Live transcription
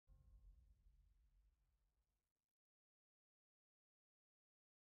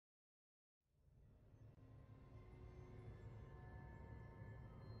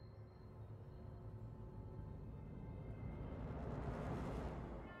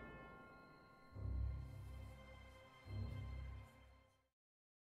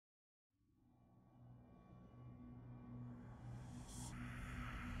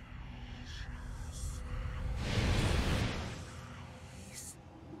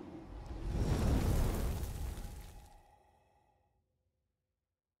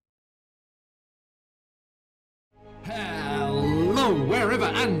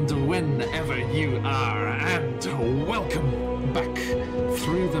whenever you are, and welcome back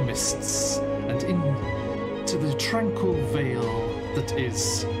through the mists and into the tranquil vale that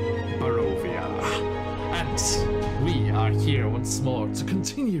is Barovia. And we are here once more to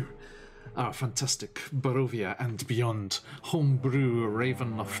continue our fantastic Barovia and Beyond homebrew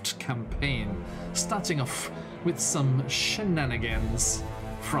Ravenloft campaign, starting off with some shenanigans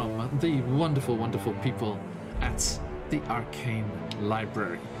from the wonderful, wonderful people at the Arcane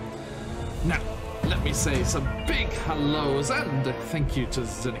Library. Now, let me say some big hellos and thank you to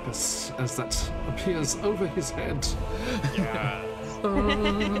Xenicus as that appears over his head. Yes.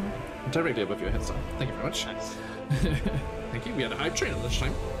 Directly above your head, sir. Thank you very much. Nice. Thank you. We had a hype train at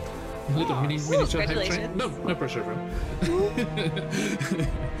lunchtime. A little miniature hype train. No pressure, everyone.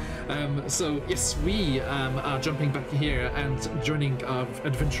 So yes, we are jumping back here and joining our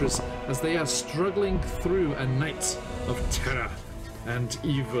adventurers as they are struggling through a night of terror and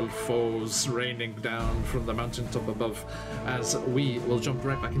evil foes raining down from the mountaintop above, as we will jump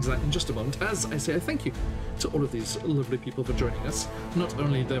right back into that in just a moment. As I say, a thank you to all of these lovely people for joining us. Not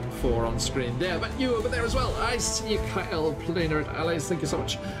only them four on screen there, but you over there as well. I see you, Kyle, Planar Allies, thank you so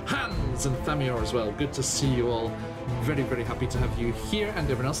much. Hans and Thamior as well. Good to see you all. Very, very happy to have you here, and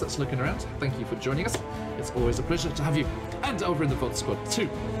everyone else that's looking around. Thank you for joining us. It's always a pleasure to have you. And over in the VOD squad too,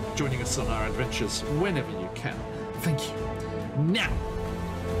 joining us on our adventures whenever you can. Thank you. Now,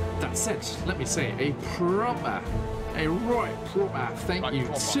 that said, let me say a right proper thank you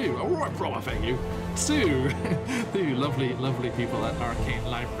to the lovely, lovely people at Arcane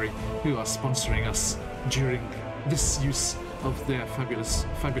Library who are sponsoring us during this use of their fabulous,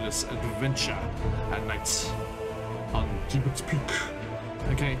 fabulous adventure at night on Demon's Peak.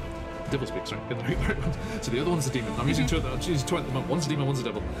 Okay. Devil's Peak, sorry. So the other one's a demon. I'm using two at the moment. One's a demon, one's a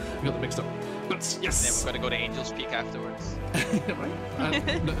devil. We got them mixed up. But yes. Then we've got to go to Angel's Peak afterwards.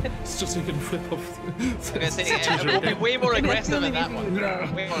 Right? No, it's just so you can flip off. I'm gonna say, we'll be way more aggressive in that one.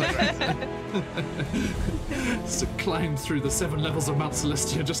 Way more aggressive. So climb through the 7 levels of Mount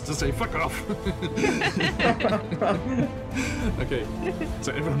Celestia just to say fuck off. Okay,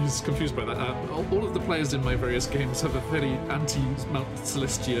 so everyone is confused by that. All of the players in my various games have a very anti-Mount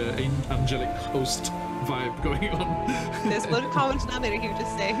Celestia angelic host vibe going on. There's a lot of common denominator you were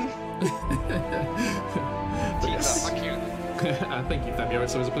just saying. Yes. Fuck you. Thank you, Thamior.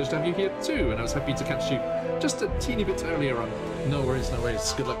 It's always a pleasure to have you here too, and I was happy to catch you just a teeny bit earlier on. No worries, no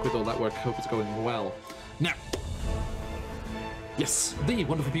worries. Good luck with all that work. Hope it's going well. Now, yes, the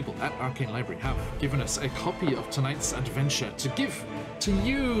wonderful people at Arcane Library have given us a copy of tonight's adventure to give to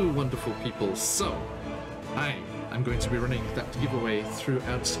you, wonderful people. So, I am going to be running that giveaway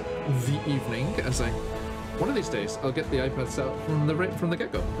throughout the evening as one of these days, I'll get the iPads out from the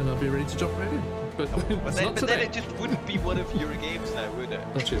get-go, and I'll be ready to jump right in. But then it just wouldn't be one of your games now, would it?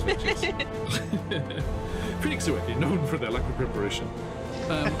 Oh, cheers, mate, cheers. Phoenix Awakening, known for their lack of preparation.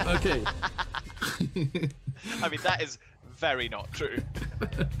 Okay. I mean, that is very not true.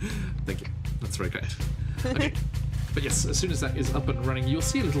 Thank you. That's very kind. Okay. But yes, as soon as that is up and running, you'll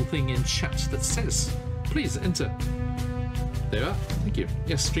see a little thing in chat that says, please enter. There you are. Thank you.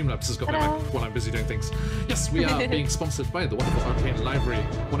 Yes, Streamlabs has got my back while I'm busy doing things. Yes, we are being sponsored by the wonderful Arcane Library,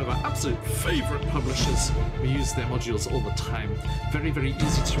 one of our absolute favourite publishers. We use their modules all the time. Very, very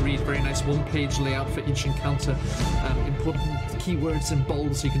easy to read. Very nice one-page layout for each encounter. Important keywords in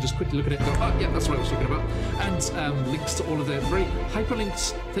bold, so you can just quickly look at it and go, oh, yeah, that's what I was talking about. And links to all of their very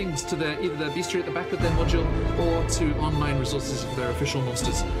hyperlinked things to either their bestiary at the back of their module or to online resources of their official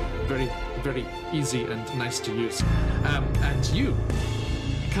monsters. Very, very easy and nice to use. And you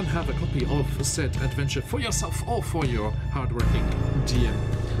can have a copy of said adventure for yourself or for your hardworking DM,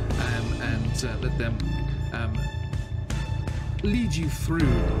 and let them lead you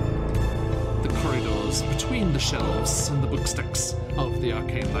through the corridors between the shelves and the book stacks of the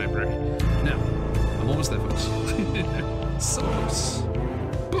Arcane Library. Now, I'm almost there, folks. So close.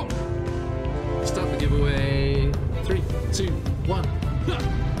 Boom! Start the giveaway. 3, 2, 1.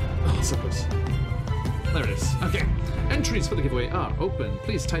 Oh, so close. There it is. Okay. Entries for the giveaway are open.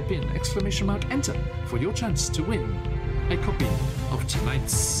 Please type in !enter for your chance to win a copy of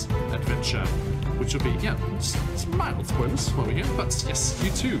tonight's adventure, which will be, it's mild spoilers while we're here, but yes,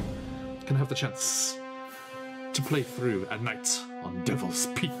 you too can have the chance to play through at night on Devil's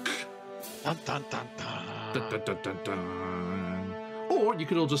Peak. Dun, dun, dun, dun. Dun, dun, dun, dun, dun. Or you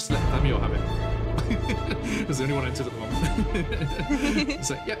could all just let Thamior have it. There's the only one entered at the moment.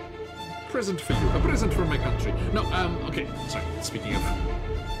 So, yeah. Present for you. A present from my country. No, okay. Sorry. Speaking of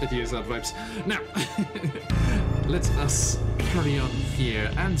ideas and vibes. Now, let us carry on here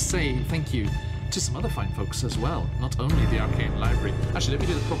and say thank you to some other fine folks as well, not only the Arcane Library. Actually, let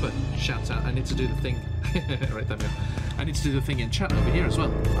me do the proper shout out. I need to do the thing right there. I need to do the thing in chat over here as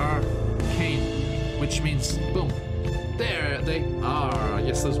well. Arcane, which means boom. There they are.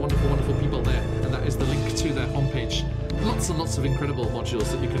 Yes, those wonderful, wonderful people there, and that is the link to their homepage. Lots and lots of incredible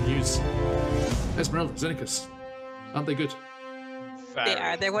modules that you can use. Esmeralda, Zenicus, aren't they good? They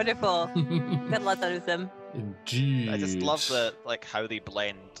are. They're wonderful. Got lots out of them. Indeed. I just love the how they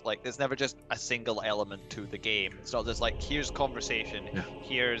blend. Like, there's never just a single element to the game. It's not just like, here's conversation,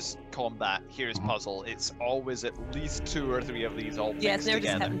 here's combat, here's puzzle. It's always at least 2 or 3 of these all mixed Yes, they're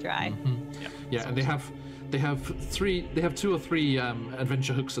together. just cut and dry. Yeah, and they have 2 or 3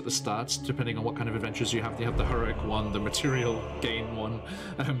 adventure hooks at the start, depending on what kind of adventures you have. They have the heroic one, the material gain one,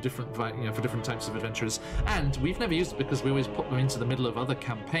 different for different types of adventures. And we've never used it because we always put them into the middle of other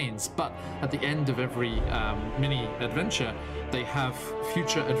campaigns. But at the end of every mini adventure, they have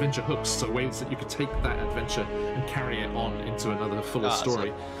future adventure hooks, so ways that you could take that adventure and carry it on into another fuller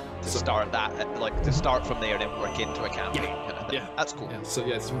story. To start that, to start from there and then work into a campaign. Kind of thing. Yeah, that's cool. Yeah, so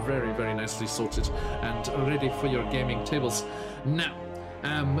yeah, it's very, very nicely sorted and ready for your gaming tables. Now,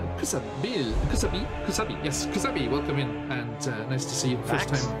 Kusabi, yes, Kusabi, welcome in, and nice to see you.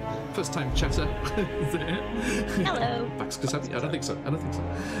 First time chatter. Hello. Bax Kusabi? I don't think so.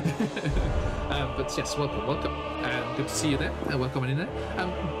 But yes, welcome, and good to see you there. Welcome in there.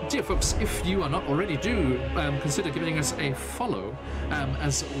 Dear folks, if you are not already, do consider giving us a follow,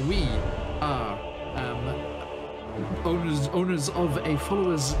 as we are owners of a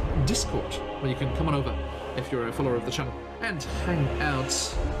followers Discord, where you can come on over if you're a follower of the channel and hang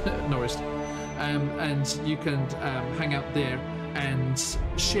out. No worries. And you can hang out there and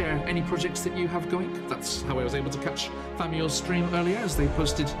share any projects that you have going. That's how I was able to catch Famio's stream earlier, as they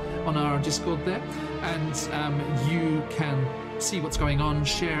posted on our Discord there. And you can see what's going on,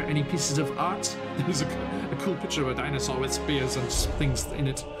 share any pieces of art. There's a cool picture of a dinosaur with spears and things in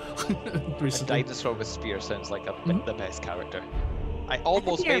it. Recently. A dinosaur with spears sounds like the best character. I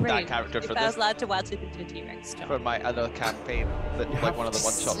almost made that character for I was this. allowed to watch it into a T-Rex. For my other campaign, like one of the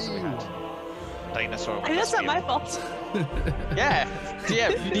one-shots that we had. Dinosaur with I mean, that's not my fault. Yeah,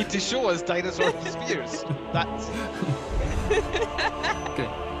 you need to show us dinosaurs with spears. That's... Okay,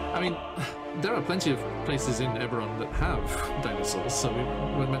 I mean, there are plenty of places in Eberron that have dinosaurs, so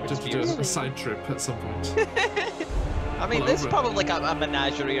we're meant to do a side trip at some point. I mean, there's probably like a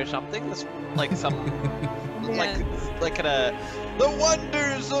menagerie or something. There's like some, like the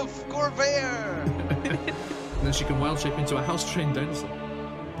wonders of Corvair. And then she can wild shape into a house-trained dinosaur.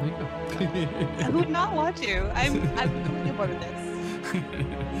 There you go. I would not want to. I'm looking forward to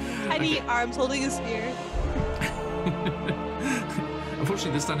this. Tiny arms holding a spear.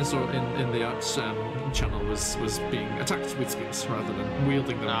 Unfortunately, this dinosaur in the art channel was being attacked with spears rather than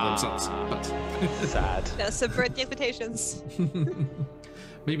wielding them themselves. But sad. Gotta subvert the expectations.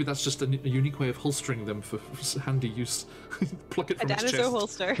 Maybe that's just a unique way of holstering them for handy use. Pluck it from its chest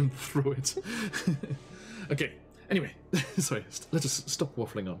holster and throw it. Okay. Anyway, sorry. Let us stop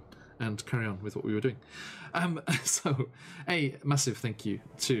waffling on and carry on with what we were doing. So, a massive thank you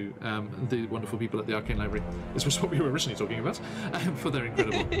to the wonderful people at the Arcane Library. This was what we were originally talking about, for their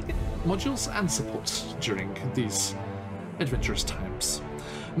incredible modules and support during these adventurous times.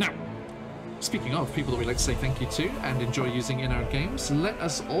 Now, speaking of people that we like to say thank you to and enjoy using in our games, let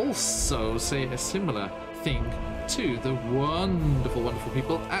us also say a similar thing to the wonderful, wonderful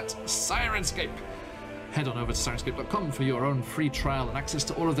people at Sirenscape. Head on over to sirenscape.com for your own free trial and access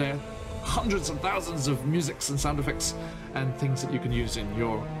to all of their hundreds and thousands of musics and sound effects and things that you can use in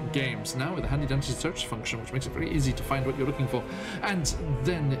your games. Now with a handy dandy search function, which makes it very easy to find what you're looking for. And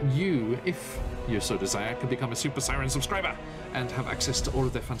then you, if you so desire, can become a Super Siren subscriber and have access to all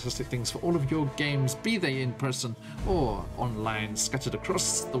of their fantastic things for all of your games, be they in person or online, scattered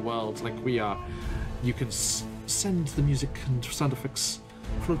across the world like we are. You can send the music and sound effects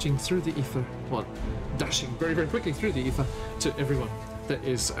floating through the ether, well, dashing very, very quickly through the ether to everyone that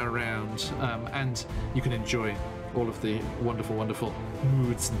is around, and you can enjoy all of the wonderful, wonderful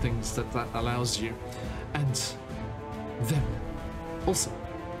moods and things that allows you. And then, also,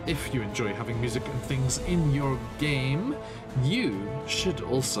 if you enjoy having music and things in your game, you should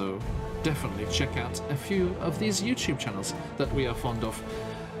also definitely check out a few of these YouTube channels that we are fond of,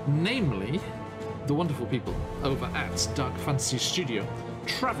 namely the wonderful people over at Dark Fantasy Studio,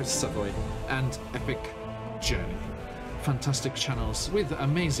 Travis Savoy, and Epic Journey. Fantastic channels with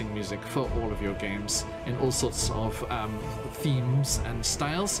amazing music for all of your games in all sorts of themes and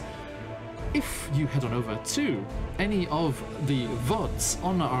styles. If you head on over to any of the VODs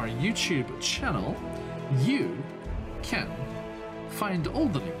on our YouTube channel, you can find all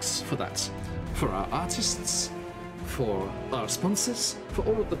the links for that for our artists, for our sponsors, for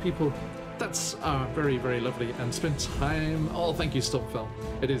all of the people that are very, very lovely and spend time. Oh, thank you, Stormfell.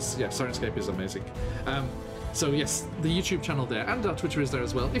 It is, yeah, Sirenscape is amazing. So yes, the YouTube channel there, and our Twitter is there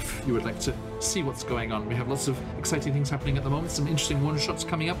as well, if you would like to see what's going on. We have lots of exciting things happening at the moment, some interesting one-shots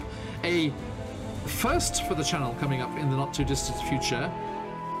coming up. A first for the channel coming up in the not-too-distant future,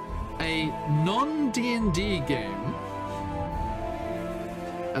 a non-D&D game,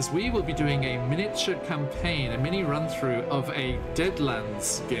 as we will be doing a miniature campaign, a mini run-through of a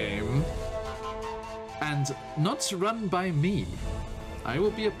Deadlands game, and not run by me. I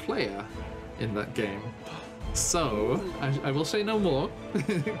will be a player in that game. So, I will say no more.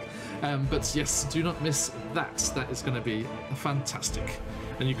 But yes, do not miss that. That is going to be fantastic.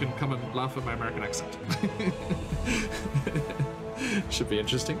 And you can come and laugh at my American accent. Should be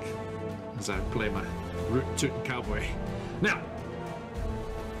interesting as I play my root-tootin' cowboy. Now,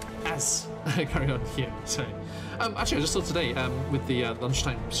 as I carry on here, sorry. Actually, I just saw today with the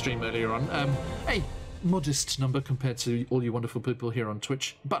lunchtime stream earlier on, a modest number compared to all you wonderful people here on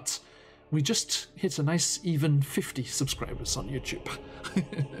Twitch, but we just hit a nice even 50 subscribers on YouTube.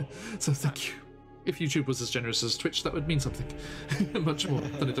 So thank you. If YouTube was as generous as Twitch, that would mean something much more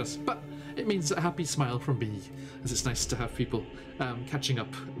than it does. But it means a happy smile from me, as it's nice to have people catching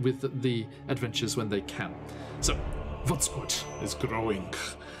up with the adventures when they can. So, Vodsquad is growing.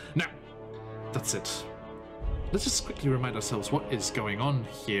 Now, that's it. Let's just quickly remind ourselves what is going on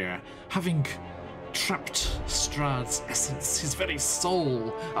here. Having trapped Strahd's essence, his very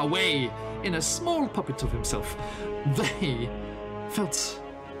soul, away in a small puppet of himself, they felt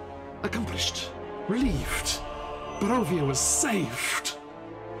accomplished, relieved. Barovia was saved.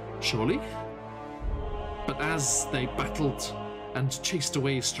 Surely? But as they battled and chased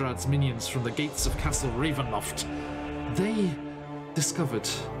away Strahd's minions from the gates of Castle Ravenloft, they discovered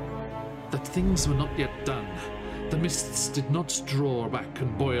that things were not yet done. The mists did not draw back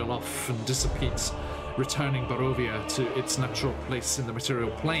and boil off and dissipate, returning Barovia to its natural place in the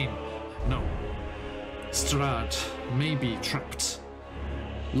material plane. No. Strahd may be trapped,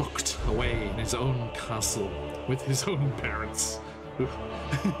 locked away in his own castle with his own parents.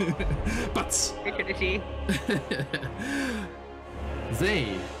 But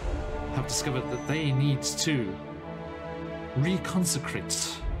they have discovered that they need to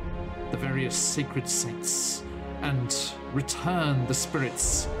reconsecrate the various sacred sites and return the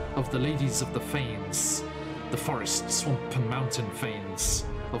spirits of the ladies of the Fanes, the forest, swamp and mountain Fanes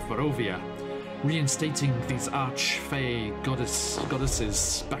of Barovia, reinstating these arch-fey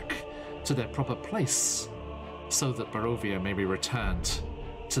goddesses back to their proper place, so that Barovia may be returned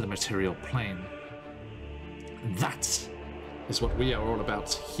to the material plane. That is what we are all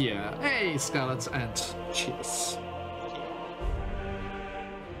about here. Hey, Scarlet, and cheers.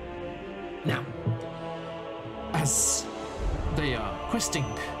 Now, as they are questing,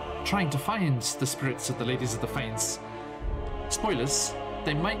 trying to find the spirits of the ladies of the Fanes, spoilers,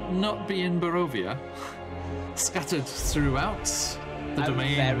 they might not be in Barovia, scattered throughout the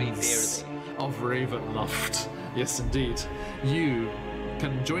domains of Ravenloft. Yes, indeed. You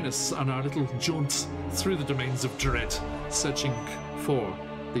can join us on our little jaunt through the domains of Dread, searching for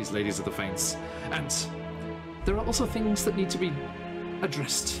these ladies of the Fanes. And there are also things that need to be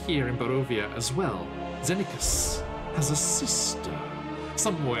addressed here in Barovia as well. Xenicus has a sister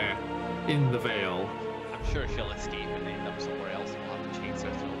somewhere in the Vale. I'm sure she'll escape and end up somewhere else. We'll have to chase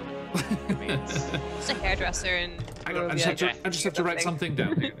her through the It's a hairdresser in I just have to write something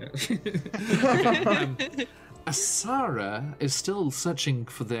down here. Okay, Asara is still searching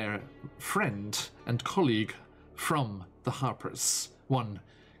for their friend and colleague from the Harpers, one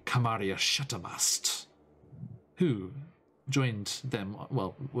Kamaria Shuttermast, who joined them,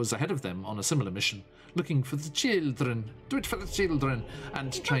 well, was ahead of them on a similar mission, looking for the children. Do it for the children,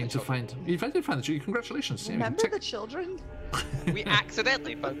 and trying to find. If I did find the children, congratulations. Remember the children? We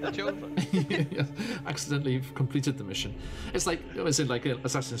accidentally found the children. Yes, accidentally completed the mission. It's like, was it like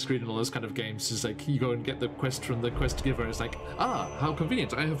Assassin's Creed and all those kind of games? It's like you go and get the quest from the quest giver. It's like, how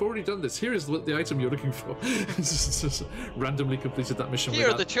convenient! I have already done this. Here is the item you're looking for. just randomly completed that mission. Here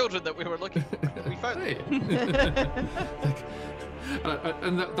are the children that we were looking for. We found them.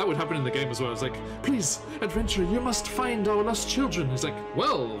 And that would happen in the game as well. It's like, please, adventurer, you must find our lost children. It's like,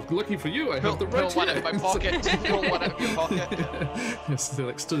 well, lucky for you, I have them right pull here. one out of my pocket. Pull one out of your pocket. Yes, they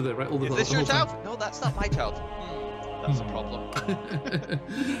like stood there right all the time. Is this your child? No, that's not my child. That's a problem.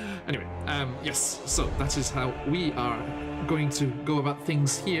 Anyway, yes, so that is how we are going to go about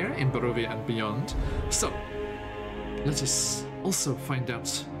things here in Barovia and beyond. So, let us also find out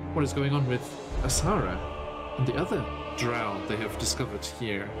what is going on with Asara and the other drow they have discovered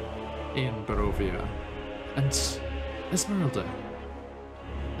here. in Barovia. And Esmeralda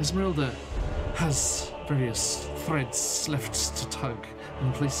has various threads left to tug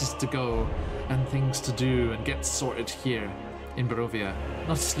and places to go and things to do and get sorted here in Barovia,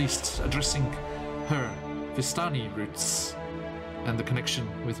 not least addressing her Vistani roots and the connection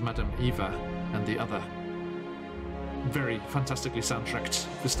with Madame Eva and the other very fantastically soundtracked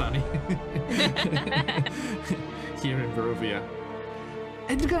Vistani here in Barovia.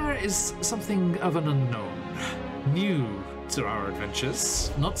 Edgar is something of an unknown, new to our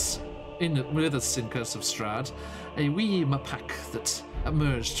adventures, not with us in Curse of Strahd, a wee Mapak that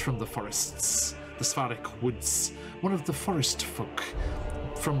emerged from the forests, the Svarik woods, one of the forest folk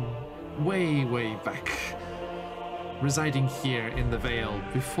from way, way back, residing here in the Vale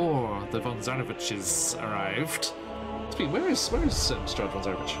before the von Zaroviches arrived. Where is Strahd von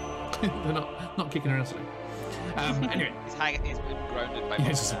Zarovich? They're not kicking around today. Anyway, he's been grounded by mom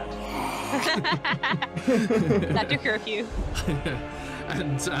It's after curfew.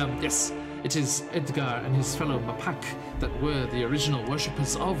 And yes, it is Edgar and his fellow Mapak that were the original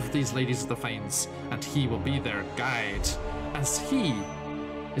worshippers of these Ladies of the Fanes, and he will be their guide, as he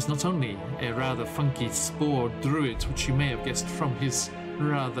is not only a rather funky spore druid, which you may have guessed from his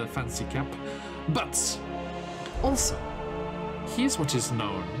rather fancy cap, but also he is what is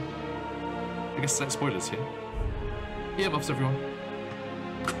known. I guess that's spoilers here. Earmuffs, everyone.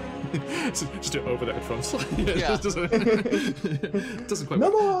 Just do it over the headphones. Yeah. Doesn't quite No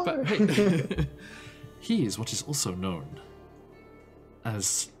work. more! But hey, he is what is also known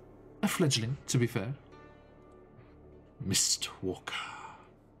as a fledgling, to be fair, Mistwalker.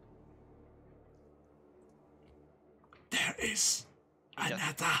 There is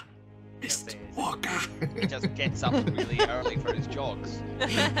another Mistwalker. He just gets up really early for his jogs.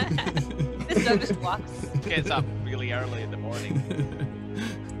 This dog just walks. Gets up really early in the morning.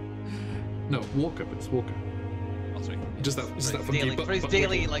 No, Walker, but it's Walker. Oh, sorry. Just that funky For his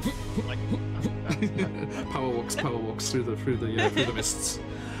daily, like power walks through the mists.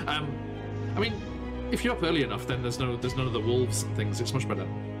 I mean, if you're up early enough, then there's none of the wolves and things. It's much better.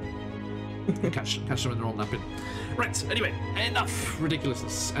 You catch them when they're all napping. Right. Anyway, enough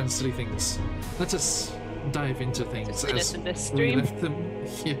ridiculousness and silly things. Let us dive into things as in this we stream. left them.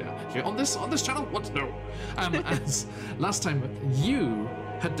 Yeah. On this channel. What? No. As last time you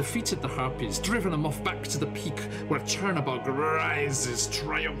had defeated the Harpies, driven them off back to the peak where Chernabog rises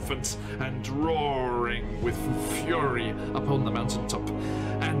triumphant and roaring with fury upon the mountaintop,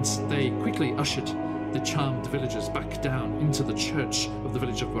 and they quickly ushered the charmed villagers back down into the church of the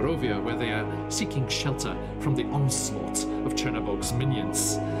village of Barovia, where they are seeking shelter from the onslaught of Chernabog's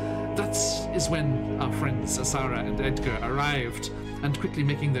minions. That is when our friends Asara and Edgar arrived, and quickly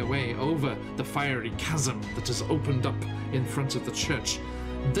making their way over the fiery chasm that has opened up in front of the church.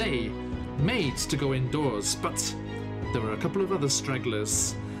 They made to go indoors, but there were a couple of other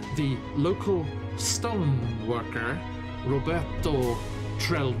stragglers. The local stone worker, Roberto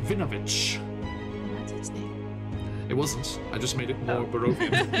Trelvinovich. That's its name. It wasn't. I just made it more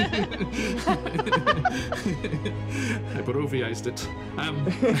Barovian. I Baroviaized it.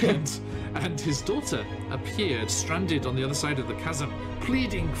 And his daughter appeared stranded on the other side of the chasm,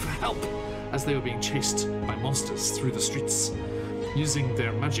 pleading for help as they were being chased by monsters through the streets. Using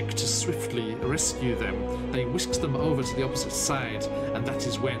their magic to swiftly rescue them, they whisked them over to the opposite side, and that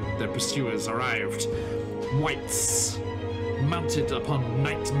is when their pursuers arrived. Wights, mounted upon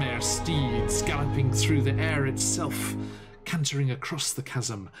nightmare steeds, galloping through the air itself, cantering across the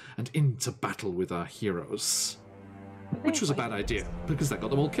chasm and into battle with our heroes. Which was a bad idea, because that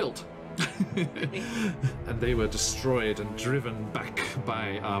got them all killed. And they were destroyed and driven back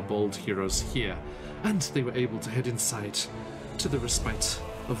by our bold heroes here, and they were able to head inside to the respite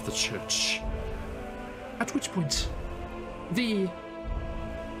of the church. At which point,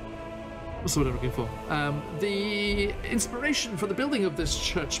 what's the word I'm looking for? The inspiration for the building of this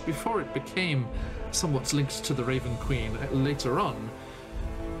church, before it became somewhat linked to the Raven Queen later on,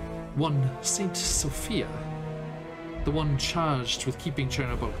 one Saint Sophia, the one charged with keeping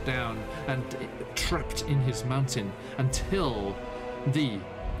Chernabog down and trapped in his mountain until the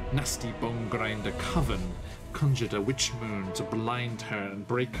nasty bone grinder Coven conjured a witch moon to blind her and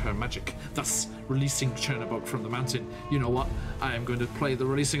break her magic, thus releasing Chernabog from the mountain. You know what? I am going to play the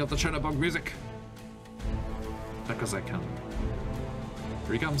releasing of the Chernabog music. Because I can.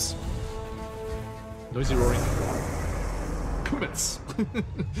 Here he comes. Noisy roaring. Commence.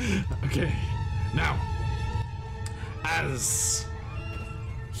 Okay. Now, as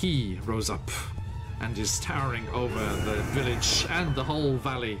he rose up and is towering over the village and the whole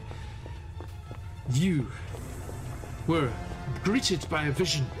valley, you were greeted by a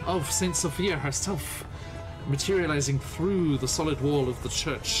vision of Saint Sophia herself, materializing through the solid wall of the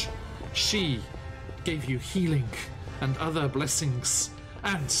church. She gave you healing and other blessings,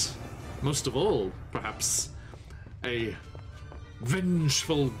 and, most of all, perhaps, a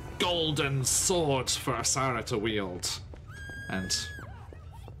vengeful golden sword for Asara to wield. And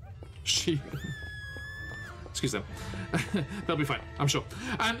she... Excuse them. They'll be fine, I'm sure.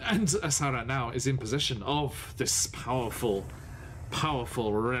 And Asara now is in possession of this powerful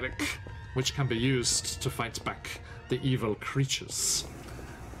relic, which can be used to fight back the evil creatures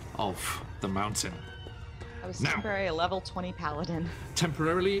of the mountain. I was temporarily a level 20 paladin.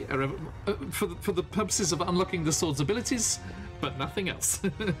 Temporarily, for the purposes of unlocking the sword's abilities, but nothing else.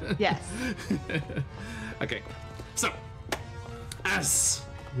 Yes. Okay, so as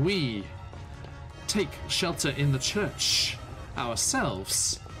we take shelter in the church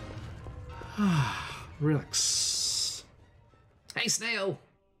ourselves, relax. Hey, Snail!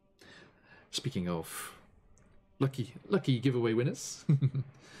 Speaking of lucky giveaway winners,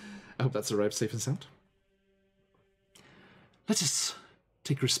 I hope that's arrived safe and sound. Let us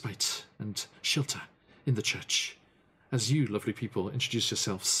take respite and shelter in the church as you, lovely people, introduce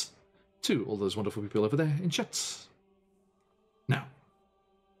yourselves to all those wonderful people over there in chat. Now,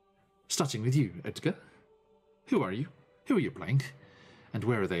 starting with you, Edgar. Who are you? Who are you playing? And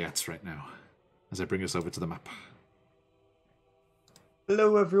where are they at right now? As I bring us over to the map.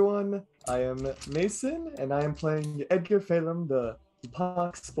 Hello everyone, I am Mason, and I am playing Edgar Phelim, the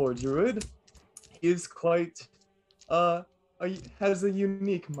Poxspore Druid. He is quite, has a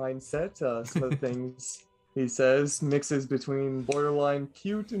unique mindset. Some of the things he says mixes between borderline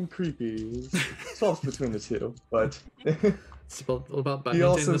cute and creepy. Swaps between the two, but it's all about he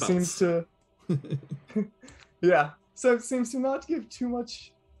also seems to, yeah, so it seems to not give too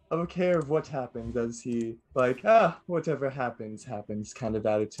much of a care of what happens, as he whatever happens kind of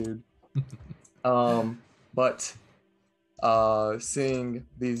attitude. But seeing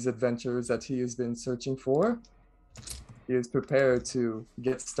these adventures that he has been searching for, he is prepared to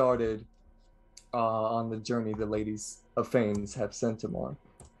get started on the journey the Ladies of Fanes have sent him on.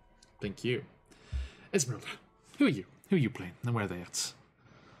 Thank you. Esmeralda, who are you? Who are you playing, and where are they at?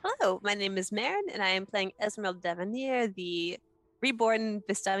 Hello, my name is Marin, and I am playing Esmeralda Devonier, the reborn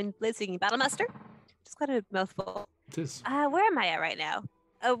Vistani Blitzing Battlemaster. It's quite a mouthful. It is. Where am I at right now?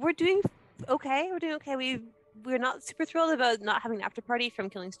 We're doing okay. We're doing okay. We're not super thrilled about not having an after party from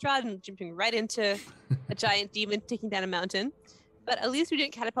killing Strahd and jumping right into a giant demon taking down a mountain. But at least we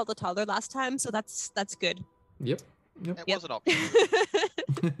didn't catapult the toddler last time, so that's good. Yep. It was an option.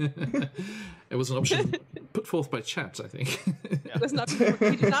 It was an option put forth by chat, I think. It was not.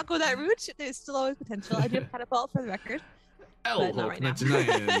 We did not go that route. There's still always potential. I do have catapult for the record. Elhawk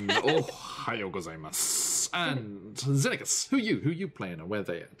 99. Ohayo gozaimasu. And Xenicus, who you playing and where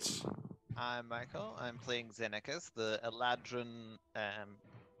they at? I'm Michael. I'm playing Xenicus, the Eladrin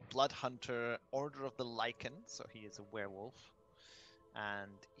blood hunter, Order of the Lycan. So he is a werewolf,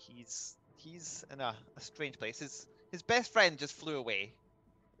 and he's in a strange place. His best friend just flew away.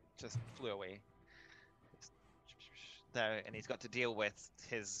 There, and he's got to deal with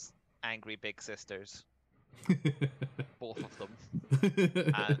his angry big sisters. Both of them.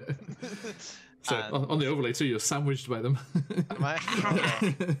 So on the overlay too, you're sandwiched by them. Am I?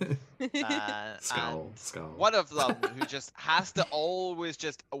 Okay. Skull. One of them who just has to always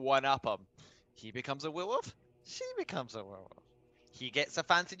just one-up him. He becomes a werewolf. She becomes a werewolf. He gets a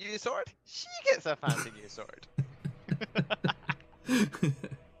fancy new sword. She gets a fancy new sword.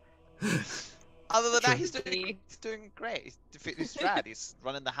 Other than that, he's doing great. He's defeating Strahd. He's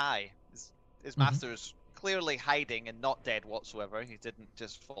running the high. His master's clearly hiding and not dead whatsoever. He didn't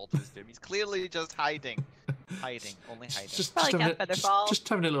just fall to his doom. He's clearly just hiding, only hiding. Just having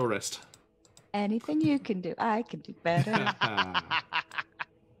a little rest. Anything you can do, I can do better.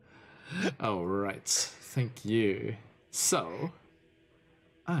 All right, thank you. So,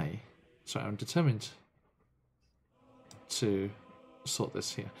 I'm determined to sort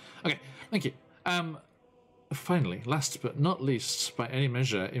this here. Okay, thank you. Finally, last but not least, by any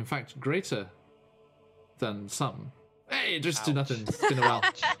measure, in fact, greater than some. Hey, just do nothing. It's been a while.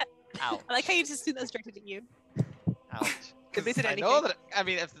 Ouch. I like how you just do those directed at you. Ouch. I know that. I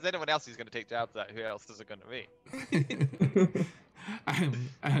mean, if there's anyone else who's going to take jabs at, who else is it going to be?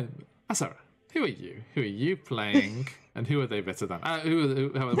 Asara, who are you? Who are you playing? And who are they better than?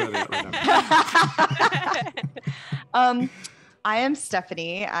 Where are they at right now? I am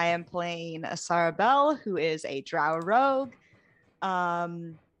Stephanie. I am playing Asara Bell, who is a drow rogue.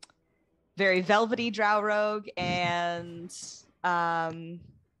 Very velvety drow rogue, and I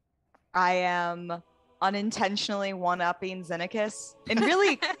am unintentionally one-upping Xenakis in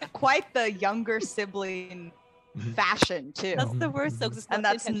really quite the younger sibling fashion too. That's the worst, though, 'cause it's And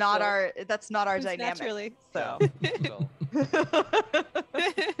not that's not our It's dynamic. naturally. So So,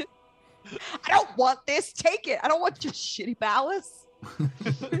 I don't want this. Take it. I don't want your shitty ballast.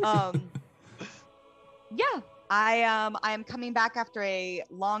 Yeah, I am coming back after a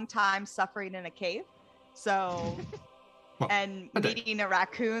long time suffering in a cave. So Well, and okay. meeting a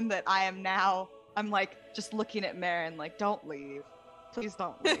raccoon that I'm like just looking at Marin like, don't leave. Please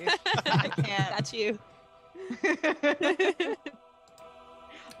don't leave. I can't. That's you.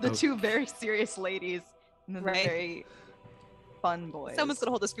 The Oh. two very serious ladies and then Right. the very fun boys. Someone's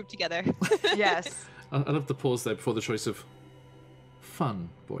gonna hold this group together. Yes. I love the pause there before the choice of fun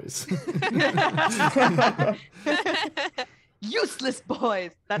boys. Useless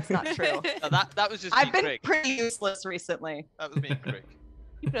boys. That's not true. no, that was just I've me, been Craig. pretty useless recently. That was me, and Craig.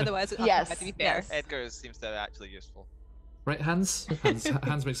 But otherwise, Yes, to be fair. yes. Edgar seems to be actually useful. Right, Hans?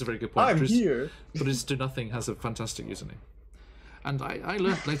 Hans makes a very good point. I'm Drew's- here. Drew's Do Nothing has a fantastic username. And I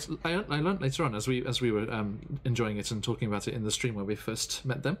learned later. I learned later on as we were enjoying it and talking about it in the stream where we first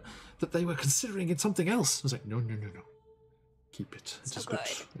met them that they were considering it something else. I was like, no, keep it. It So is good.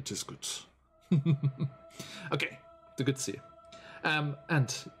 good. It is good. Okay, good to see you.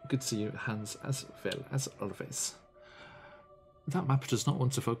 And good to see you, Hans, as well as always. That map does not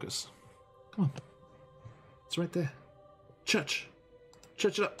want to focus. Come on, it's right there. Church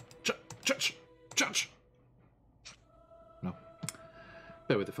it up. Church. No.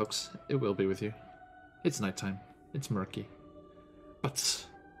 Bear with it, folks. It will be with you. It's nighttime. It's murky. But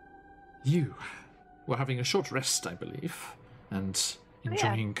you were having a short rest, I believe, and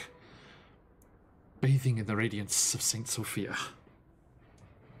enjoying bathing in the radiance of Saint Sophia.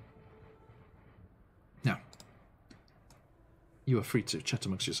 Now, you are free to chat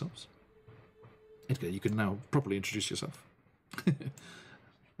amongst yourselves. Edgar, you can now properly introduce yourself.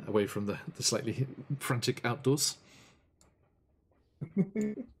 Away from the slightly frantic outdoors.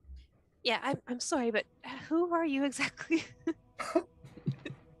 Yeah, I'm sorry, but who are you exactly?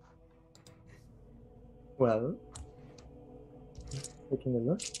 Well, taking a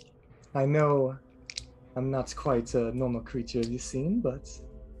look. I know I'm not quite a normal creature you've seen, but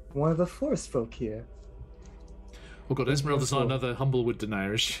one of the forest folk here. Oh god, Esmeralda's not another Humblewood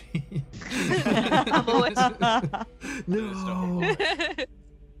denier, is she? No!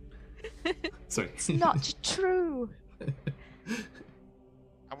 Sorry. It's not true.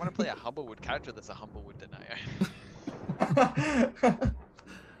 I want to play a Humblewood character that's a Humblewood denier.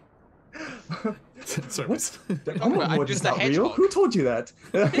 Sorry, What? miss. I'm What, just is a that real? hedgehog. Who told you that?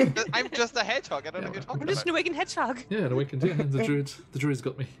 I'm just a hedgehog. I don't know what you're talking I'm just about. an awakened hedgehog. Yeah, an awakened, yeah, the druid's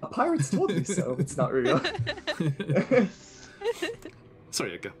got me. Pirates told me so. It's not real.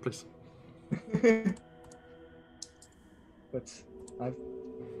 Sorry, Edgar, please. But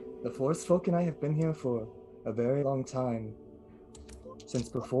the forest folk and I have been here for a very long time. Since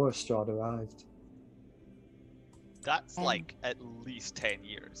before Strahd arrived. That's like at least 10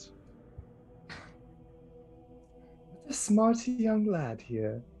 years. A smart young lad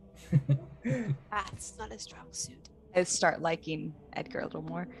here. That's not a strong suit. I start liking Edgar a little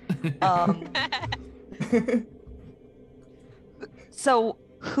more. So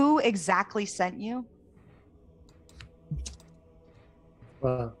who exactly sent you?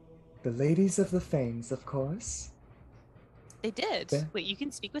 Well, the ladies of the Fanes, of course. They did. Yeah. Wait, you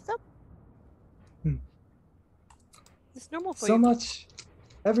can speak with them? Hmm. It's normal for So you. much.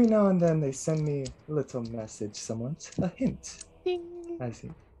 Every now and then they send me a little message, somewhat. A hint. Ding. I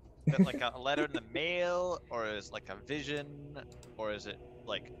see. Is it like a letter in the mail, or is it like a vision, or is it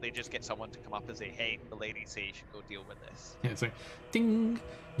like they just get someone to come up and say, "Hey, the ladies say you should go deal with this." Yeah, so, ding!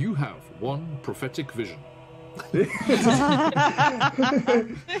 You have one prophetic vision.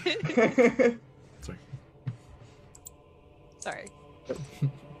 Sorry. Sorry.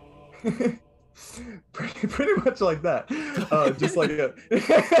 pretty much like that. Just like a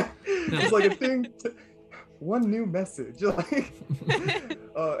just like a thing. One new message. Like,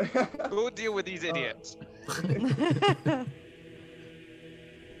 Go deal with these idiots.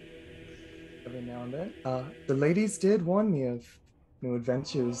 every now and then. The ladies did warn me of new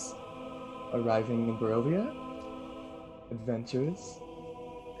adventures arriving in Barovia. Adventures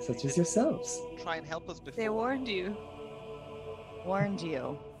such as yourselves. Try and help us before. They warned you. Warned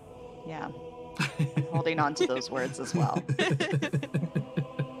you. Yeah. Holding on to those words as well.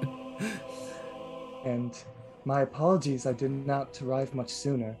 And my apologies, I did not arrive much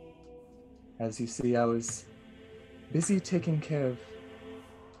sooner. As you see, I was busy taking care of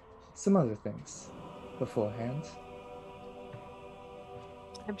some other things beforehand.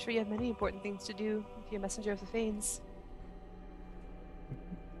 I'm sure you have many important things to do if you're a messenger of the Fanes.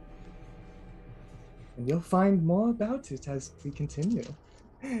 And you'll find more about it as we continue.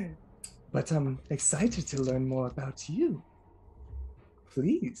 But I'm excited to learn more about you.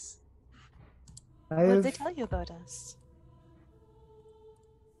 Please. What did they tell you about us?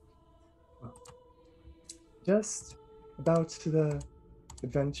 Just about the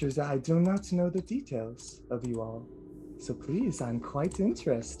adventures. I do not know the details of you all. So please, I'm quite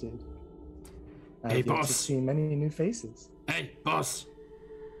interested. Hey, I've yet boss. to see many new faces. Hey, boss!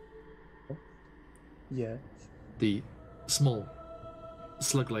 Yes. The small,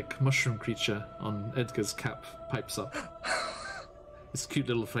 slug-like mushroom creature on Edgar's cap pipes up. His cute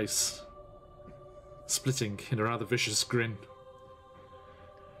little face splitting in a rather vicious grin.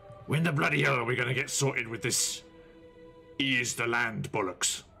 When the bloody hell are we gonna get sorted with this ease the land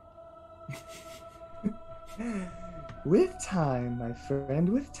bollocks? With time, my friend,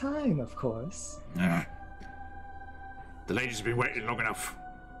 with time, of course. The ladies have been waiting long enough.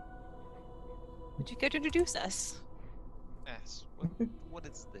 Would you care to introduce us? Yes. What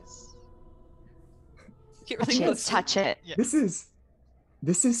is this? Get Touch really it, close. touch it. Yeah. This is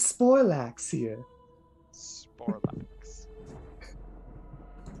Sporlax here. Sporlax.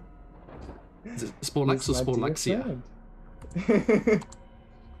 Is it Sporlax or He's my dear Sporlaxia? friend.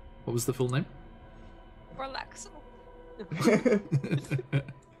 What was the full name? Relax.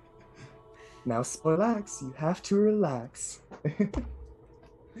 Now, Sporlax, you have to relax.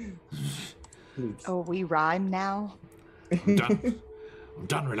 Please. Oh, we rhyme now? I'm done. I'm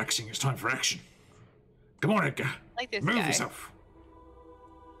done relaxing. It's time for action. Come on, Edgar. Like this Move guy. yourself.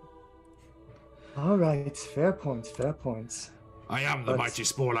 All right, fair point, fair point. I am the But- mighty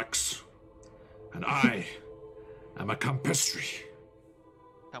Sporlax, and I am a campestry.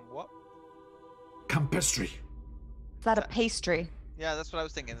 What? Campestry. Is that a pastry? Yeah, that's what I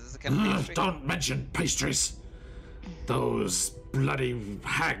was thinking. Is this a kind of pastry? Don't mention pastries. Those bloody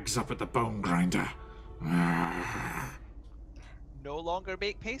hags up at the bone grinder. No longer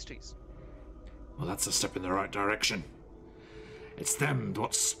bake pastries. Well, that's a step in the right direction. It's them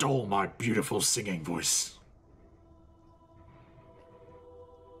what stole my beautiful singing voice.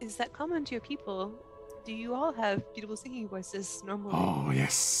 Is that common to your people? Do you all have beautiful singing voices normally? Oh,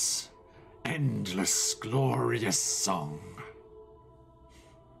 yes. Endless, glorious song.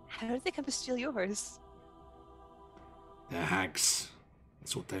 How did they come to steal yours? They're hags.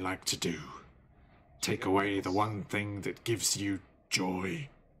 That's what they like to do. Take away the one thing that gives you joy.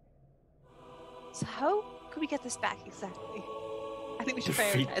 So how could we get this back exactly? I think we should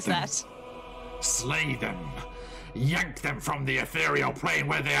Defeat prioritize them. that. Slay them. Yank them from the ethereal plane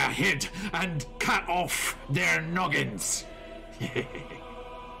where they are hid and cut off their noggins. I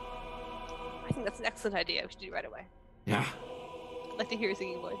think that's an excellent idea. We should do it right away. Yeah, I'd like to hear your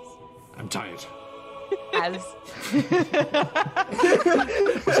singing voice. I'm tired. As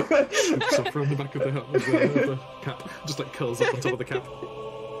Shoots up from the back of the cap. Just like curls up on top of the cap.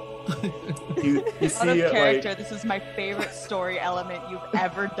 You out see of it character, like this is my favorite story element you've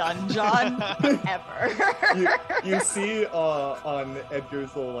ever done, John. Ever. you see on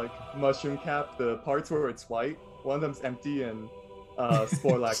Edgar's little like mushroom cap the parts where it's white. One of them's empty and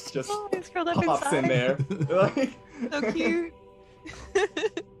Sporlax just Oh, it's curled up pops inside. in there. Like, So cute.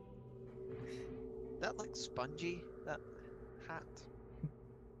 That like spongy, that hat.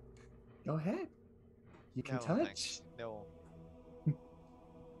 Go ahead. You can No, touch. thanks. No. No.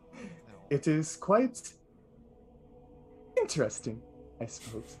 It is quite interesting, I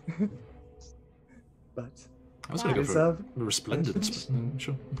suppose. But I was going to It's go of- for resplendent, but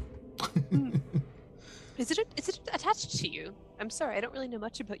sure. Is it attached to you? I'm sorry, I don't really know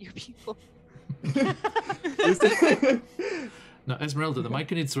much about your people. No, Esmeralda, the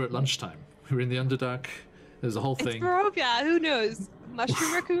Myconids were at lunchtime. We were in the Underdark. There's a whole It's thing. Barovia, who knows?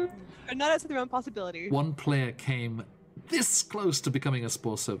 Mushroom raccoon are not outside their own possibility. One player came this close to becoming a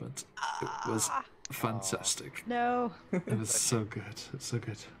spore servant. It was fantastic. No. It was so good. It's so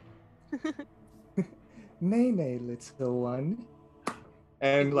good. nay, nay, little one.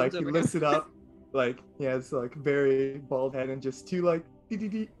 And like he over lifts it up, like he has like very bald head and just two like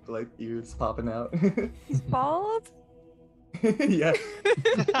dee like ears popping out. He's bald? Yeah.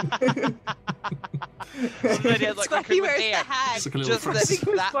 That's why he wears the hat. It's like a little Just Francis- that, He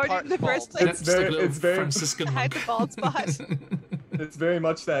was that born in part's the first bald. place. Yeah, It's just like very- a little it's very- Franciscan Hide monk. the bald spot. It's very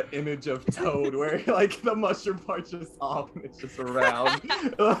much that image of Toad where like the mushroom part's just off and it's just around.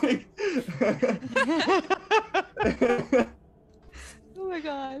 Like Oh my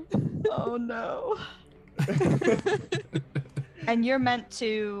god. Oh no. And you're meant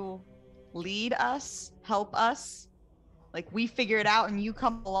to lead us, help us. Like we figure it out and you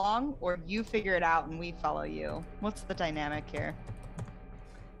come along, or you figure it out and we follow you? What's the dynamic here?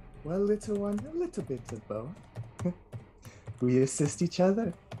 Well, little one, a little bit of both. We assist each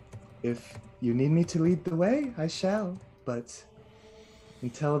other. If you need me to lead the way, I shall. But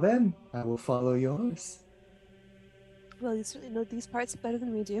until then, I will follow yours. Well, you certainly know these parts better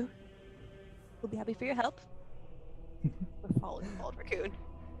than we do. We'll be happy for your help. We're following the bald raccoon.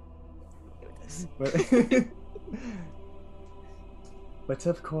 Okay with this. But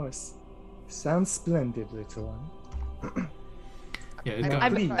of course, sounds splendid, little one. Yeah,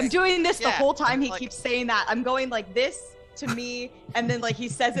 I'm doing this the Yeah, whole time. He like- keeps saying that. I'm going like this to me, and then like he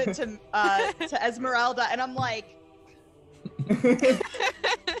says it to Esmeralda, and I'm like,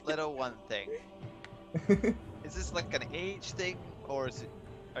 Little one thing. Is this like an age thing, or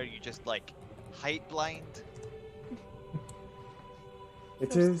are you just like height blind?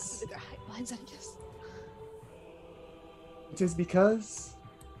 It is. Their height blinds, I guess. It is because,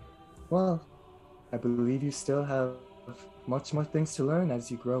 well, I believe you still have much more things to learn as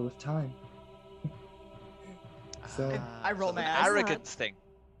you grow with time. So I roll so my the eyes. arrogance thing.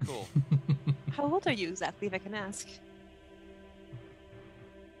 Cool. How old are you exactly, if I can ask?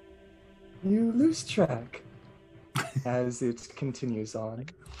 you lose track as it continues on.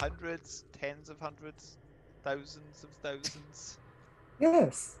 Hundreds, tens of hundreds, thousands of thousands.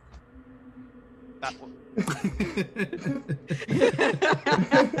 Yes. That one.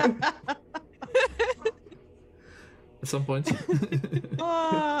 At some point. Again,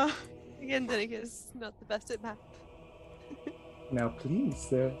 Danica is not the best at math. Now, please,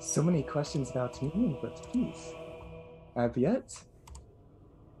 there are so many questions about me, but please, I have yet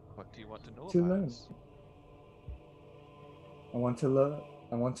What do you want to know to about learn. us? I want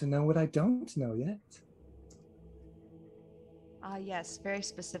to know what I don't know yet. Ah, yes, very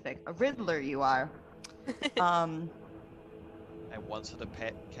specific. A Riddler, you are. I once had a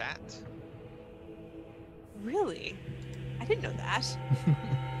pet cat. Really? I didn't know that.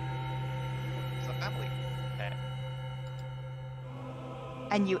 It's a family pet.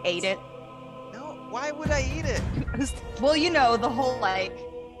 And you ate it. No, why would I eat it? Well, you know the whole like.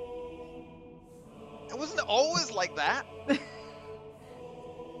 It wasn't always like that.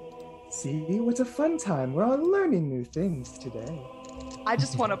 See, what a fun time. We're all learning new things today. I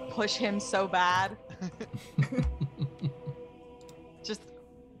just want to push him so bad. Just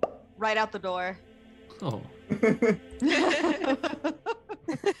right out the door. Oh.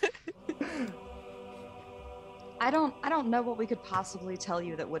 I don't know what we could possibly tell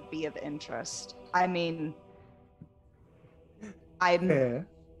you that would be of interest. I mean, Fair.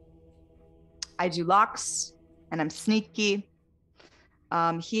 I do locks, and I'm sneaky.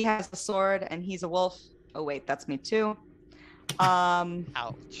 He has a sword, and he's a wolf. Oh wait, that's me too.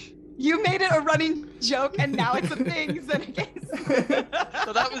 Ouch. You made it a running joke, and now it's a thing, Xenakis.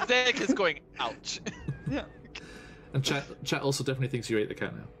 So that was Denica's going, ouch. And chat also definitely thinks you ate the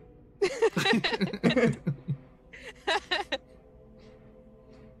cat now.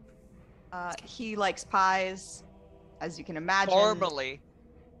 He likes pies, as you can imagine. Formally,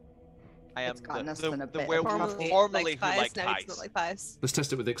 I am It's gotten us the in a bit of werewolf trouble. formally likes who like now he pies. doesn't like pies. Let's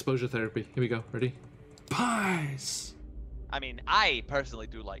test it with exposure therapy. Here we go. Ready? Pies! I mean, I personally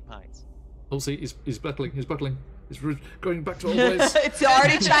do like pies. Oh, see, he's buckling. He's buckling. He's going back to old ways. It's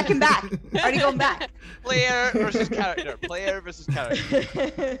already tracking back. Already going back. Player versus character. Player versus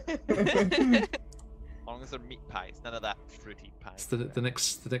character. As long as they're meat pies, none of that fruity pies. It's the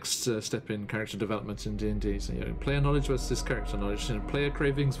next step in character development in D&D. So, player knowledge versus character knowledge. Player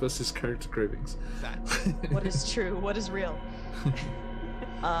cravings versus character cravings. Exactly. What is true? What is real?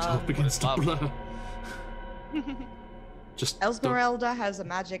 Talk begins to love? blur. Just don't, Esmeralda has a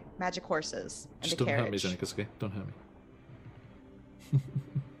magic horses and just a don't hurt me, carriage. Xenakis, okay? Don't hurt me.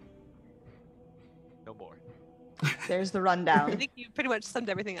 No more. There's the I rundown. think you pretty much summed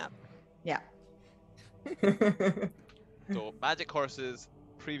everything up. Yeah. So, magic horses,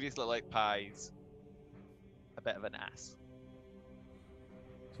 previously like pies, a bit of an ass.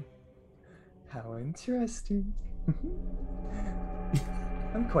 How interesting.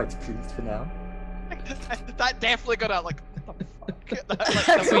 I'm quite pleased for now. That definitely got out like, what the fuck?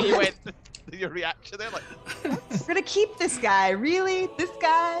 Like the way you went, your reaction there, like, We're gonna keep this guy. Really? This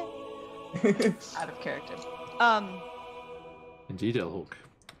guy? Out of character. Indeed, Elhawk.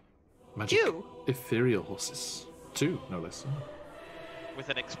 Magic You. ethereal horses. 2, no less. with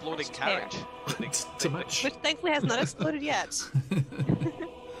an exploding Much hair. carriage. It's too much. Which thankfully has not exploded yet.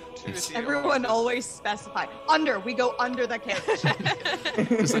 Everyone always specify. We go under the carriage.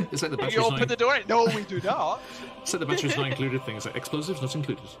 It's like the battery's You not, open the door. No, we do not. it's like the battery's not included thing. It's like explosives not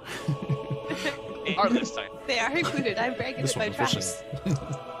included. They are this time. They are included. I'm very good This at my one, traps.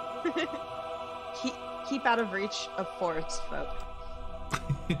 unfortunately. Keep out of reach of forest folk.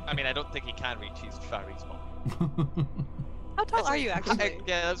 I mean, I don't think he can reach. He's very small. How tall are you actually?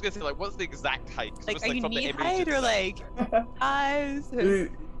 Yeah, I was gonna say, like, what's the exact height? 'Cause Like, just, are you from the knee image height or it's- like eyes?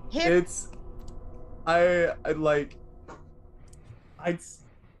 It's I like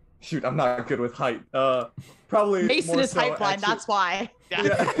shoot, I'm not good with height. Probably Mason more is so height blind, actually- that's why. Yeah.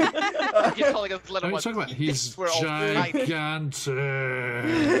 Yeah. You're calling us What little are you ones. talking about? He's We're all tiny. gigantic.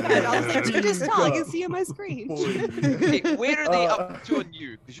 And also, you're just tall. I can see on my screen. Okay, where are they Uh, up to on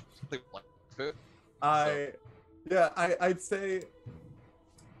you? 'Cause you're like, foot. I'd say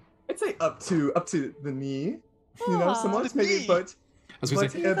up to the knee. You know, Aw. somewhat The maybe, knee? but I was gonna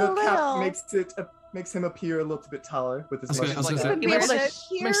say, He's a the cap little. makes him appear a little bit taller with his I was muscles. gonna Be say, able to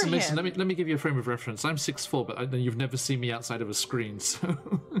hear Mason, him. let me give you a frame of reference. I'm 6'4", but you've never seen me outside of a screen, so.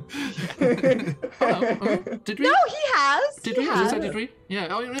 Did we? No, he has. Did he we? has. Did we? Yeah.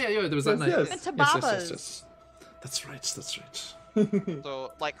 Oh, yeah. There was that Yes, night. yes. Went to Baba's. Yes. That's right. That's right.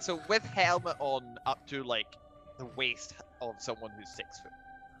 So with helmet on up to like the waist of someone who's 6 foot.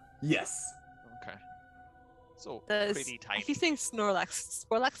 Yes. Okay. So Does, pretty I tiny. keep saying Snorlax.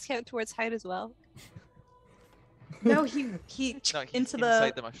 Snorlax count towards height as well? No, he No, he's into inside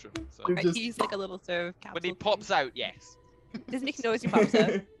the. the mushroom. So. You're Right, just- he's like a little sort of capsule. When he pops out, yes. Doesn't make noise when he pops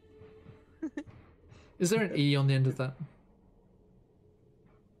out. Is there an E on the end of that?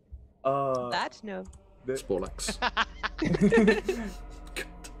 That? No. Sporlax.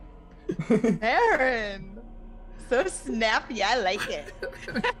 Aaron, so snappy. I like it.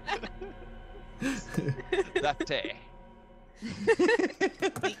 That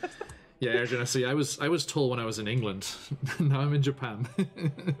Yeah, Arjun, I see. I was tall when I was in England. Now I'm in Japan.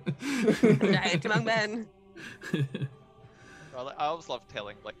 Giant among men. Well, I always love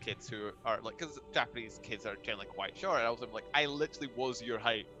telling like kids who are like, because Japanese kids are generally quite short. And I was like, I literally was your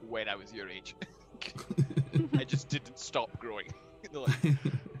height when I was your age. I just didn't stop growing. They're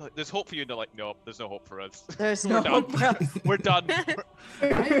like, there's hope for you. And they're like, no, there's no hope for us. There's We're no done. hope for us. We're done.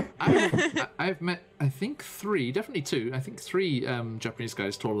 I've met, I think definitely two. I think three Japanese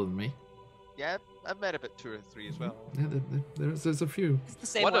guys taller than me. Yeah, I've met about 2 or 3 as well. Yeah, there's a few. It's the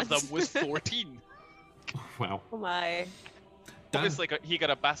same One ones. of them was 14. Wow. Oh my. Dan, Obviously, he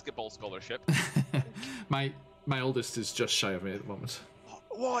got a basketball scholarship. my oldest is just shy of me at the moment.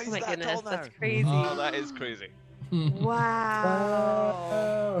 Why Oh my goodness, that's crazy. Oh, that is crazy.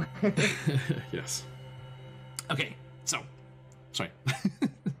 Wow. Yes. Okay, so sorry.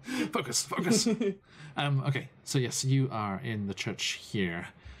 Focus. Okay, so yes, you are in the church here,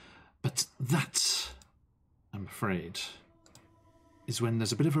 but that, I'm afraid, is when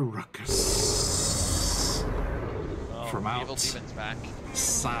there's a bit of a ruckus Oh, from evil demon's back.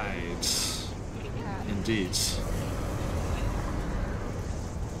 outside. Indeed.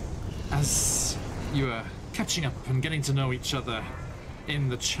 As you are catching up and getting to know each other in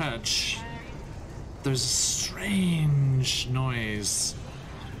the church, there's a strange noise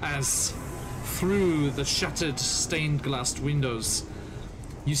as through the shattered stained glass windows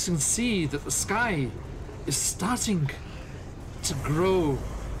you can see that the sky is starting to grow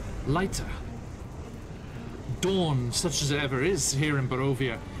lighter. Dawn, such as it ever is here in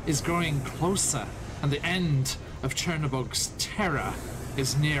Barovia, is growing closer, and the end of Chernobog's terror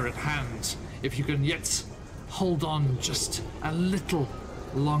is near at hand, if you can yet hold on just a little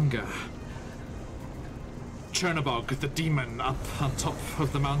longer. Chernobog, the demon up on top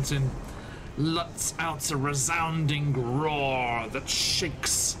of the mountain, lets out a resounding roar that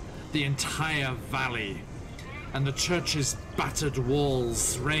shakes the entire valley, and the church's battered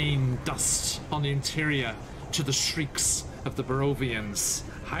walls rain dust on the interior to the shrieks of the Barovians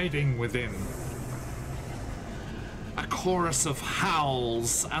hiding within. A chorus of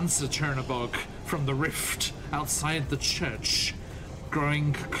howls answer Chernobog from the rift outside the church,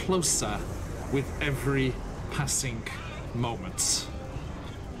 growing closer with every passing moment.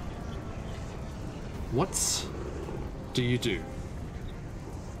 What do you do?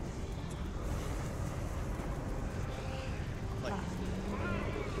 Like,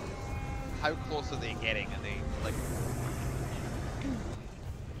 how close are they getting? Are they like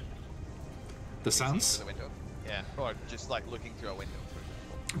The through sounds? the window? Yeah, or just like looking through a window.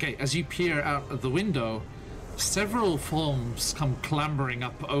 Okay, as you peer out of the window, several forms come clambering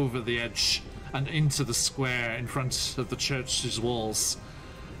up over the edge and into the square in front of the church's walls.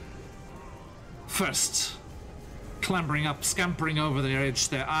 First, clambering up, scampering over the edge,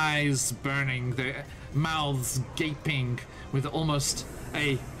 their eyes burning, their mouths gaping with almost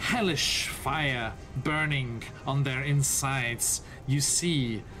a hellish fire burning on their insides. You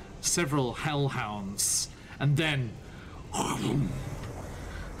see several hellhounds, and then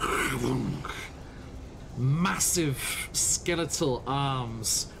massive skeletal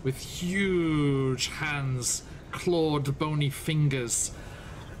arms with huge hands, clawed bony fingers,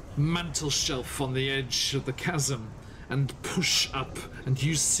 mantle shelf on the edge of the chasm, and push up, and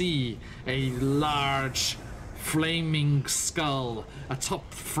you see a large flaming skull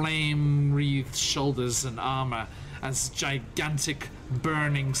atop flame-wreathed shoulders and armor, as gigantic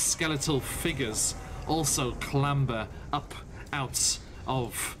burning skeletal figures also clamber up out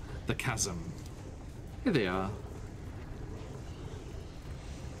of the chasm. Here they are.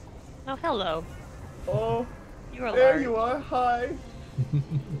 Oh, hello. Oh, You are there large. you are. Hi.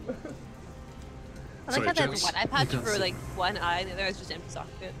 I like Sorry, how they have Jax, one eye you patch can't for see. like one eye, and the other is just empty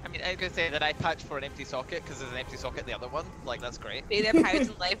socket. I mean, I was gonna say that I patched for an empty socket because there's an empty socket in the other one. Like, that's great. Maybe they're pirates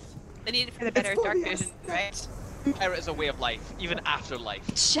in life. They need it for the better It's dark funny, vision, right? Pirate is a way of life, even after life.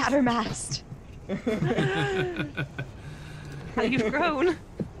 Shattermast. How you've grown.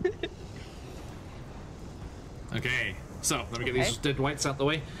 Okay, so let me get these dead whites out the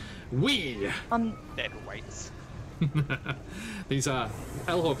way. Dead whites. These are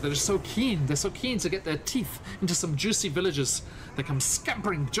Elhawk. They're so keen. They're so keen to get their teeth into some juicy villages. They come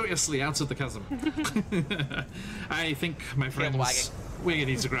scampering joyously out of the chasm. I think, my friends, wagging. we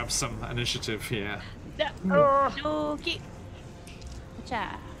need to grab some initiative here. Okay.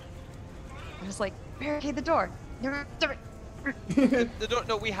 Cha. I was like, barricade the door. No,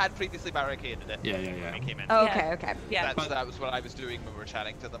 we had previously barricaded it. Yeah. When we came in. Oh, Yeah. okay, okay. Yeah. That was what I was doing when we were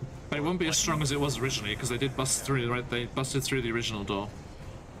chatting to them. But it won't be as strong as it was originally because they did bust through. Right, they busted through the original door.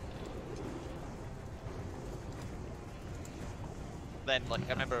 Then, like,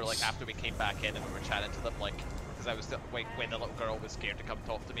 I remember, like, after we came back in and we were chatting to them, like, because I was still, when the little girl was scared to come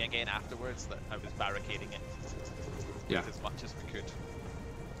talk to me again afterwards, that I was barricading it Yeah. as much as we could.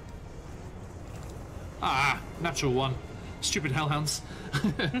 Ah, natural one. Stupid hellhounds.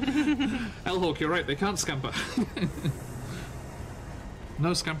 Elhawk, you're right. They can't scamper.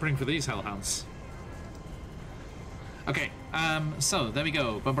 No scampering for these hellhounds. Okay, so there we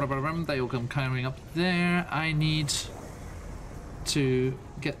go. Bum, bum, bum, bum. They all come climbing up there. I need to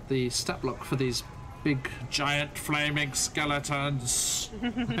get the stat block for these big, giant, flaming skeletons.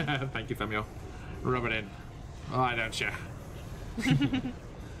 Thank you, Femio. Rub it in. Why don't you?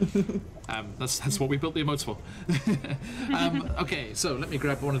 That's what we built the emotes for. Okay, so let me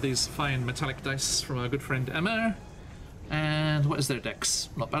grab one of these fine metallic dice from our good friend Emma. And what is their dex?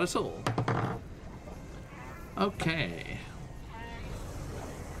 Not bad at all. Okay.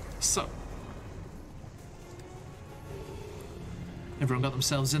 So. Everyone got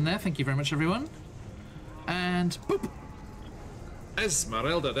themselves in there. Thank you very much, everyone. And boop.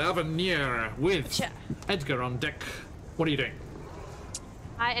 Esmeralda d'Avenir with Cha. Edgar on deck. What are you doing?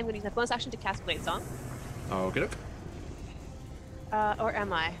 I am going to use my bonus action to cast Blade Song. Okay. Or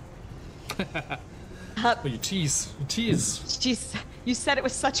am I? Oh, you tease. You tease. Jeez, you said it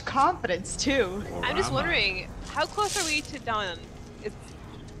with such confidence too. I'm just am I? wondering, how close are we to dawn?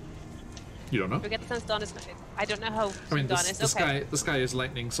 You don't know? We get the sense dawn is. I don't know how I mean, dawn is. Okay, the sky is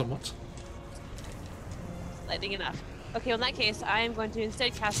lightning somewhat. lightning enough. Okay, well, in that case, I am going to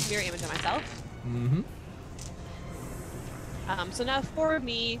instead cast Mirror Image on myself. Mm-hmm. So now 4 of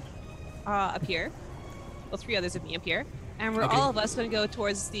me up here. Well, 3 others of me up here. And we're Okay. all of us going to go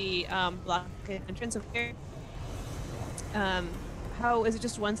towards the block entrance over here. How is it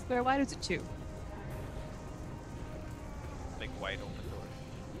just 1 square wide or is it 2? Big wide open door.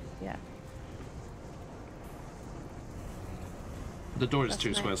 Yeah. The door is That's 2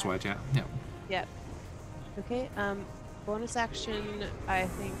 nice. squares wide, yeah. Yeah. Yep. Okay, bonus action, I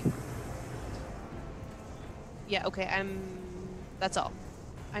think. Yeah, okay, that's all.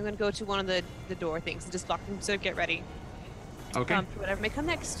 I'm gonna go to one of the door things and just block them, so get ready. Okay. For whatever may come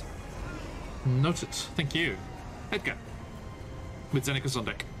next. Noted. Thank you. Edgar. With Zeneca's on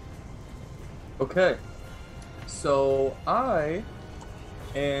deck. Okay. So I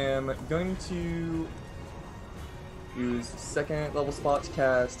am going to use second level spot to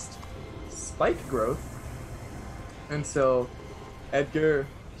cast Spike Growth. And so Edgar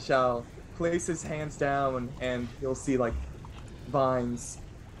shall place his hands down and you'll see like vines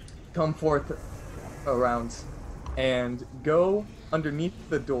come forth around and go underneath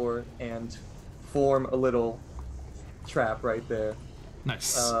the door and form a little trap right there.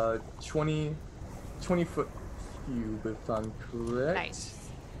 Nice. 20 foot cube if I'm correct. Nice.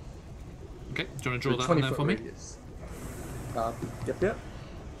 Okay, do you want to draw Or that 20 one there foot for me? radius. Yep.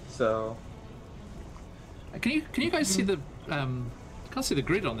 So Can you guys see the can't see the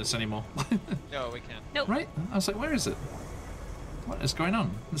grid on this anymore. No, we can't. Nope. Right? I was like, where is it? What is going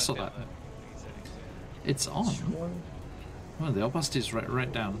on? Let's sort that. It's on. Oh, the opacity's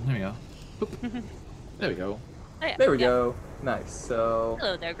right down. There we go. Boop. There we go. Oh, yeah. There we yeah. go. Nice. So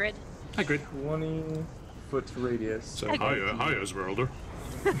Hello there, Grid. Hi, Grid. 20-foot radius. So, Hi, hi, Esmeralda.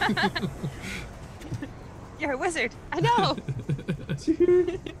 You're a wizard. I know.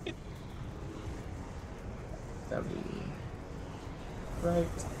 That'd be right.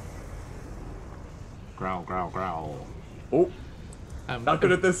 Growl, growl, growl. Oh, not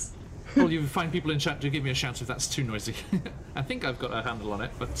good at this. Well, you find people in chat, do give me a shout if that's too noisy. I think I've got a handle on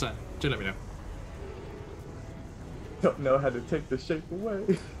it, but do let me know. Don't know how to take the shape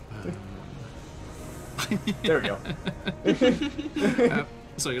away. There we go.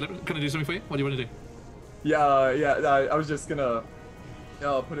 Sorry, can I do something for you? What do you want to do? Yeah, I was just gonna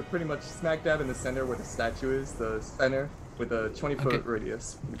put it pretty much smack dab in the center where the statue is, the center, with a 20-foot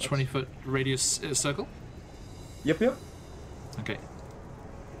radius. 20-foot radius circle? Yep. Okay.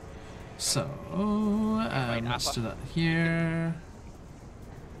 So, let's do that here.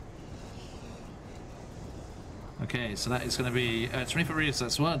 Okay, so that is going to be 20-foot radius.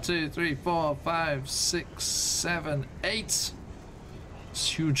 That's 1, 2, 3, 4, 5, 6, 7, 8. It's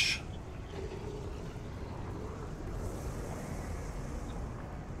huge.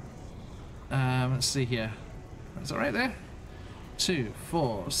 Let's see here. Is that right there? 2,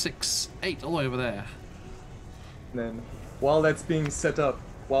 4, 6, 8, all the way over there. And then, while that's being set up,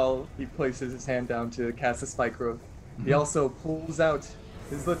 while he places his hand down to cast a spike growth, he also pulls out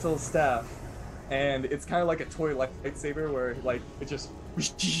his little staff, and it's kind of like a toy lightsaber where like it just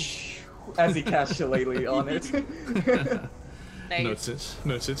as he casts Shillelagh on it. Nice.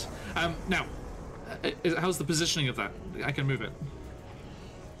 Noted. Now, how's the positioning of that? I can move it.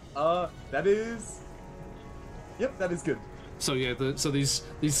 That is. Yep, that is good. So yeah, so these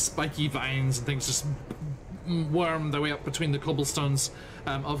spiky vines and things just worm their way up between the cobblestones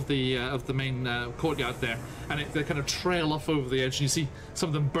of the main courtyard there, and they kind of trail off over the edge. And you see some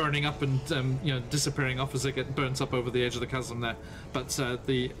of them burning up and disappearing off as they get burnt up over the edge of the chasm there. But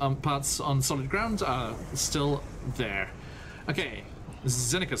the parts on solid ground are still there. Okay,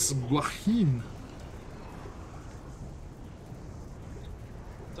 Xenicus Guahin.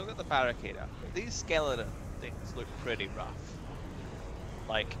 Look at the barricade up. These skeleton things look pretty rough.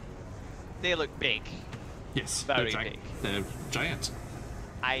 Like, they look big. Yes, Very they're big. They're giant.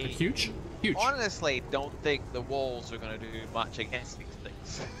 I They're huge. honestly don't think the walls are going to do much against these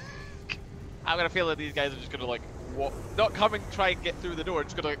things. I'm going to feel that these guys are just going to like walk, not come and try and get through the door,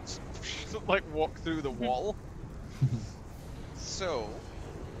 just going to like walk through the wall. So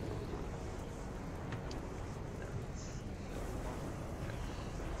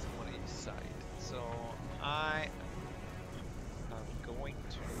one on each side. So I am going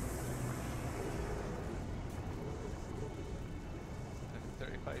to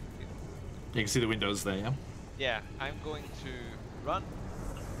 35 feet. You can see the windows there, yeah? Yeah, I'm going to run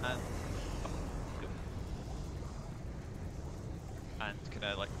and kind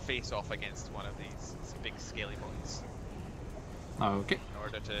of like face off against one of these big scaly boys Okay. in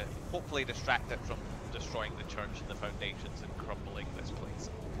order to hopefully distract it from destroying the church and the foundations and crumbling this place.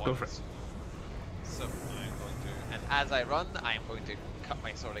 Go for it. So I'm going to, and as I run, I'm going to cut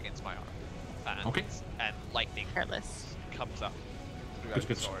my sword against my arm. And, Okay. And lightning Careless. comes up throughout Good.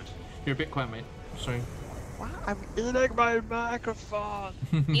 the sword. You're a bit quiet, mate. Sorry. Wow, I'm eating my microphone.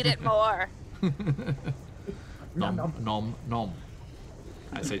 Eat it more. Nom.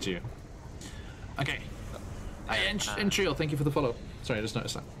 I say to you. Okay. Entriel, thank you for the follow. Sorry, I just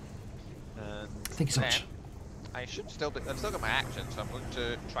noticed that. And Thank you so much. then I should still be. I've still got my action, so I'm going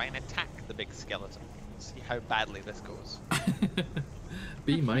to try and attack the big skeleton. See how badly this goes.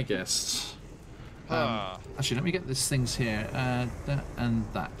 Be my guest. Actually, let me get these things here. That and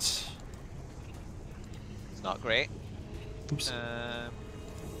that. It's not great. Oops.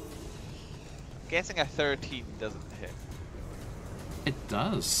 Guessing a 13 doesn't hit. It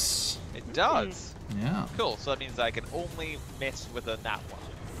does. It does. Yeah. Cool. So that means I can only miss with a nat one,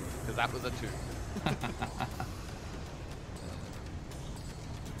 because that was a 2.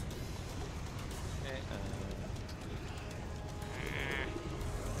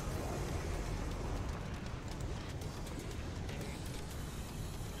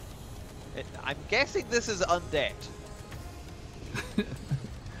 I'm guessing this is undead.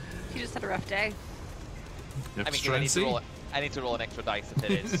 She just had a rough day. You have I mean, to try and see. I need to roll an extra dice if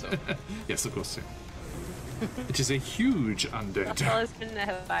it is. So. Yes, of course. Yeah. It is a huge undead. That's all has been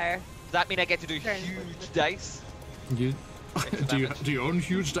a fire. Does that mean I get to do Turn. huge dice? You Extra do you own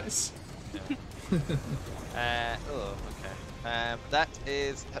huge dice? Oh, okay. That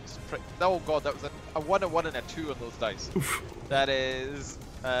is. Oh god, that was a a 1, a 1, and a 2 on those dice. Oof. That is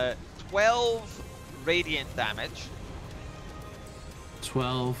 12 radiant damage,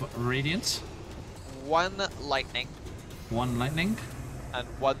 12 radiant, 1 lightning, 1 lightning. and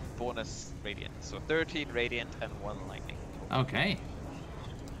 1 bonus radiant. So 13 radiant and 1 lightning. Okay.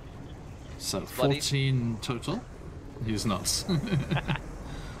 So bloody. 14 total. He's not.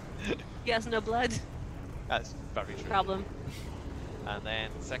 He has no blood. That's very true. Problem. And then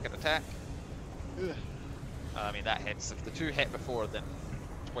second attack. Ugh. I mean, that hits. If the 2 hit before, then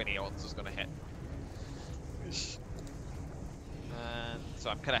 20 odds is going to hit. And so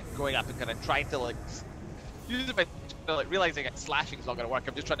I'm kind of going up and kind of trying to like use my realizing that slashing is not going to work.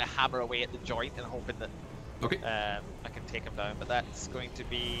 I'm just trying to hammer away at the joint and hoping that Okay. I can take him down. But that's going to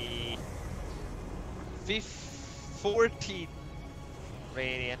be 14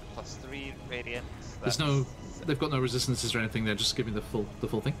 radiant plus 3 radiant. There's no. They've got no resistances or anything. They're just giving the full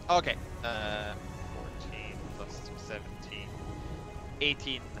thing. Okay. 14 plus 17.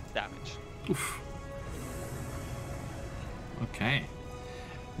 18 damage. Oof. Okay.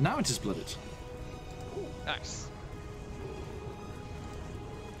 Now it is blooded. Ooh, nice.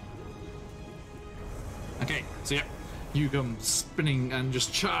 Okay, so yeah, you come spinning and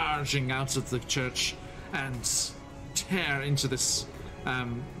just charging out of the church and tear into this.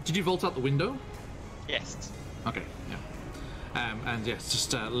 Did you vault out the window? Yes. Okay, yeah. And yes,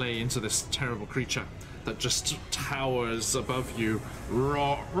 just lay into this terrible creature that just towers above you,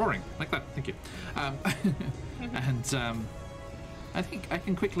 roaring like that. Thank you. And I think I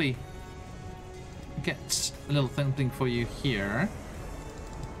can quickly get a little thing for you here.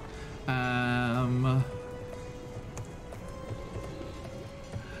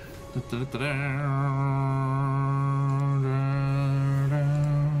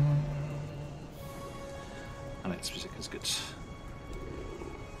 Alex music is good.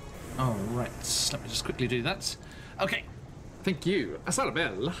 All right, let me just quickly do that. Okay, thank you.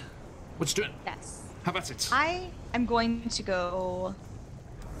 Asarabelle, what you doing? Yes. How about it? I am going to go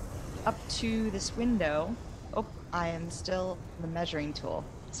up to this window. Oh, I am still the measuring tool,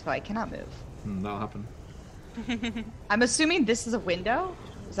 so I cannot move. That'll happen. I'm assuming this is a window.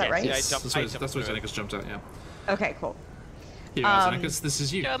 Is that Yes, right? yeah, I Yes, jumped- that's I where jumped Zeneca's through it. jumped out, yeah. Okay, cool. Here you are, Zenecas, this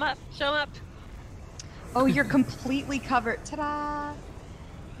is you. Show him up. Show him up. Oh, you're completely covered. Ta-da!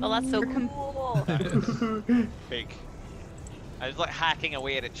 Oh, that's so You're cool. Big. I was like hacking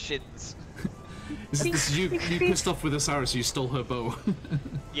away at its shins. This is you pissed off with Asara, so you stole her bow.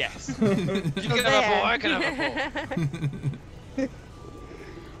 Yes. You can have a bow, I can have a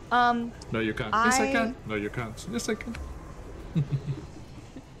bow. No, you can't. Yes, I I- can. No, you can't. Yes, I can.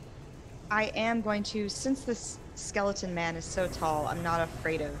 I am going to, since this skeleton man is so tall, I'm not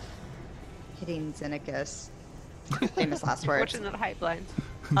afraid of hitting Xenacus. Famous last words. Fortunate height blind.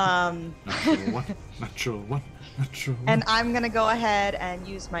 Natural one. Natural one. Natural one. And I'm gonna go ahead and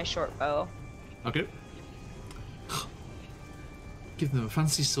use my short bow. Okay. Give them a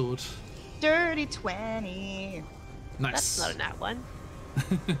fancy sword. Dirty 20. Nice. That's not a nat one.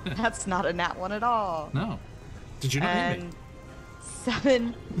 That's not a nat one at all. No. Did you not hit me?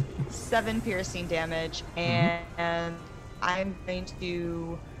 And seven piercing damage, and I'm going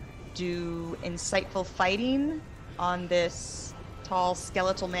to do insightful fighting on this tall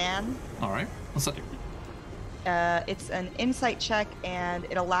skeletal man. All right. What's that do? It's an insight check, and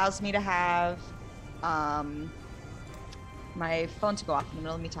it allows me to have my phone to go off in the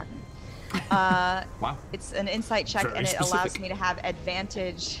middle of me talking. Wow. It's an insight check, Very and it allows specific. me to have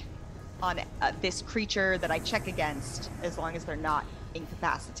advantage on this creature that I check against, as long as they're not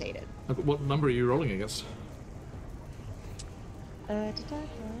incapacitated. Okay, what number are you rolling against?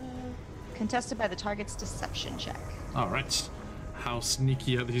 Contested by the target's deception check. All right. How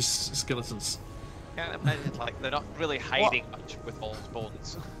sneaky are these skeletons? Can't imagine, like, they're not really hiding much with all those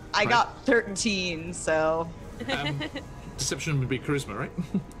bones. I Right. got 13, so Deception would be charisma, right?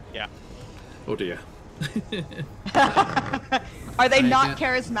 Yeah. Oh dear. are they I not get-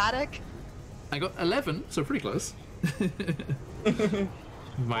 charismatic? I got 11, so pretty close.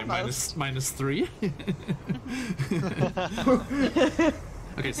 minus 3.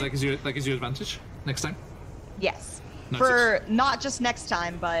 Okay, so that gives you advantage next time. Yes. Noted. For not just next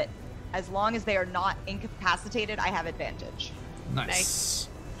time, but as long as they are not incapacitated, I have advantage. Nice.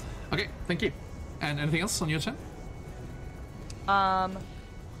 Okay, thank you. And anything else on your turn? No.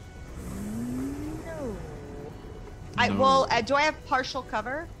 No. Do I have partial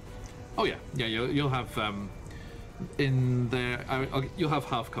cover? Oh yeah, yeah. You'll have in there. You'll have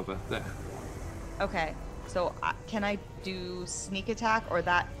half cover there. Okay. So can I do sneak attack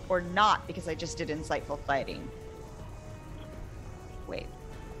or not? Because I just did insightful fighting. Wait.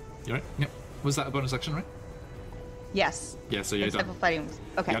 You right? Yep. Was that a bonus action, right? Yes. Yeah, so you're Except done. for fighting.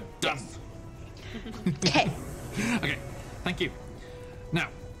 Okay. You're done. Okay. Okay, thank you. Now,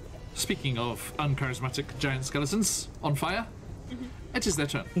 speaking of uncharismatic giant skeletons on fire, it is their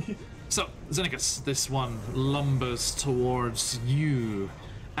turn. So, Xenicus, this one lumbers towards you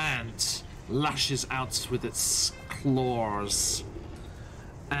and lashes out with its claws.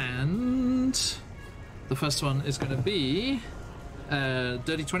 And the first one is going to be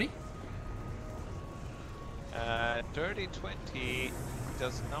Dirty 20. Dirty 20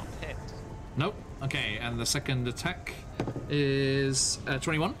 does not hit. Nope. Okay, and the second attack is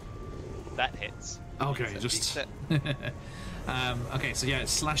 21. That hits. Okay, So just... beats it. okay, so yeah, it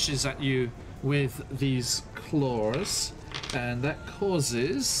slashes at you with these claws, and that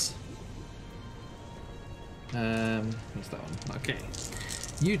causes... what's that one? Okay.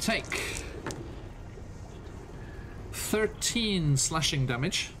 You take 13 slashing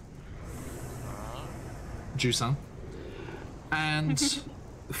damage. Jusan. And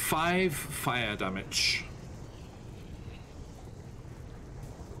 5 fire damage.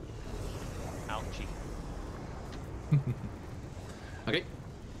 Ouchie. Okay.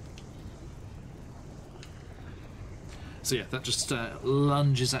 So yeah, that just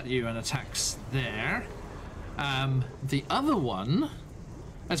lunges at you and attacks there. The other one...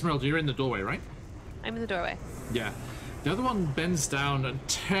 Esmeralda, you're in the doorway, right? I'm in the doorway. Yeah. The other one bends down and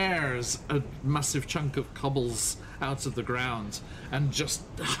tears a massive chunk of cobbles out of the ground and just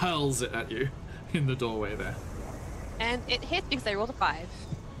hurls it at you in the doorway there. And it hit because I rolled a 5.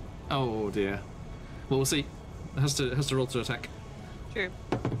 Oh dear. Well, we'll see. It has to roll to attack. True.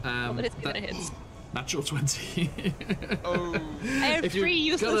 But it's good that it hits. Natural 20. Oh. I have If you 3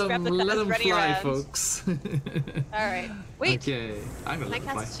 useless got 'em, let replicas 'em running fly, around. folks. Alright. Wait. Okay, I'm gonna Can I let them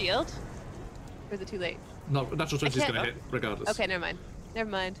cast fly. shield? Or is it too late? No, natural 20 is can't- gonna hit regardless. Okay, never mind. Never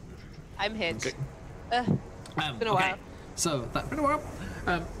mind. I'm hit. Okay. It's been a okay. while. So that been a while.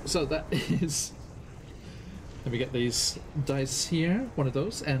 So that is. Let me get these dice here. One of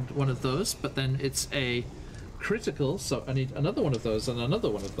those and one of those, but then it's a critical. So I need another one of those and another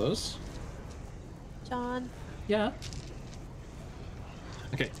one of those. John. Yeah.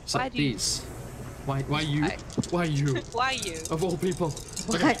 Okay. So Why do you- these. Why you? I- Why you? Why you? Of all people.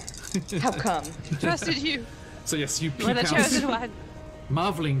 Why? How come? Trusted you. So yes, you You were peek the out. chosen one.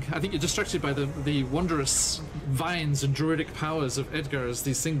 Marveling, I think you're distracted by the wondrous vines and druidic powers of Edgar as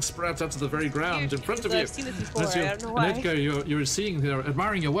these things sprout out of the very ground in front of you. I've seen this before. And as I don't know and why. Edgar, you're seeing, you're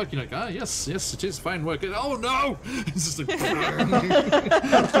admiring your work. You're like, yes, it is fine work. Oh no! It's just like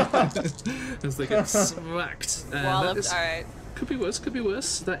as they get smacked. And that Walloped. is- Alright. could be worse. Could be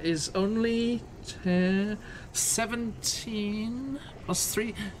worse. That is only 10, 17 plus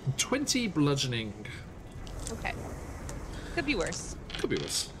 3, 20 bludgeoning. Okay. Could be worse. Could be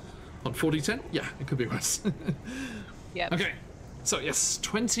worse. On 40-10? Yeah, it could be worse. Yep. Okay, so yes,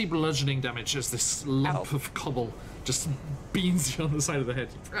 20 bludgeoning damage as this lump Ow. of cobble just beans you on the side of the head.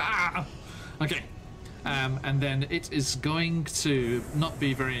 Ah! Okay, and then it is going to not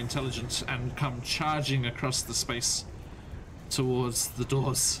be very intelligent and come charging across the space towards the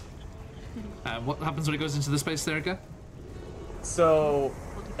doors. What happens when it goes into the space there, Edgar? So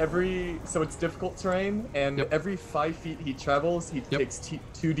it's difficult terrain, and Yep. every 5 feet he travels, he Yep. takes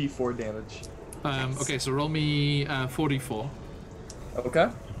 2d4 damage. Okay, so roll me 44 Okay.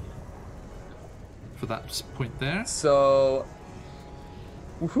 for that point there. So,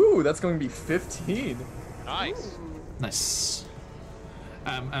 woohoo! That's going to be 15. Nice. Nice.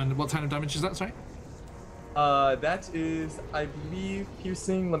 And what kind of damage is that, sorry? That is, I believe,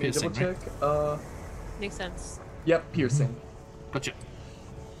 piercing. Let me Piercing, double check. Makes sense. Yep, piercing. Gotcha.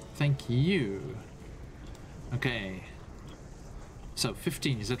 Thank you. Okay. So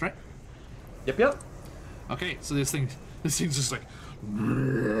 15, is that right? Yep. Okay, so this thing's just like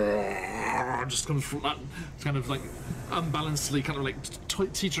just comes flat, kind of like unbalancedly, kind of like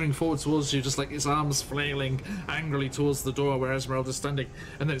teetering forward towards you, just like its arms flailing angrily towards the door where Esmeralda's standing,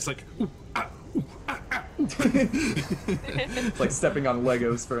 and then it's like, ooh, ah, ooh, ah, ah, ooh. It's like stepping on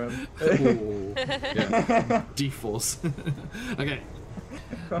Legos for him. Ooh. Yeah. D-force. Okay.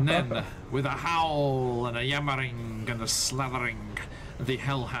 And then, with a howl and a yammering and a slathering, the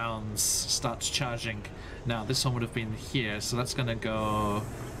hellhounds start charging. Now, this one would have been here, so that's going to go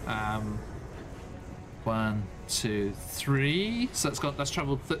 1, 2, 3. So that's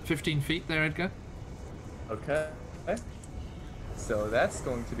traveled 15 feet there, Edgar. Okay. So that's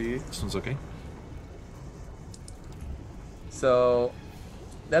going to be. This one's okay. So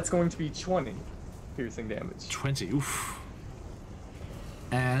that's going to be 20 piercing damage. 20. Oof.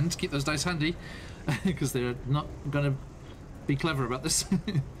 And keep those dice handy, because they're not going to be clever about this.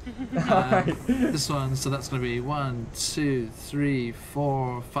 Alright. This one, so that's going to be 1, 2, 3,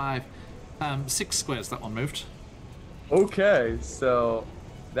 4, 5, 6 squares. That one moved. Okay, so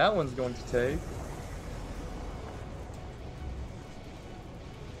that one's going to take.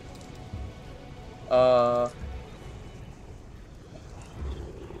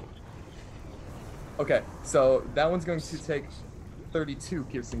 Okay, so that one's going to take 32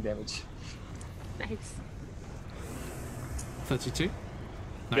 piercing damage. Nice. 32.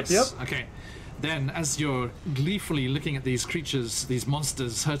 Nice. Yep. Okay. Then, as you're gleefully looking at these creatures, these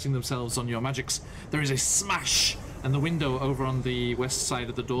monsters hurting themselves on your magics, there is a smash, and the window over on the west side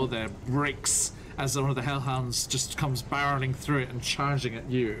of the door there breaks as one of the hellhounds just comes barreling through it and charging at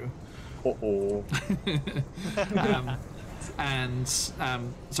you. Uh-oh.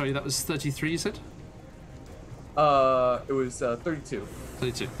 Sorry, that was 33, you said? It was 32.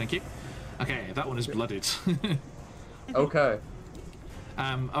 32, thank you. Okay, that one is blooded. Okay.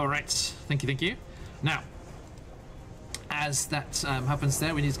 All right, thank you. Now, as that happens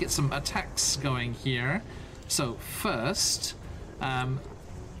there, we need to get some attacks going here. So first,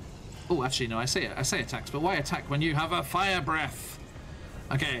 oh, actually, no, I say attacks, but why attack when you have a fire breath?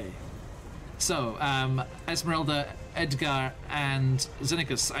 Okay. So, Esmeralda, Edgar, and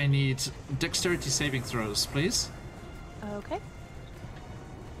Xenicus, I need dexterity saving throws, please. Okay.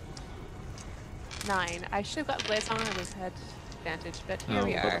 9. I should have got Blaze on. I would have had advantage, but here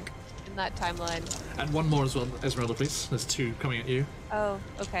we are in that timeline. And one more as well, Esmeralda, please. There's 2 coming at you. Oh,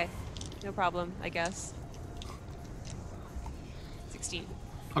 okay. No problem, I guess. 16.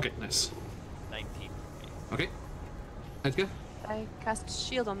 Okay, nice. 19. Okay. Edgar? I cast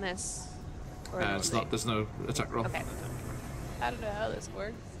shield on this. Or It's not. There's no attack roll. Okay. I don't know how this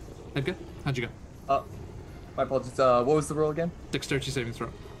works. Edgar, how'd you go? My apologies. What was the roll again? Dexterity saving throw.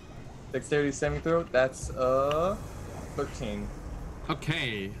 Dexterity saving throw. That's 13.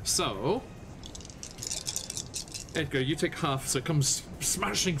 Okay, so Edgar, you take half, so it comes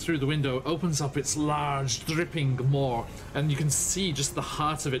smashing through the window, opens up its large, dripping maw, and you can see just the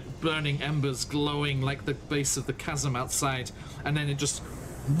heart of it, burning embers glowing like the base of the chasm outside, and then it just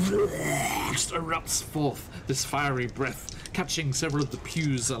erupts forth this fiery breath, catching several of the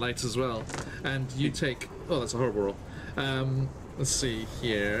pews alight as well. And you take, oh, that's a horrible roll. Let's see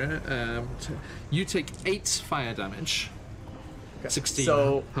here. You take 8 fire damage. Okay. 16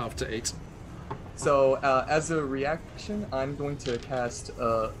 So, half to 8. So, as a reaction, I'm going to cast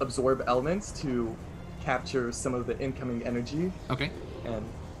Absorb Elements to capture some of the incoming energy. Okay. And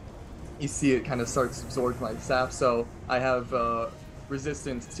you see it kind of starts absorbing my staff, so I have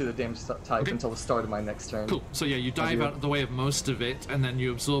resistance to the damage type Okay. until the start of my next turn. Cool. So yeah, you dive out of the way of most of it, and then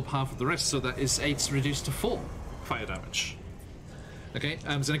you absorb half of the rest, so that is 8 reduced to 4 fire damage. Okay,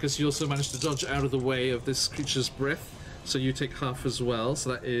 Xenicus, you also managed to dodge out of the way of this creature's breath, so you take half as well,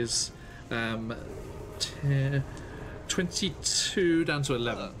 so that is 22 down to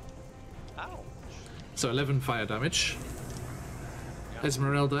 11. Ouch. So 11 fire damage.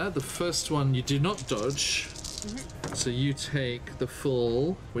 Esmeralda, the first one you do not dodge, so you take the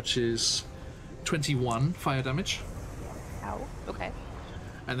full, which is 21 fire damage. Ow. Okay.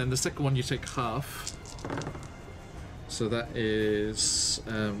 And then the second one you take half. So that is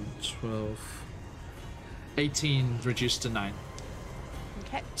 12, 18 reduced to 9.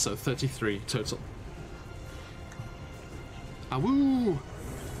 Okay. So 33 total. Awoo!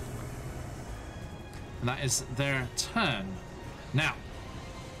 And that is their turn. Now,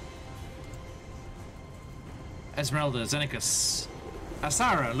 Esmeralda, Xenicus,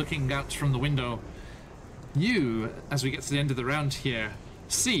 Asara looking out from the window. You, as we get to the end of the round here,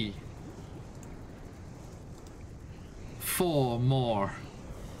 see 4 more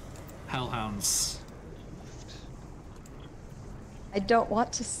hellhounds. I don't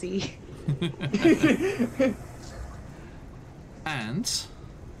want to see. And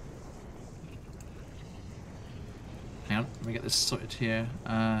hang on, let me get this sorted here.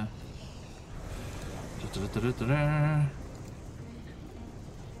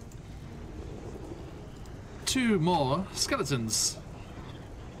 Two more skeletons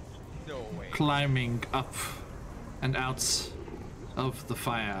No way. climbing up and out of the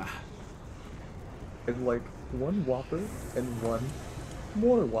fire. And like one whopper and one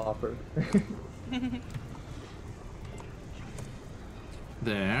more whopper.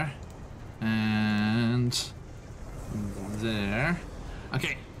 There. And there.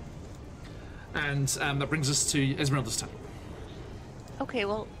 Okay. And that brings us to Esmeralda's turn. Okay,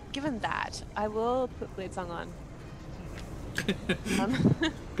 well, given that, I will put Blade Song on.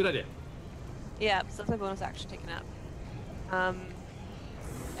 Good idea. Yeah, so that's my bonus action taken up.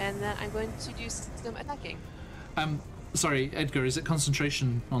 And then I'm going to do some attacking. sorry, Edgar, is it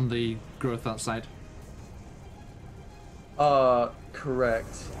concentration on the growth outside?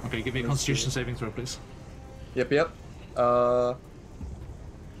 Correct. Okay, give me a constitution saving throw, please. Yep.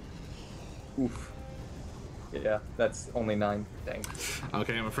 Oof. Yeah, that's only 9. Dang.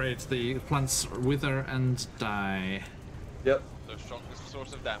 Okay, I'm afraid the plants wither and die. Yep. The strongest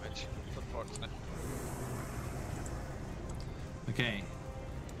source of damage, unfortunately. Okay.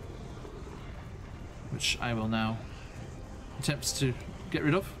 Which I will now attempt to get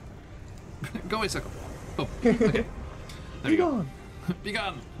rid of. Go away, Circle. Oh, okay. There we go. Be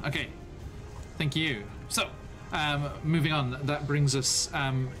gone. Okay. Thank you. So, moving on, that brings us,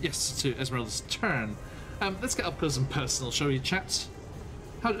 yes, to Esmeralda's turn. Let's get up close and personal, shall we, chat?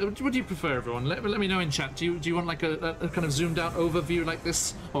 What do you prefer, everyone? Let me know in chat. Do you want like a kind of zoomed out overview like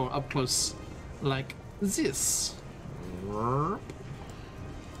this, or up close like this?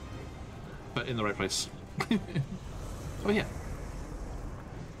 But in the right place. Oh yeah.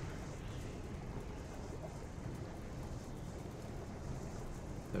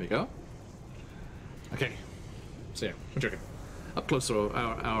 There we go. Okay. So yeah, I'm joking. Up close or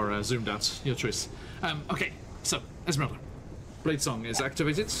our zoomed out, your choice. Okay, so Esmeralda, Blade Song is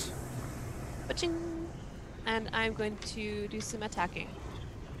activated. Ba-ching. And I'm going to do some attacking.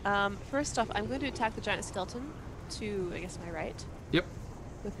 First off, I'm going to attack the giant skeleton to, I guess, my right. Yep.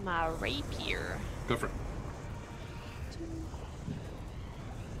 With my rapier. Go for it.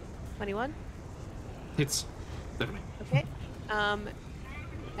 21. Hits. Definitely. Okay.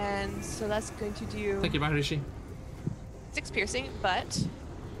 And so that's going to do Thank you, Maharishi. 6 piercing, but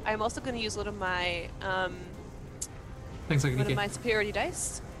I'm also going to use one of my Thanks, one of Agniki. my superiority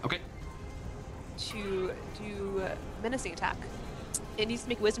dice Okay. to do menacing attack. It needs to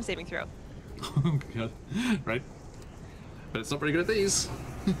make a wisdom saving throw. Oh god. Right. But it's not very good at these.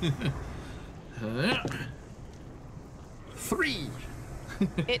 3.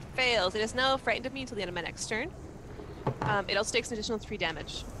 It fails. It is now frightened of me until the end of my next turn. It also takes an additional 3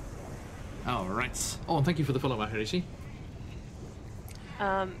 damage. All right. Oh, and thank you for the follow, Maharishi.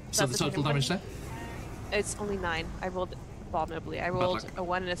 So that's the total damage there? It's only 9. I rolled abominably. I rolled luck. a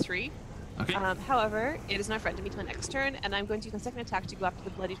 1 and a 3. Okay. However, it is not frightened of me until my next turn, and I'm going to use my second attack to go after the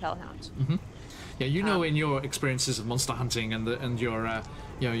bloody hellhound. Yeah, you know, in your experiences of monster hunting and your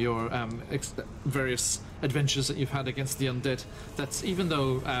various adventures that you've had against the undead, that even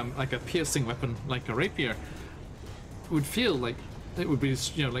though like a piercing weapon like a rapier would feel like it would be,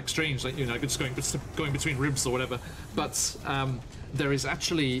 like strange, like it's going between ribs or whatever, but there is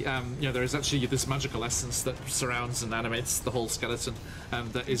actually this magical essence that surrounds and animates the whole skeleton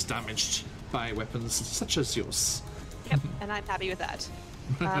that is damaged by weapons such as yours. Yep, and I'm happy with that.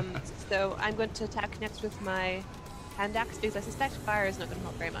 So I'm going to attack next with my hand axe because I suspect fire is not going to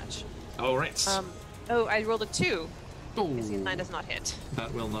help very much. All right. Oh, I rolled a 2. Oh, I see 9 does not hit.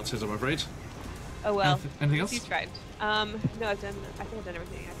 that will not hit, I'm afraid. Oh well. Anything else? You tried. No, I think I've done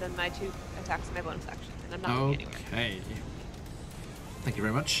everything. I've done my 2 attacks and my bonus action, and I'm not going anywhere. Okay. Thank you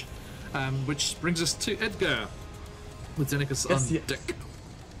very much. Which brings us to Edgar, with Zenicus on deck.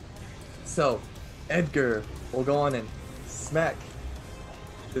 So, Edgar will go on and smack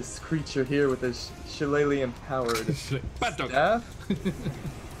this creature here with his shillelagh-empowered Bad dog. staff.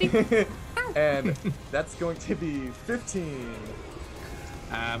 And that's going to be 15.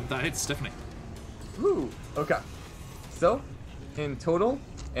 That hits, definitely. Woo! Okay. So, in total,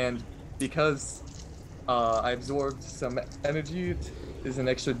 and because I absorbed some energy, it is an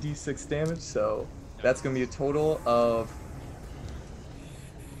extra d6 damage, so that's going to be a total of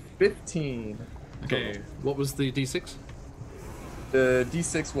 15. Okay, total. what was the d6? The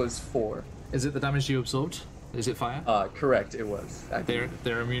d6 was 4. Is it the damage you absorbed? Is it fire? Correct, it was.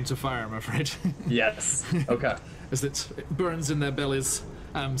 They're immune to fire, I'm afraid. Yes. Okay. As it burns in their bellies.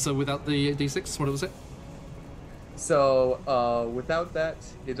 So without the d6, what was it? So, without that,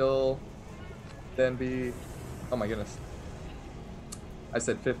 it'll then be... Oh my goodness. I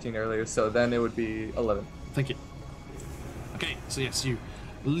said 15 earlier, so then it would be 11. Thank you. Okay, so yes, you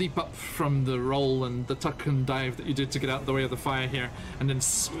leap up from the roll and the tuck and dive that you did to get out of the way of the fire here, and then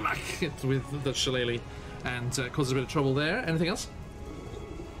smack it with the shillelagh, and causes a bit of trouble there. Anything else?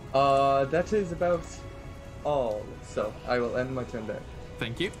 That is about all. So, I will end my turn there.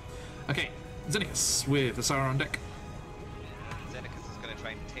 Thank you. Okay, Zenicus with the Sauron on deck. Zenicus is going to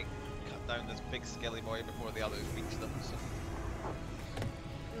try and cut down this big skelly boy before the others reach them. So.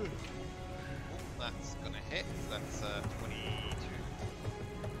 Oh, that's going to hit. That's 22.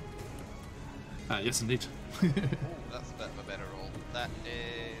 Yes, indeed. Oh, that's a bit of a better roll. That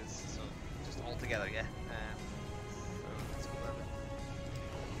is so just all together, yeah. So that's 11.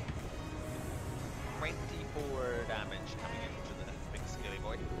 24 damage coming into the big scary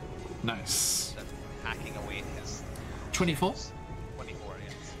boy. Nice. Then hacking away his 24? 24,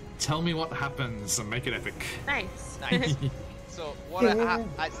 yes. Tell me what happens and make it epic. Nice. Nice. So what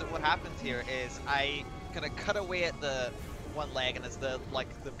what happens here is I kind of cut away at the one leg, and as the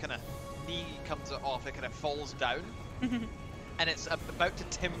kind of knee comes off, it kind of falls down, and it's about to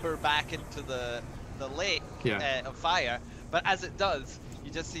timber back into the lake of fire. But as it does, you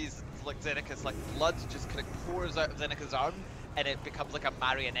just see like Zenika's blood just kind of pours out of Zenika's arm, and it becomes like a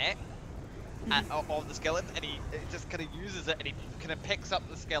marionette of the skeleton, and it just kind of uses it, and he kind of picks up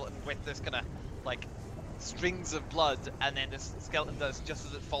the skeleton with this kind of like strings of blood, and then this skeleton does, just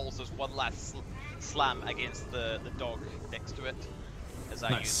as it falls, there's one last slam against the dog next to it, as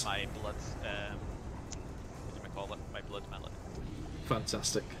I use my blood, what do I call it? My blood mallet.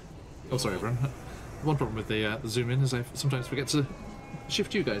 Fantastic. Oh, sorry, everyone. One problem with the zoom in is I sometimes forget to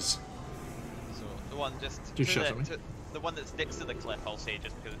shift you guys. So the one just the one that's next to the cliff, I'll say,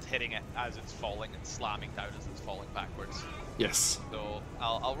 just because it's hitting it as it's falling and slamming down as it's falling backwards. Yes. So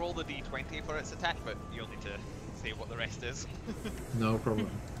I'll roll the d20 for its attack, but you'll need to say what the rest is. No problem.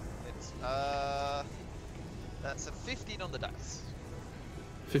 It's that's a 15 on the dice.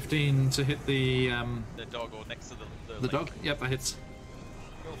 15 to hit the doggo next to the the lake. dog. Yep, that hits.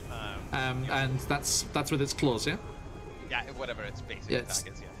 Cool. And that's with its claws, yeah. Yeah, whatever its basic It's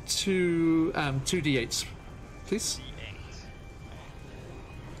attack is, yeah. two d8s, please. D8.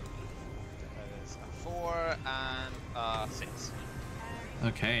 That is a 4 and a 6.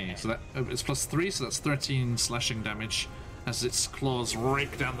 Okay, so that it's +3, so that's 13 slashing damage as its claws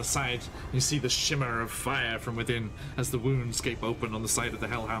rake down the side. You see the shimmer of fire from within as the wounds gape open on the side of the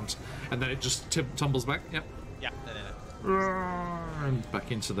hellhound, and then it just tumbles back. Yep. Yeah, And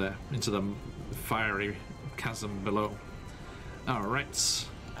back into the fiery chasm below. All right.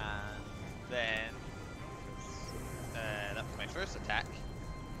 And then that was my first attack.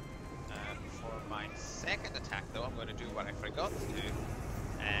 For my second attack, though, I'm going to do what I forgot to do.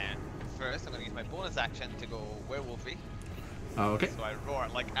 And first, I'm going to use my bonus action to go werewolfy. Okay. So I roar,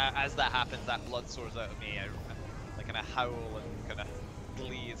 like as that happens, that blood soars out of me. I kind of howl and kind of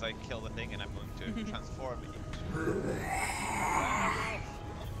glee as I kill the thing, and I'm going to transform it.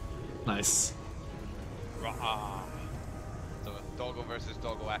 Nice. Rah. So doggo versus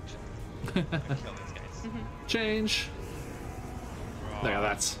doggo action. I'm gonna kill these guys. Change. Rah. Look at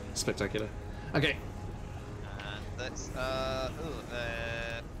that. Spectacular. Okay. And that's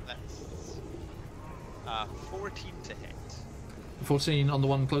 14 to hit. 14 on the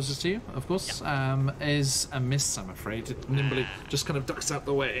one closest to you, of course, is a miss, I'm afraid. It nimbly just kind of ducks out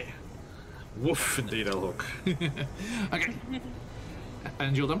the way. Woof, indeed, Elhook. Okay.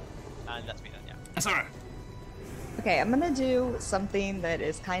 And you're done? And that's me done, yeah. Asara. Okay, I'm gonna do something that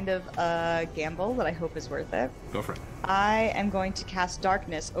is kind of a gamble that I hope is worth it. Go for it. I am going to cast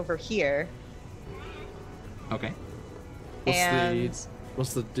darkness over here. Okay. And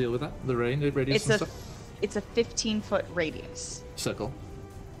What's the deal with that? The radius and stuff? It's a 15-foot radius. Circle.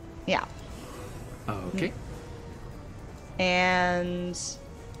 Yeah. Okay. And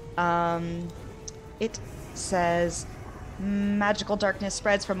it says magical darkness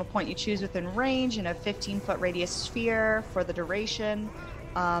spreads from a point you choose within range in a 15-foot radius sphere for the duration.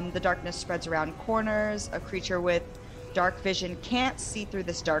 The darkness spreads around corners. A creature with dark vision can't see through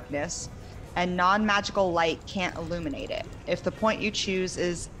this darkness, and non-magical light can't illuminate it. If the point you choose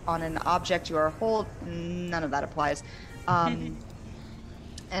is on an object you are holding, none of that applies.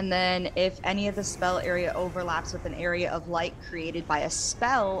 And then if any of the spell area overlaps with an area of light created by a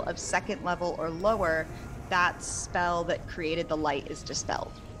spell of second level or lower, that spell that created the light is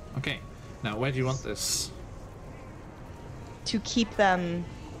dispelled. Okay. Now, where do you want this? To keep them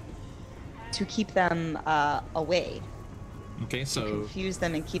away. Okay, so Confuse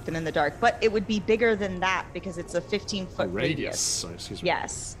them and keep them in the dark. But it would be bigger than that because it's a 15-foot radius. Sorry, excuse me.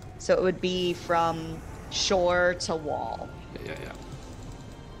 Yes. So it would be from shore to wall. Yeah.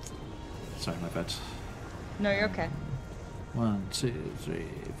 Sorry, my bad. No, you're okay. 1, 2, 3,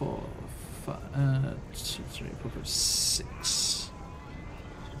 4, 5, 2, 3, 4, 5, 6.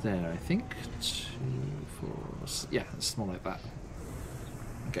 There, I think. 2, 4. Yeah, it's more like that.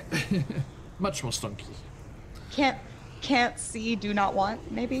 Okay. Much more stunky. Can't see, do not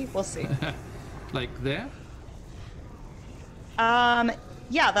want, maybe? We'll see. Like there?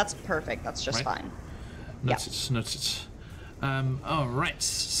 Yeah, that's perfect. That's just Right. fine. Noted. All right.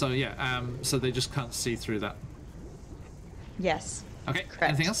 So yeah. So they just can't see through that. Yes. Okay. Correct.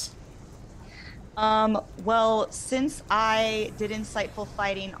 Anything else? Well, since I did insightful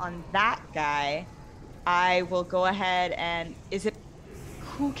fighting on that guy, I will go ahead and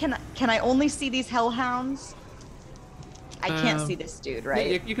Who can I only see these hellhounds? I can't see this dude, right?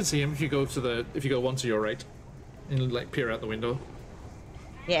 Yeah, you can see him if you go one to your right, and like peer out the window.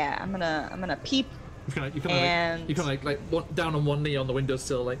 Yeah, I'm gonna peep. You can down on one knee on the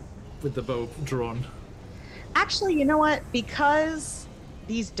windowsill, like with the bow drawn. Actually, you know what? Because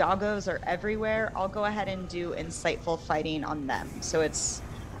these doggos are everywhere, I'll go ahead and do insightful fighting on them. So it's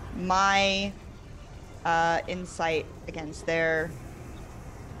my insight against their.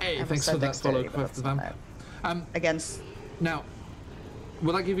 Hey, thanks for that follow, the Vamp. Against. Now,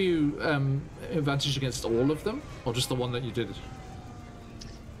 will that give you advantage against all of them, or just the one that you did?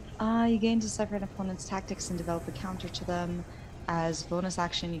 You gain to decipher an opponent's tactics and develop a counter to them. As bonus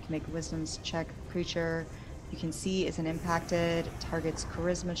action, you can make a wisdom's check. Creature you can see is an impacted target's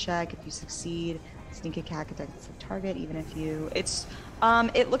charisma check. If you succeed, sneak attack against the target, even if you...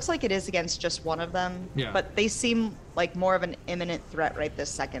 it looks like it is against just one of them, but they seem like more of an imminent threat right this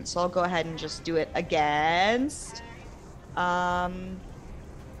second. So I'll go ahead and just do it against... You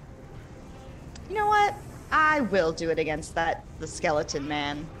know what? I will do it against the skeleton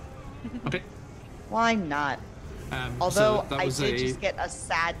man. Okay. Why not? Although I did just get a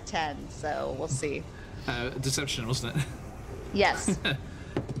sad 10, so we'll see. Deception, wasn't it? Yes.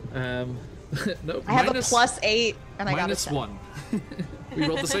 No. I have a +8, and I got a 10. -1. We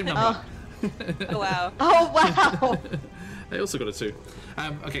rolled the same number. Oh wow. Oh wow. I also got a 2.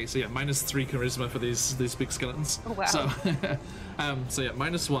 Okay, so yeah, -3 charisma for these big skeletons. Oh wow. So, so yeah,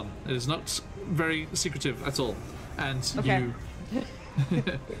 -1. It is not very secretive at all, and you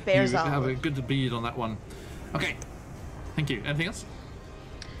have a good bead on that one. Okay, thank you. Anything else?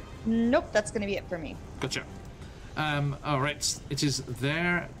 Nope, that's going to be it for me. Gotcha. All right, it is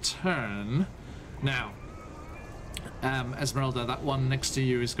their turn now. Esmeralda, that one next to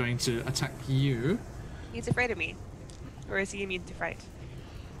you is going to attack you. He's afraid of me, or is he immune to fright?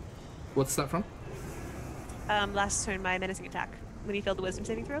 What's that from? Last turn, my menacing attack when he failed the wisdom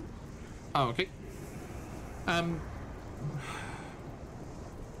saving throw. Oh, okay.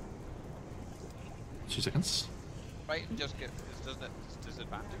 2 seconds. Right, just doesn't it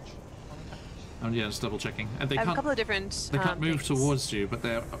disadvantage on attacks? Oh yeah, just double checking. And they I have can't, a couple of different. They can't move things. towards you, but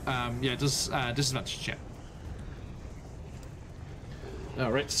they're yeah, it does disadvantage. Yeah.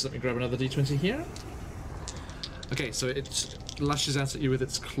 All right, so let me grab another d20 here. Okay, so it lashes out at you with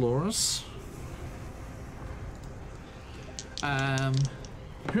its claws.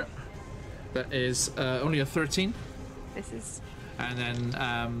 That is only a 13. This is. And then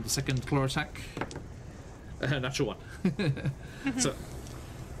the second claw attack, natural 1. So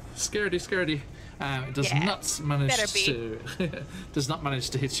scaredy. It does not manage to does not manage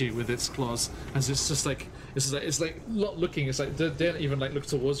to hit you with its claws, as it's just like it's like not looking. It's like they don't even like look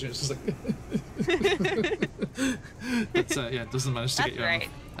towards you. It's just like. But yeah, it doesn't manage to get you right.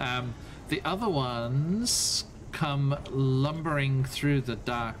 off. The other ones come lumbering through the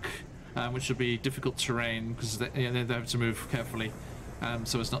dark, which will be difficult terrain because they have to move carefully,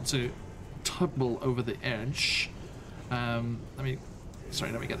 so as not to tumble over the edge.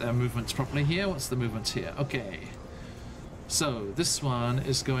 Let me get their movements properly here. What's the movement here? Okay. So this one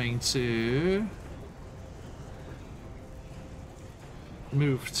is going to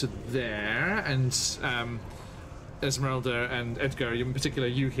move to there, and Esmeralda and Edgar, in particular,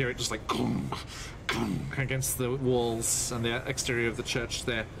 you hear it just like against the walls and the exterior of the church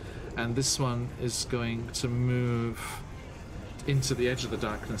there. And this one is going to move into the edge of the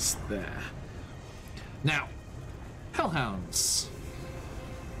darkness there. Now, Hellhounds.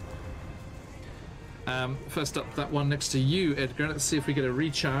 First up, that one next to you, Edgar. Let's see if we get a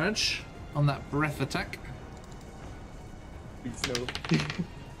recharge on that breath attack. Please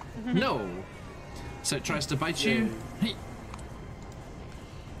no. No. So it tries to bite you. Hey.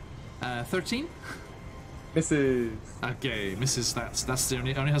 13. Misses. Okay, misses. That's the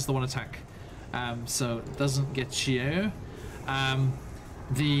only has the one attack. So it doesn't get you.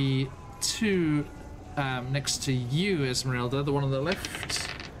 The two next to you, Esmeralda, the one on the left,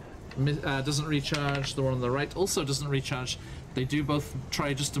 doesn't recharge. The one on the right also doesn't recharge. They do both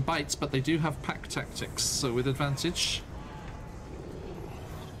try just to bite, but they do have pack tactics, so with advantage.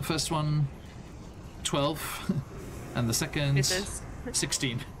 The first one, 12, and the second, Misses.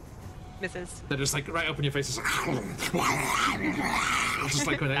 16. Misses. They're just like right up in your face. It's just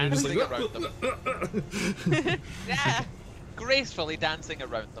like when you're just Dancing like. around them. Yeah. Gracefully dancing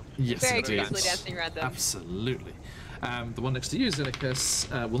around them. Yes, Very indeed. gracefully dancing around them. Absolutely. The one next to you, Zelicus,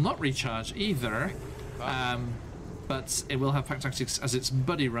 will not recharge either, but it will have pack tactics as its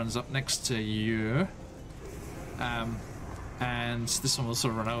buddy runs up next to you. And this one will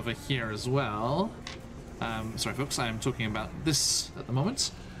sort of run over here as well. Sorry, folks, I am talking about this at the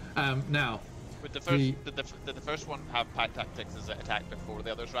moment. Now, Would the first did the first one have pack tactics as it attacked before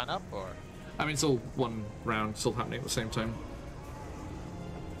the others ran up, or? I mean, it's all one round, it's all happening at the same time.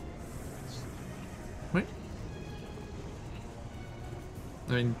 Right?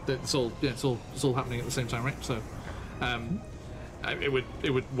 I mean, it's all happening at the same time, right? So, it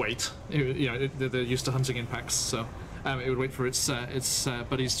would wait. They're used to hunting in packs, so it would wait for its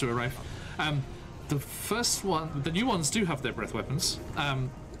buddies to arrive. The first one, the new ones do have their breath weapons.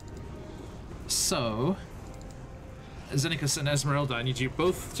 So, Xenicus and Esmeralda, I need you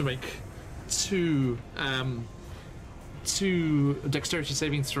both to make two dexterity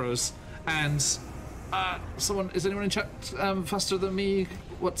saving throws. And is anyone in chat faster than me?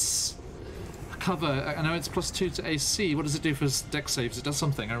 What's cover? I know it's +2 to AC. What does it do for dex saves? It does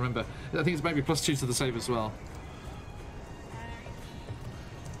something, I remember. I think it might be +2 to the save as well.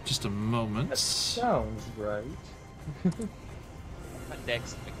 Just a moment. That sounds right. And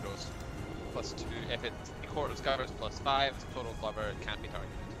dex it grows +2. If it quarters cover, it's +5. It's total cover, it can't be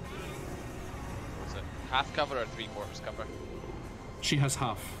targeted. Was it half cover or 3/4 cover? She has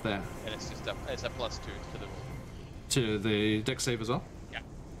half there. And it's just it's a +2 to the roll. To the dex save as well? Yeah.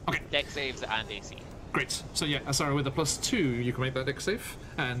 Okay. Dex saves and AC. Great. So yeah, Asara with a +2, you can make that dex save.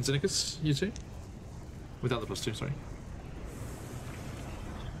 And Xenicus, you too? Without the +2, sorry.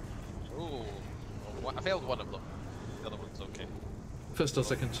 Ooh. Well, I failed one of them. The other one's okay. First or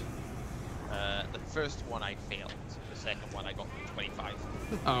second? The first one I failed. The second one I got 25.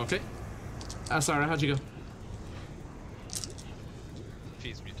 Oh, okay. Asara, how'd you go?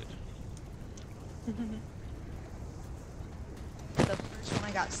 She's muted. The first one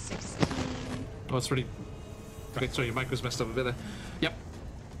I got 16. Oh, it's pretty... Okay, sorry, your mic was messed up a bit there. Yep.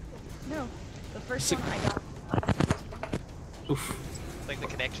 No, the first Six. one I got. Oof. I think the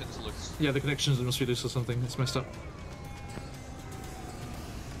connection's loose. Yeah, the connections must be loose or something. It's messed up.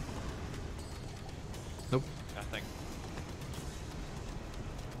 Nope. I think.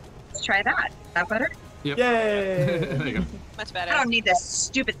 Let's try that. Is that better? Yep. Yay! There you go. Much I better. don't need this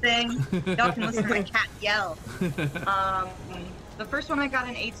stupid thing. Y'all can listen to my cat yell. The first one I got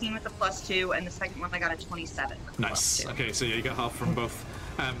an 18 with a +2, and the second one I got a 27 with a Nice. +2. Okay, so yeah, you get half from both.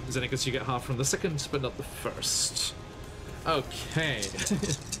 Xenicus, you get half from the second, but not the first. Okay.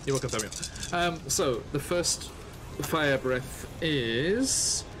 You're welcome, Samuel. So, the first fire breath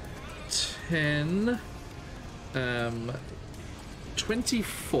is 10,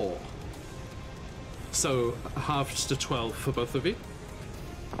 24. So, halved to 12 for both of you.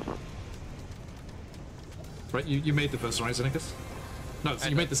 Right, you made the first one, right, Xenicus? No, so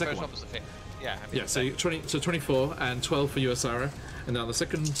you made the second one. First one was the fifth. Yeah, I mean Yeah, so 24 and 12 for you, Asara. And now the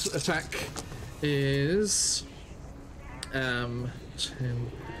second attack is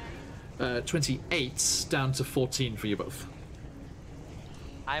 28 down to 14 for you both.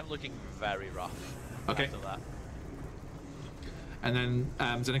 I'm looking very rough. Okay. After that. And then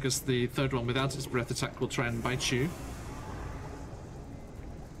Xenicus, the third one without its breath attack, will try and bite you.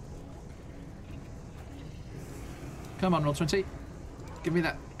 Come on, roll 20. Give me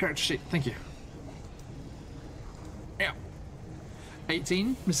that character sheet. Thank you. Yeah.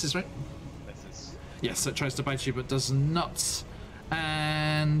 18 misses, right? This is. Yes, it tries to bite you, but does not.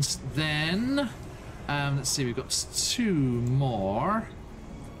 And then, let's see, we've got 2 more.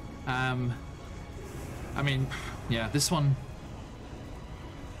 I mean, yeah, this one.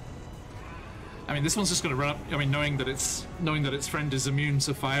 I mean, this one's just going to run up. I mean, knowing that its friend is immune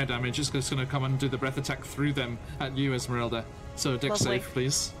to fire damage, it's just going to come and do the breath attack through them at you, Esmeralda. So, dex Lovely. save,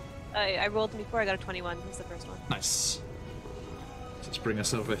 please. I rolled before. I got a 21. This is the first one. Nice. Let's bring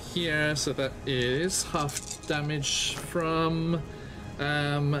us over here. So that is half damage from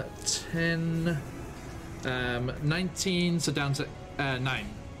 10, 19, so down to 9.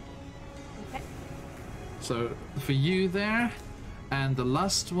 Okay. So for you there, and the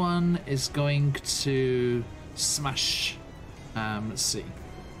last one is going to smash. Let's see.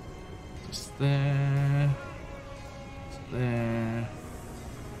 Just there, there,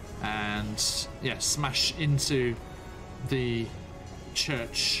 and yeah, smash into the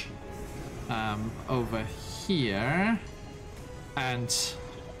church over here, and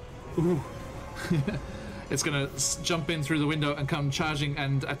ooh, it's gonna jump in through the window and come charging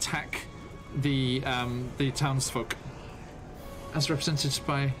and attack the townsfolk, as represented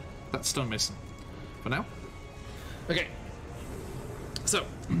by that stonemason. For now, okay. So,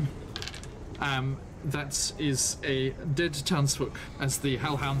 that is a dead townsfolk as the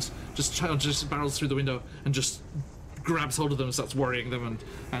hellhound just barrels through the window and just grabs hold of them and starts worrying them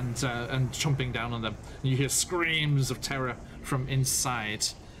and chomping down on them. You hear screams of terror from inside,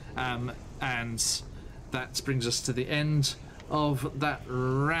 and that brings us to the end of that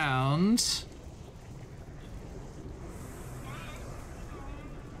round.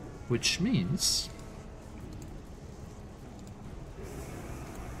 Which means...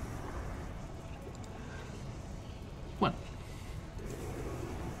 1,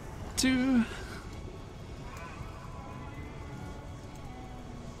 2,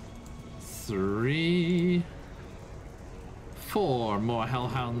 3, 4 more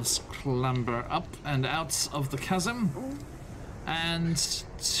hellhounds clamber up and out of the chasm, and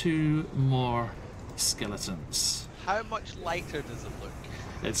 2 more skeletons. How much lighter does it look?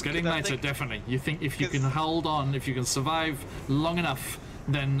 It's getting lighter, definitely. You think if you can 'cause- hold on, if you can survive long enough,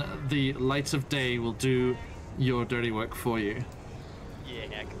 then the light of day will do your dirty work for you.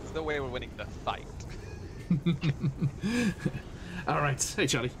 Yeah, 'cause there's no way we're winning the fight. All right, hey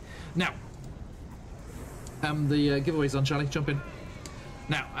Charlie. Now, the giveaway's on, Charlie. Jump in.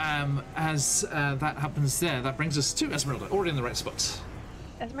 Now, as that happens there, that brings us to Esmeralda, already in the right spot.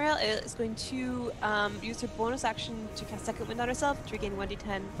 Esmeralda is going to use her bonus action to cast Second Wind on herself to regain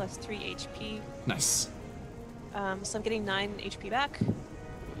 1d10 plus 3 HP. Nice. So I'm getting 9 HP back.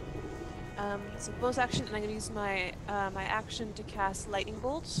 So bonus action, and I'm going to use my my action to cast Lightning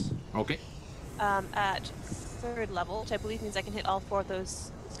Bolt Okay. at 3rd level, which I believe means I can hit all 4 of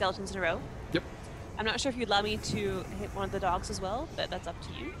those skeletons in a row. Yep. I'm not sure if you'd allow me to hit one of the dogs as well, but that's up to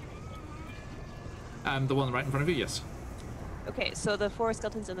you. The one right in front of you, yes. Okay, so the 4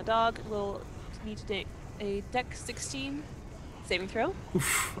 skeletons and the dog will need to take a Dex 16 saving throw.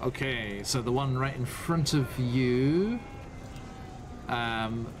 Oof. Okay, so the one right in front of you,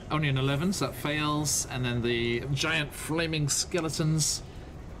 only an 11, so that fails, and then the giant flaming skeletons.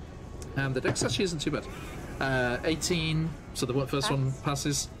 The dex actually isn't too bad. 18, so the first one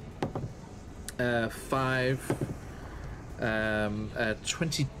passes. 5,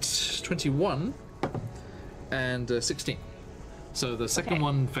 20, 21, and 16. So the second Okay.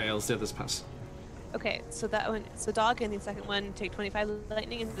 one fails, the others pass. Okay, so that one, so dog and the second one take 25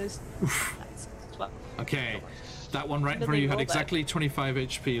 lightning, and those that's 12. Okay, that one right in Did front of they you had roll back? exactly 25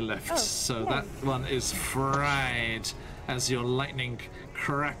 HP left, Oh, so yay. that one is fried as your lightning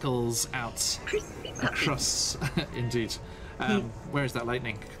crackles out across. Indeed. Where is that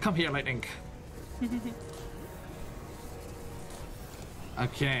lightning? Come here, lightning.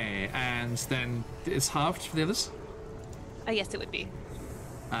 Okay, and then it's halved for the others. Yes, it would be.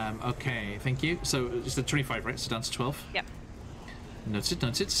 Okay, thank you. So it's the 25, right? So down to 12. Yep. Noted,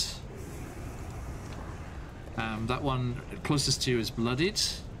 noted. That one closest to you is bloodied.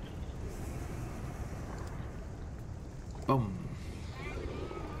 Boom.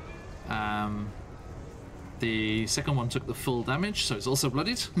 The second one took the full damage, so it's also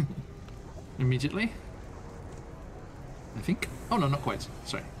bloodied. Immediately. I think. Oh no, not quite.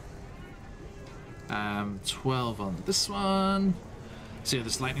 Sorry. 12 on this one. So yeah,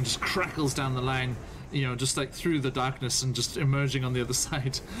 this lightning just crackles down the line, you know, just like through the darkness and just emerging on the other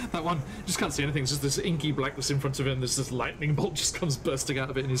side. That one just can't see anything. It's just this inky blackness in front of him. There's this lightning bolt just comes bursting out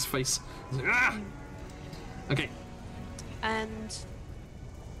of it in his face. He's like, ah! Okay. And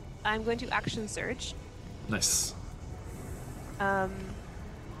I'm going to action surge. Nice. And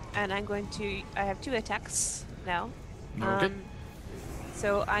I'm going to. I have 2 attacks now. Okay.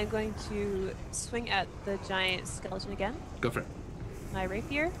 So I'm going to swing at the giant skeleton again. Go for it. My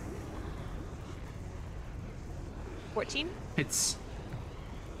rapier. 14. Hits.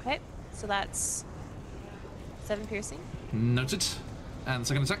 Okay, so that's 7 piercing. Noted. And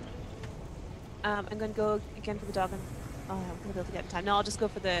second attack. I'm going to go again for the dog. Oh, I'm going to be able to get in time. No, I'll just go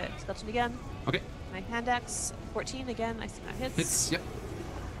for the skeleton again. Okay. My hand axe, 14 again. I see that hits. Hits. Yep.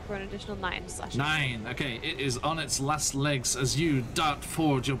 For an additional 9 slashing. 9. Okay, it is on its last legs as you dart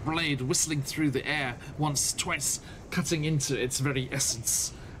forward, your blade whistling through the air once, twice, cutting into its very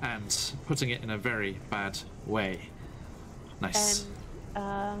essence and putting it in a very bad way. Nice.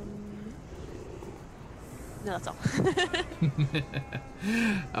 And, no, that's all.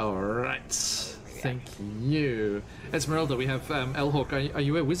 All right. Thank you. Esmeralda, we have Elhawk. Are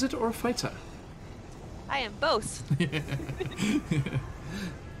you a wizard or a fighter? I am both.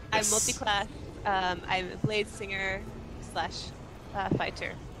 I'm Yes. multi-class. I'm a blade singer /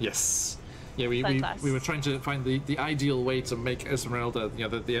 fighter. Yes. Yeah, Fun class. we were trying to find the ideal way to make Esmeralda, you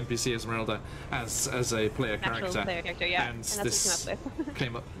know, the NPC Esmeralda as a player Natural character. player character, yeah. And that's this what we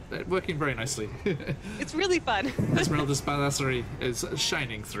came up with. came up working very nicely. It's really fun. Esmeralda's badassery is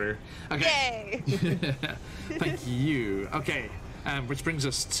shining through. Okay. Yay! Thank you. Okay. Which brings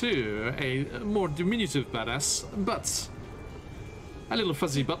us to a more diminutive badass, but a little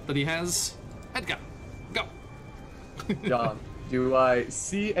fuzzy butt that he has. Edgar, go. John, do I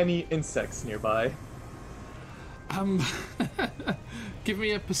see any insects nearby? Give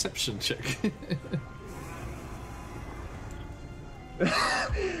me a perception check.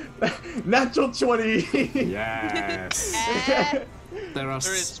 Natural 20. Yes. There are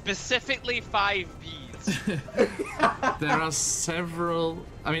There is specifically 5 bees. there are several.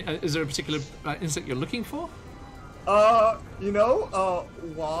 I mean, is there a particular insect you're looking for?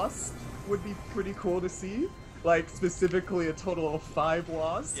 Wasp would be pretty cool to see. Like, specifically a total of 5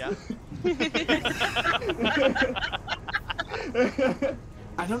 wasps. Yeah.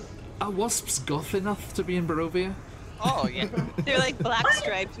 I don't. Are wasps goth enough to be in Barovia? Oh yeah. They're like black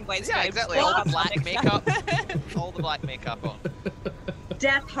stripes and white stripes. Yeah, exactly. All All the have black makeup. all the black makeup on.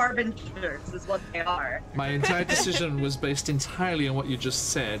 Death harbingers is what they are. My entire decision was based entirely on what you just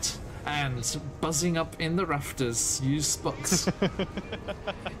said, and buzzing up in the rafters, use spots.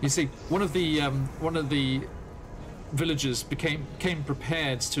 You see, one of the villagers came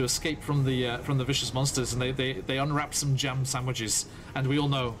prepared to escape from the vicious monsters, and they unwrapped some jam sandwiches, and we all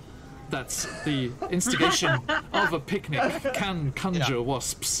know that the instigation of a picnic can conjure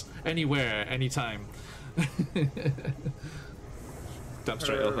wasps anywhere, anytime. Damn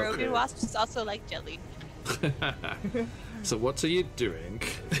straight. I'll hook. Broken wasps also like jelly. So what are you doing?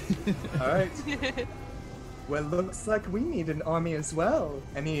 Alright. Well, looks like we need an army as well.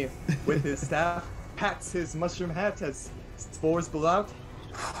 And he, with his staff, pats his mushroom hat as spores blow out,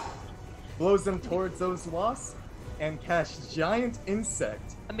 blows them towards those wasps, and casts giant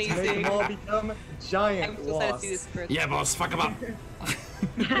insect. Amazing. To make them all become giant I'm so excited to see this wasps. bird. Yeah, boss, fuck him up.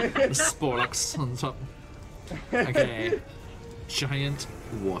 Sporlax on top. Okay. Giant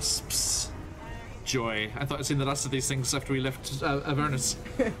wasps. Joy. I thought I'd seen the last of these things after we left Avernus.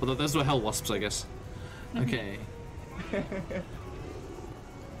 Although those were hell wasps, I guess. Okay.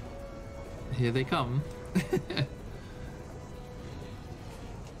 Here they come.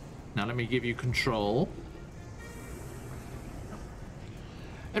 Now let me give you control.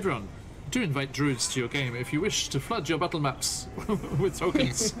 Everyone, do invite druids to your game if you wish to flood your battle maps with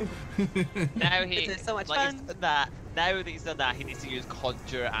tokens. Now he, This is so much like, fun. he's done that. Now that he's done that, he needs to use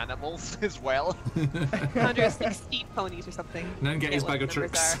conjure animals as well. 160 ponies or something. And then get his bag of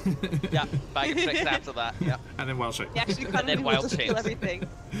tricks. Yeah, bag of tricks after that. Yeah. And then wild shape. Yeah, actually, And then we'll wild just kill chains. everything.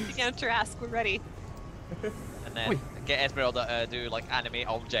 You can answer ask, we're ready. And then Wait. get Esmeralda to do like animate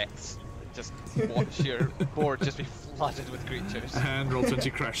objects. Just watch your board just be flooded with creatures. And roll 20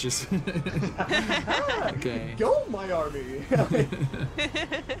 crashes. Okay. Go, my army!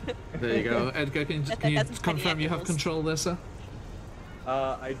 There you go. Edgar, can That you doesn't tiny confirm you have animals. control there, sir?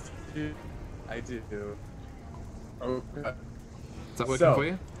 I do. Okay. Is that working So- for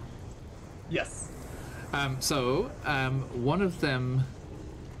you? Yes. One of them...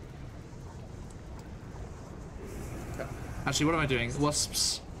 Actually, what am I doing?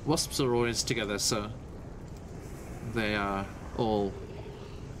 Wasps are always together, so they are all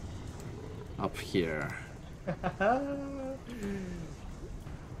up here.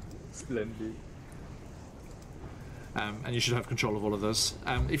 Splendid. And you should have control of all of those.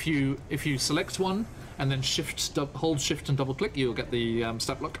 If you select one and then hold shift and double click, you'll get the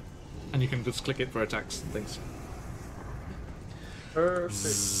stat block, and you can just click it for attacks and things.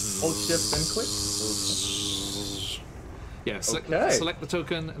 Perfect. Hold shift and click. Yeah, Okay. select the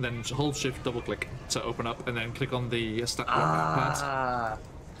token and then hold shift, double click to open up, and then click on the stat block part. Ah.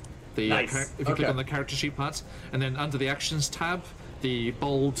 The Nice. if you click Okay. on the character sheet part, and then under the actions tab, the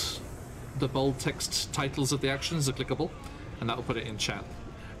bold text titles of the actions are clickable, and that will put it in chat.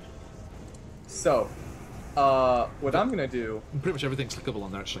 So, what I'm gonna do. Pretty much everything's clickable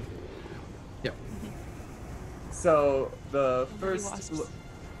on there, actually. Yep. So the Many first wasps.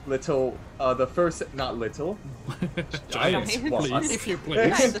 the first not little giant Giant. wasp Please, if you please.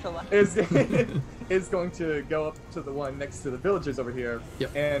 Nice little one. is going to go up to the one next to the villagers over here,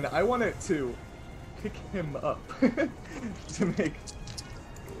 Yep. and I want it to pick him up to make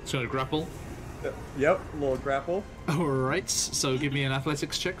It's gonna grapple. yep, little grapple. Alright, so give me an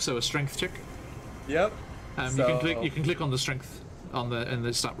athletics check, so a strength check. Yep. You can click on the strength in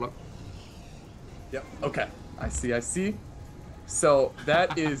the stat block. Yep. Okay. I see. So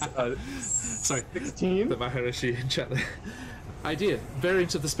that is a Sorry. 16. The Maharishi in chat there. Idea.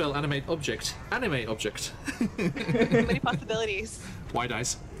 Variant of the spell animate object. Animate object. Many possibilities. Wide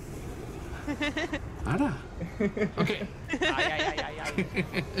eyes. Ada. Okay.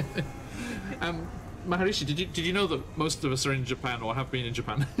 Maharishi, did you know that most of us are in Japan or have been in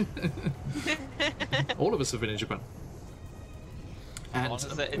Japan? All of us have been in Japan. And long as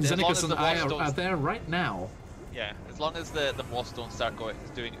the- as long Xenicus as and the I walls are don't- there right now. Yeah, as long as the moss don't start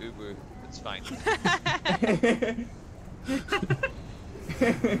doing ubu, it's fine.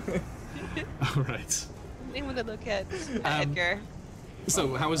 Alright. They want to look at Edgar.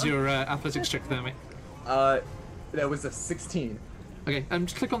 So, how was your athletics check there, mate? That was a 16. Okay,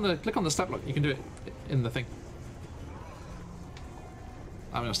 just click on the stat block. You can do it in the thing.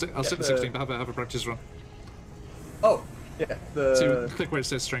 I'll stick the 16, but have a practice run. Oh, yeah. So click where it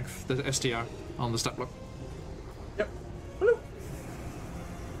says strength, the STR on the stat block. Yep. Hello.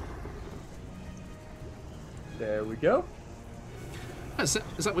 There we go. Is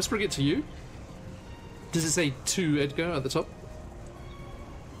that whispering it to you? Does it say to Edgar at the top?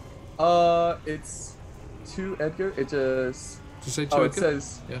 It's to Edgar. It just. Does it say to Oh, Edgar? it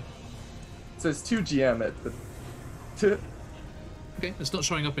says. Yeah. It says to GM at the. To. Okay, it's not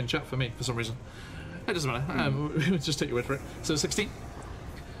showing up in chat for me for some reason. It doesn't matter. We'll just take your word for it. So 16.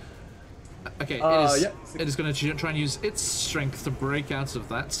 Okay, yeah, it is going to try and use its strength to break out of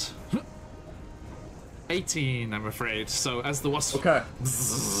that. 18, I'm afraid. So as the wasp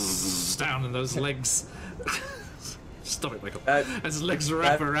down in those legs. Stop it, Michael. As his legs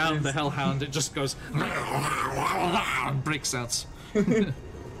wrap around the hellhound, it just goes and breaks out.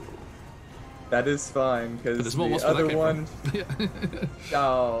 That is fine, because the wasps other one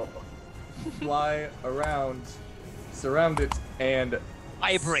shall fly around, surround it, and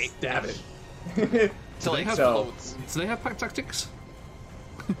vibrate stab it. So Till it explodes. Do they have pack tactics?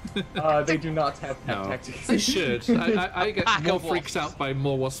 They do not have pack tactics. They should. I get more freaked out by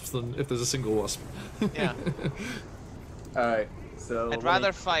more wasps than if there's a single wasp. Yeah. Alright, so... I'd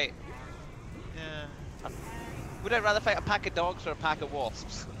rather fight... Yeah. Would I rather fight a pack of dogs or a pack of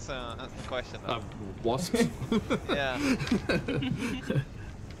wasps? That's the question. Wasps? Yeah.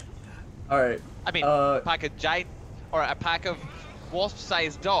 Alright. I mean, a pack of giant... Or a pack of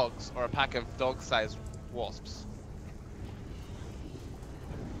wasp-sized dogs or a pack of dog-sized wasps?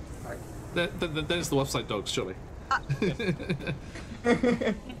 There's the wasp-sized dogs, surely.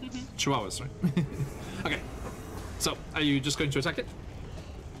 Chihuahuas, right? Okay. So, are you just going to attack it?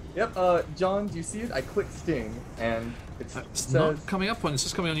 Yep, John, do you see it? I clicked Sting, and it It's says... not coming up on, it's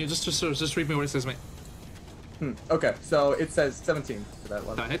just coming on you. Just read me what it says, mate. Okay, so it says 17 for that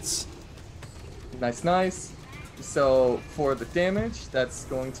one. That hits. Nice, nice. So, for the damage, that's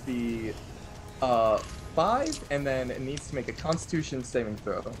going to be 5, and then it needs to make a Constitution saving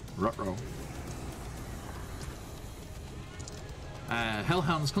throw. Ruh-roh.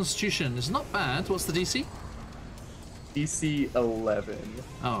 Hellhound's Constitution is not bad. What's the DC? DC 11.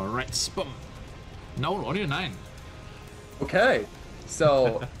 Alright, boom. No, only a 9. Okay,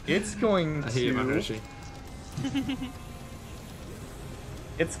 so it's going I hear you, to... Maharishi.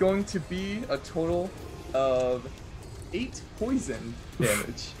 It's going to be a total of 8 poison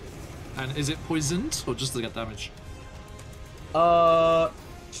damage. And is it poisoned, or just to get damage?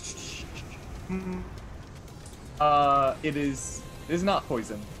 It is not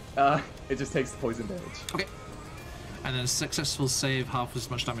poison. It just takes the poison damage. Okay. And then a successful save, half as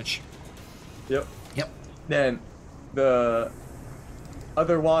much damage. Yep. Yep. Then the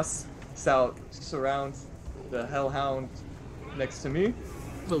other wasp surrounds the hellhound next to me.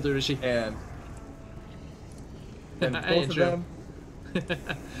 Will do, Rishi. And both of Joe. them.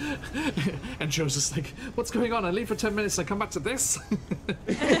 And Joe's just like, what's going on? I leave for 10 minutes and I come back to this?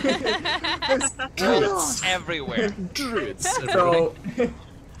 Druids everywhere. Druids.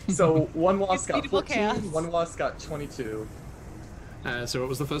 So one wasp got Beautiful 14, chaos. one wasp got 22. So what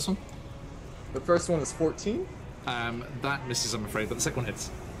was the first one? The first one is 14. That misses, I'm afraid, but the second one hits.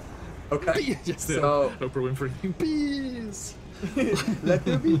 Okay. Yes, So Oprah Winfrey. Bees! let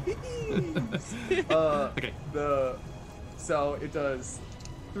there be bees. Okay. So it does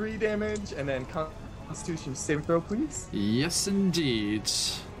 3 damage, and then Constitution saving throw, please. Yes, indeed.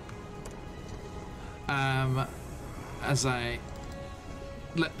 As I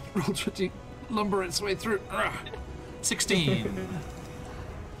let Roll20 lumber its way through. 16.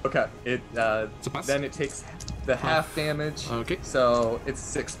 Okay. It's a pass. Then it takes the half damage. Okay. So it's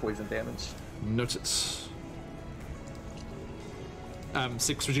 6 poison damage. Noted.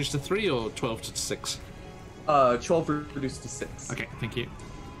 6 reduced to 3 or 12 to 6? 12 reduced to 6. Okay, thank you.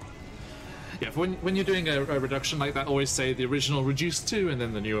 Yeah, when you're doing a reduction like that, always say the original reduced to and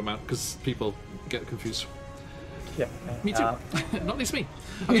then the new amount, because people get confused. Yeah. Me too. Not least me.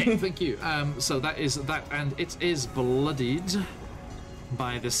 Okay, thank you. So that is that, and it is bloodied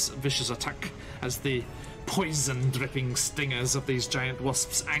by this vicious attack as the poison-dripping stingers of these giant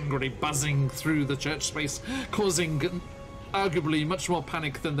wasps angrily buzzing through the church space, causing arguably much more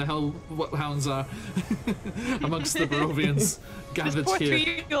panic than the hellhounds are amongst the Barovians gathered Poor here.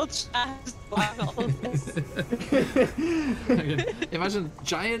 3-year-old child all of this. Again, imagine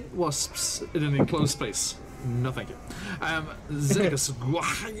giant wasps in an enclosed space. No, thank you. Zenigus,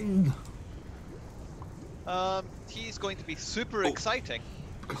 He's going to be super exciting.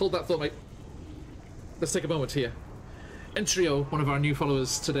 Hold that thought, mate. Let's take a moment here. Entrio, one of our new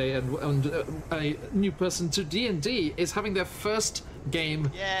followers today, and a new person to D&D, is having their first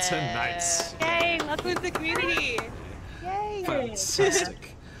game tonight. Yay! Welcome to the community. Yay!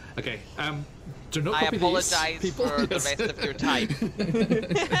 Fantastic. Okay. Do not I copy apologize these people. for the rest of your time.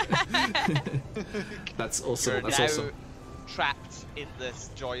 That's awesome. You're That's now awesome. trapped in this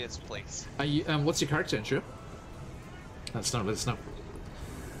joyous place. Are you, what's your character, Entrio? Let us know.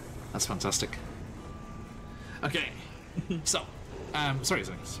 That's fantastic. Okay. So, sorry,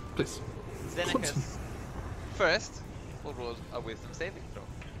 Xenix, please. Xenix, first, we'll roll a wisdom saving throw.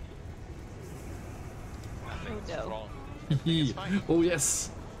 Nothing's no. wrong. Everything's fine. Oh, yes.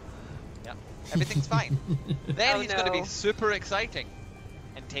 Yeah, everything's fine. Then Oh, he's going to be no. super exciting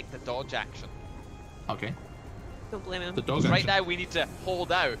and take the dodge action. Okay. Don't blame him. The dog Right action. now we need to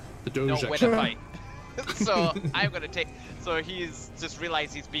hold out, The doge not win action. a fight. So I'm going to take. So he's just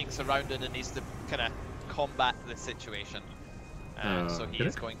realised he's being surrounded and needs to kind of combat the situation. So okay.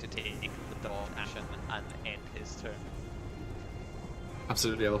 he's going to take the dodge action and end his turn.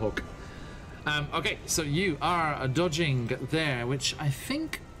 Absolutely, Yellow Hawk. Okay, so you are dodging there, which I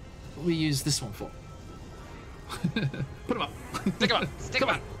think we use this one for. Put him up. Stick him up. Stick him Come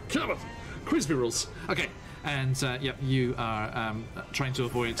up. on. Kill him up. Crispy rules. Okay, and yep, you are trying to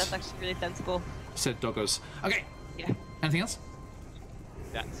avoid That's actually really sensible. said doggos. Okay, Yeah. anything else?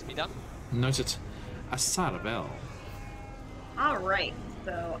 That's me done. Noted. Asarabel. All right,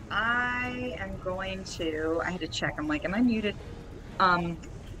 so I am going to. I had to check. I'm like, am I muted? I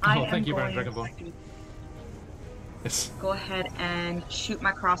thank am you, Baron going Dragonborn. to Yes. go ahead and shoot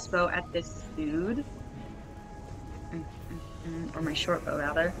my crossbow at this dude, or my short bow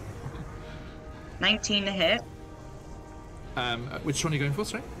rather. 19 to hit. Which one are you going for,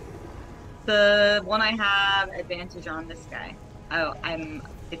 sorry? The one I have advantage on this guy. Oh,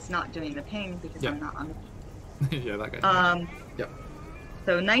 It's not doing the ping because Yeah. I'm not on. Yeah, that guy. Yep.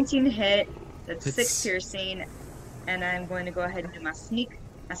 So 19 to hit. That's Hits. 6 piercing, and I'm going to go ahead and do my sneak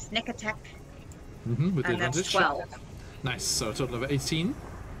attack, With the and that's advantage. 12. Nice. So a total of 18.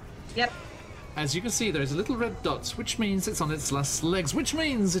 Yep. As you can see, there is a little red dot, which means it's on its last legs, which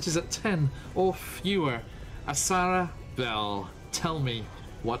means it is at 10 or fewer. Asara Bell, tell me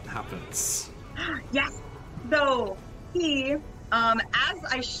what happens. Yes. So he, as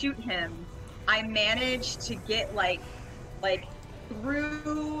I shoot him, I manage to get like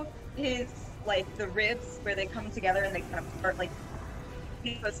through his the ribs where they come together and they kind of part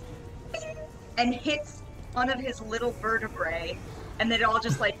he goes and hits one of his little vertebrae, and then it all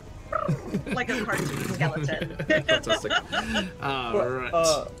just like a cartoon skeleton. Fantastic.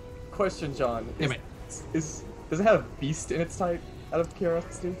 Alright. Question, John. Yeah, mate. Does it have beast in its type? Out of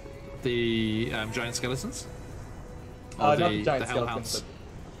curiosity. The giant skeletons? Or Not the giant the skeletons, hellhounds?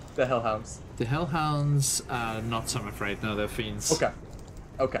 but the hellhounds. The hellhounds are not, I'm afraid. No, they're fiends.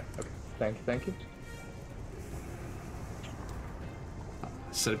 Okay. Thank you.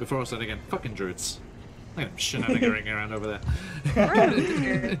 Said it before, I'll say it again. Fucking druids. Look at them shenanigans around over there.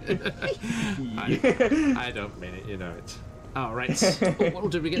 I don't mean it, you know it. Oh, right. Oh,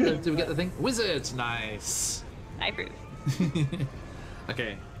 did we get the thing? Wizard! Nice. I approve.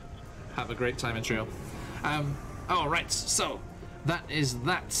 Okay. Have a great time in trio. Oh, right. So, that is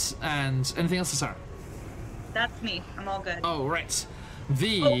that. And anything else, Sarah? That's me. I'm all good. Oh, right.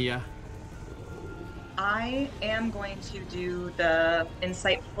 The... I am going to do the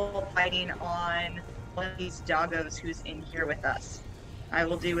insightful fighting on one of these doggos who's in here with us. I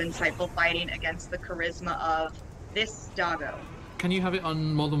will do insightful fighting against the charisma of this doggo. Can you have it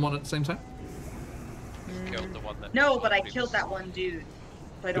on more than one at the same time? Killed the one that No, was but I previous. killed that one dude,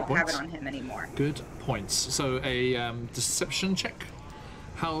 so I Good don't have it point. on him anymore. Good points. So a deception check.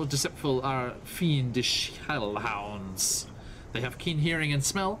 How deceptive are fiendish hellhounds? They have keen hearing and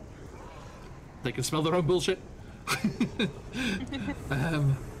smell. They can smell their own bullshit.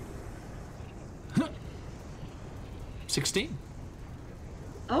 16.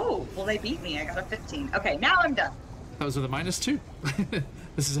 Oh, well they beat me. I got a 15. Okay, now I'm done. That was with a -2.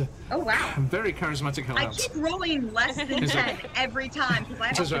 This is a Oh wow. very charismatic I hellhound. keep rolling less than It's 10 like- every time because I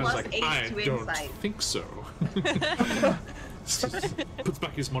have Just a I was plus like, 8 I to don't insight. think so. Puts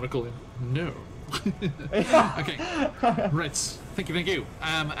back his monocle in. No. Okay. Right. Thank you.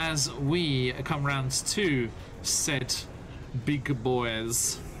 As we come round to said big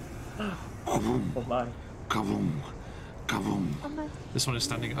boys. Oh my. Kaboom. Kaboom. This one is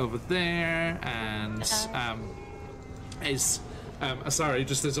standing over there and is Asari,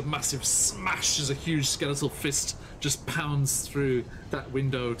 just there's a massive smash as a huge skeletal fist just pounds through that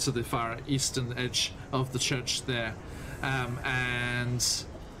window to the far eastern edge of the church there. And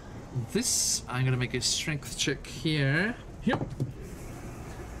this, I'm going to make a strength check here. Yep.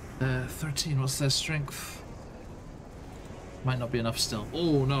 13, what's their strength? Might not be enough still.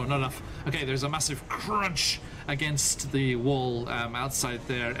 Oh, no, not enough. Okay, there's a massive crunch against the wall outside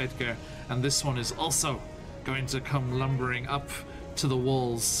there, Edgar. And this one is also going to come lumbering up to the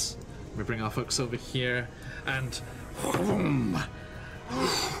walls. Let me bring our folks over here. And boom,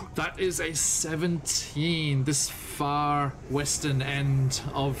 that is a 17. This far western end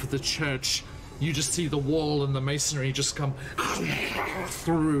of the church. You just see the wall and the masonry just come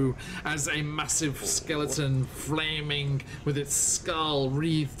through as a massive skeleton, flaming with its skull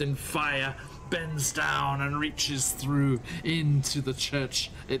wreathed in fire, bends down and reaches through into the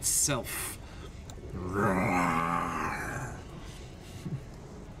church itself.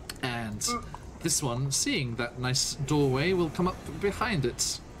 And this one, seeing that nice doorway, will come up behind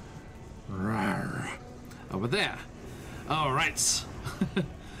it. Over there. All right.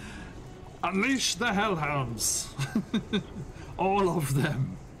 Unleash the hellhounds. All of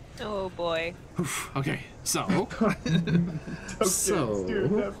them. Oh boy. Okay, so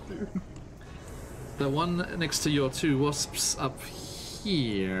the one next to your two wasps up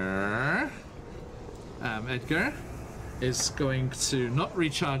here, Edgar, is going to not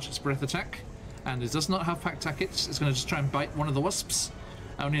recharge its breath attack, and it does not have pack tactics. It's going to just try and bite one of the wasps.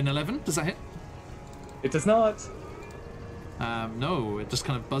 Only an 11. Does that hit? It does not. No, it just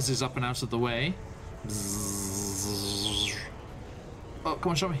kind of buzzes up and out of the way. Oh, come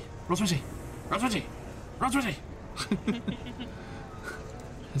on, show me. Roll 20. Roll 20. Roll 20.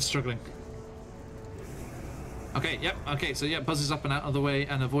 It's struggling. Okay, yep, okay, so yeah, buzzes up and out of the way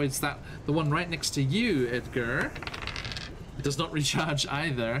and avoids that. The one right next to you, Edgar, it does not recharge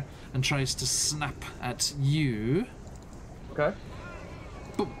either and tries to snap at you. Okay.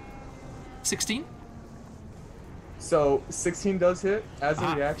 Boom. 16? So 16 does hit as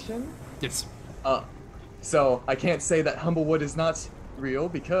a reaction. Yes. So I can't say that Humblewood is not real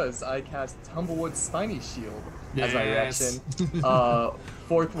because I cast Humblewood's Spiny Shield as my reaction.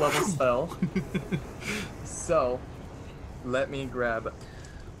 4th level spell. So let me grab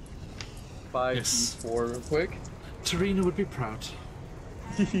 5d4 real quick. Tarina would be proud.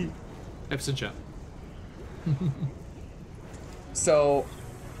 Epson chat. So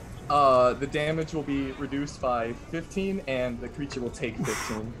the damage will be reduced by 15 and the creature will take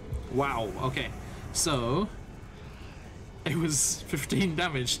 15. Wow, okay. So it was 15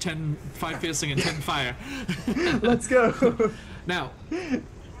 damage, 5 piercing and 10 fire. Let's go. Now,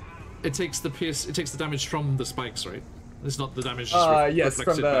 it takes the damage from the spikes, right? It's not the damage yes,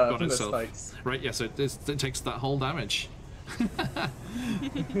 reflected from back on the itself. spikes. Right, yeah, so it takes that whole damage.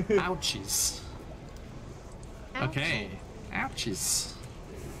 Ouchies. Okay. Ouchies.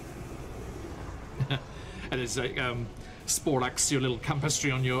 And it's like Sporlax, your little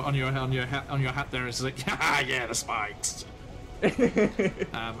campestry on your hat there is like, yeah, the spikes.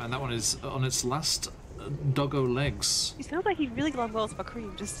 And that one is on its last doggo legs. He sounds like he really loves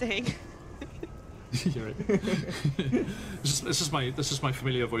cream. Just saying. You're right. It's just my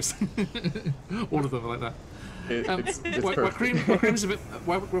familiar voice. All of them are like that. It's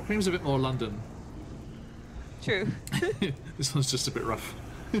Cream's a bit more London. True. This one's just a bit rough.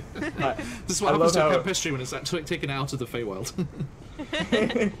 This is what happens to campestry when it's taken out of the Feywild.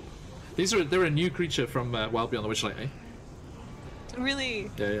 They're a new creature from Wild Beyond the Witchlight, eh? Really?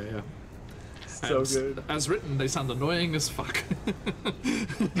 Yeah. So and good. As written, they sound annoying as fuck.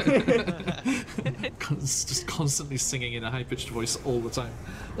 Just constantly singing in a high-pitched voice all the time.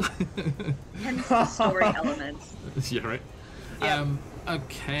 Hence the story elements. Yeah, right. Yep.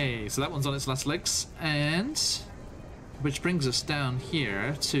 Okay, so that one's on its last legs, and which brings us down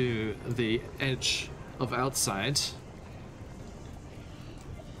here to the edge of outside.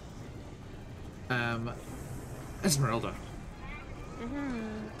 Esmeralda.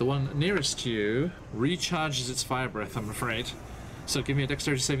 The one nearest to you recharges its fire breath, I'm afraid. So give me a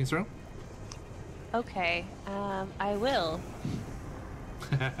dexterity saving throw. Okay, I will.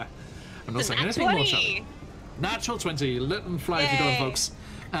 I'm not saying anything more, Charlie. Natural 20. Let them fly if you don't, folks.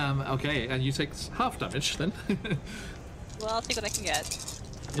 Okay, and you take half damage then. Well, I'll take what I can get.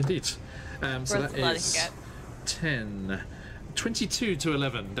 Indeed. So that Worth a lot is I can 10. 22 to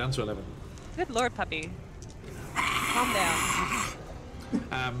 11. Down to 11. Good lord, puppy. Calm down.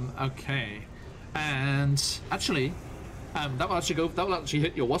 Okay. And actually, that will actually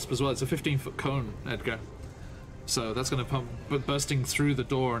hit your wasp as well. It's a 15-foot cone, Edgar. So that's going to pump bursting through the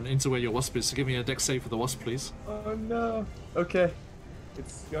door and into where your wasp is. So give me a dex save for the wasp, please. Oh no. Okay.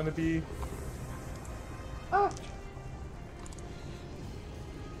 It's gonna be. Ah.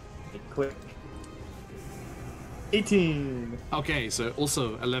 Click. 18. Okay, so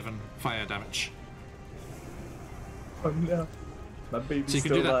also 11 fire damage. Oh no. My baby's So you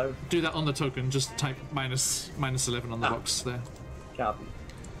can still do that. alive. Do that on the token. Just type minus 11 on the box there. Copy.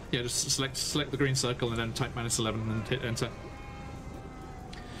 Yeah, just select the green circle and then type minus 11 and hit enter.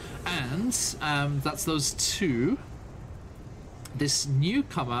 And that's those two. This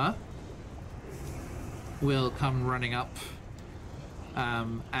newcomer will come running up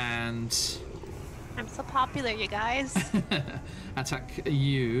and I'm so popular, you guys. attack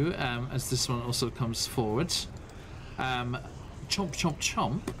you as this one also comes forward. Chomp, chomp,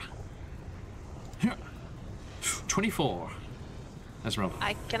 chomp. 24. Esmeralda.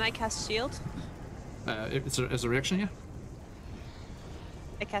 Can I cast shield? It's as a reaction, yeah?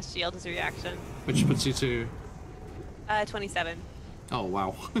 I cast shield as a reaction. Which puts you to... 27. Oh,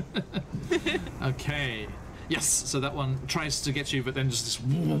 wow. Okay. Yes, so that one tries to get you, but then just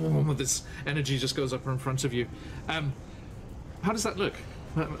this energy just goes up in front of you. How does that look?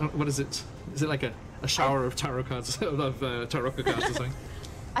 What is it? Is it like a shower of tarot cards, of tarot cards or something?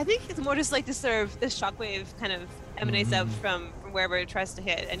 I think it's more just like the sort of this shockwave kind of emanates out from wherever it tries to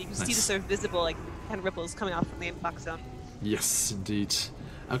hit, and you can see the Nice. sort of visible like kind of ripples coming off from the impact zone. Yes, indeed.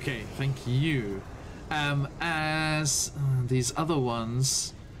 Okay, thank you. As these other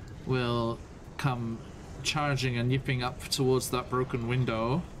ones will come charging and yipping up towards that broken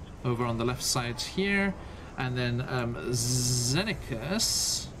window over on the left side here, and then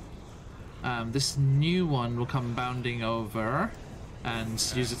Xenicus, this new one will come bounding over and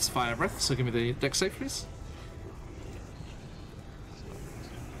use its fire breath. So give me the dex save, please.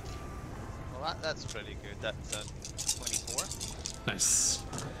 Well, that's pretty good. That's 24. Nice.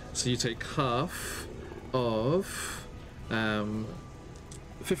 So you take half of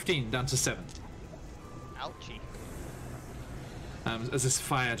 15 down to 7. Ouchie. As this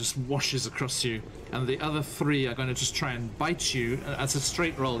fire just washes across you, and the other 3 are going to just try and bite you. As a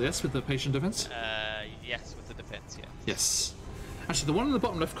straight roll, yes, with the patient defense? Yes, with the defense, yeah. Yes. Actually, the one in the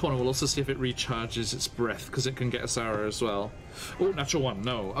bottom left corner will also see if it recharges its breath, because it can get a sour as well. Oh, natural 1,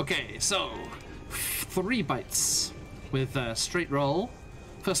 no. Okay, so 3 bites with a straight roll.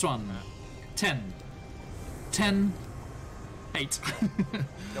 First one, 10. 10. 8.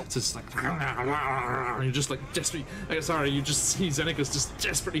 Nope. So it's like you're just like desperately. Sorry, you just see Xenicus just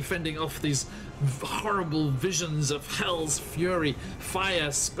desperately fending off these horrible visions of hell's fury,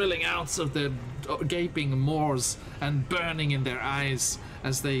 fire spilling out of their gaping maws and burning in their eyes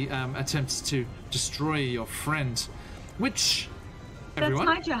as they attempt to destroy your friend. Which, everyone,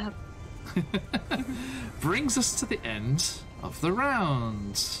 That's my job. brings us to the end of the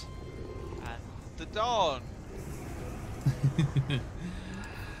round. And the dawn.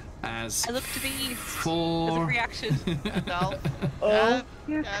 As I look to the east as a for reaction. Now, Oh.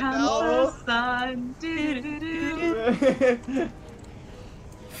 Here Yeah, comes no. the sun. Do-do-do-do.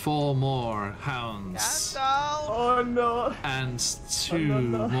 4 more hounds Gandalf. Oh no. and 2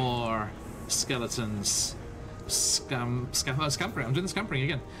 no. more skeletons scampering. I'm doing the scampering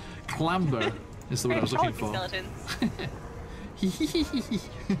again. Clamber is the word I was looking for. Skeletons.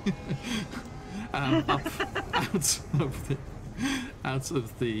 Up out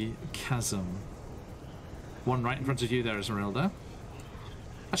of the chasm. One right in front of you there, Esmeralda.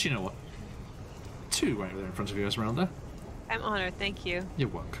 Actually, you know what? 2 right there in front of you, Esmeralda. I'm honored, thank you. You're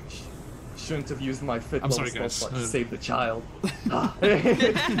welcome. Shouldn't have used my fit I'm level sorry, spell guys. slot to save the child.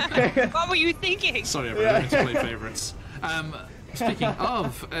 What were you thinking? Sorry, everyone. I don't mean to play favourites. Speaking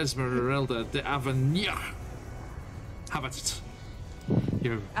of Esmeralda de Avenir, have at it.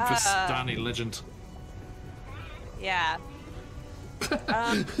 You Vistani legend. Yeah.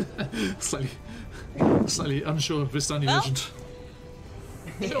 Slightly unsure Vistani Well, legend.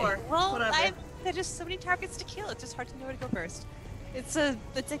 Sure. Well, Whatever. there's just so many targets to kill. It's just hard to know where to go first. It's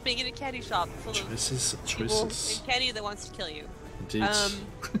like being in a candy shop full of Choices, people choices. in candy that wants to kill you. Indeed.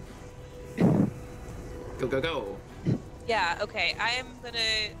 Go, go, go. Yeah. Okay. I am gonna.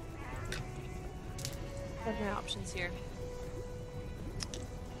 What are my options here?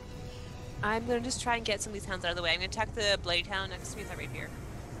 I'm gonna just try and get some of these hounds out of the way. I'm gonna attack the bloody town next to me. Is that right here?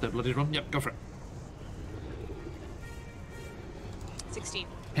 The bloody one? Yep, go for it. 16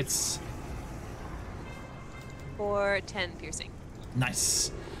 Hits. for 10 piercing.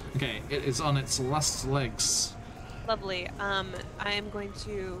 Nice. Okay, it is on its last legs. Lovely. I am going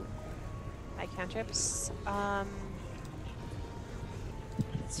to my cantrips.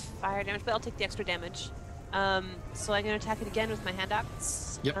 It's fire damage, but I'll take the extra damage. So I'm going to attack it again with my hand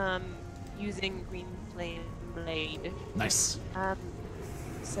axe. Yep. Using green flame blade. Nice.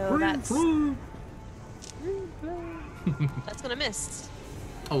 So that's that's gonna miss.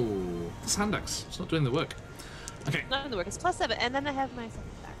 Oh, this hand axe. It's not doing the work. Okay, Not in the work. It's +7, and then I have my second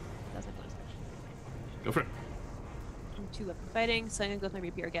attack. That's my bonus action. go for it. I'm 2 weapon fighting, so I'm gonna go with my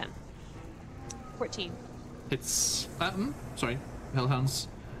rapier again. 14. Hits. Sorry. Hellhounds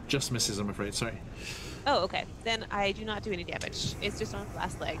just misses, I'm afraid. Sorry. Oh, okay. Then I do not do any damage. It's just on its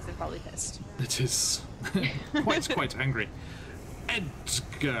last legs and probably pissed. It is quite angry.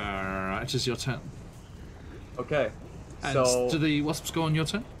 Edgar, it is your turn. Okay. And So do the wasps go on your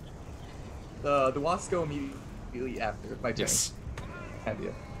turn? the wasps go immediately after my turn. Yes. Have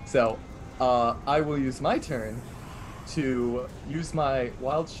you? So I will use my turn to use my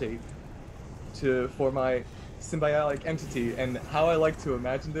wild shape for my symbiotic entity, and how I like to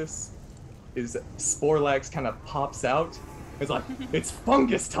imagine this is Sporlax kind of pops out. It's like, it's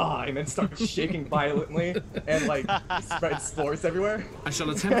fungus time, and starts shaking violently and like spreads spores everywhere. I shall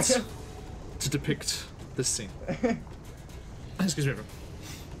attempt to depict this scene. Excuse me,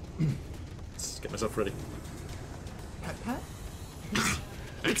 everyone. Let's get myself ready. Pat, pat.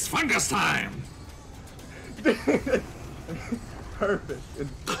 It's fungus time! Perfect. And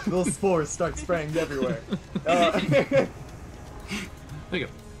little spores start spraying everywhere. There you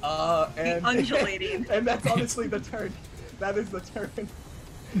go. And Undulating. and that's honestly the turn. That is the turn.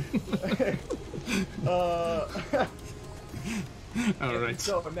 All right.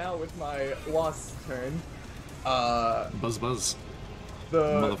 So now with my wasp turn, Buzz buzz. the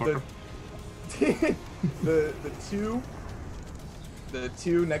Motherfucker. the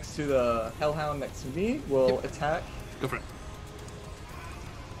two next to the hellhound next to me will attack. Go for it.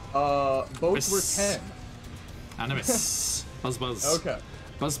 Both Miss. were 10. And a miss. Buzz buzz. Okay.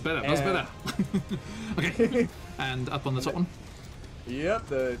 Buzz better. Buzz And- better. Okay. And up on the top one. Yep,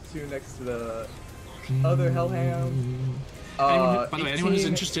 the two next to the other hellhound. By the way, anyone who's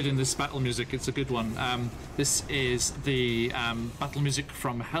 18 interested in this battle music, it's a good one. This is the battle music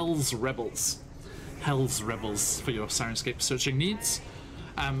from Hell's Rebels. Hell's Rebels for your Sirenscape searching needs.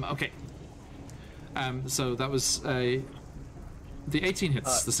 Okay. So that was the 18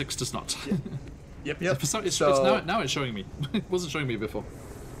 hits. The 6 does not. Yep. It's So- now it's showing me. It wasn't showing me before.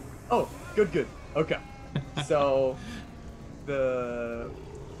 Oh, good. Okay. So the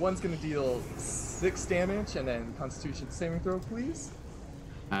one's gonna deal 6 damage, and then Constitution saving throw, please.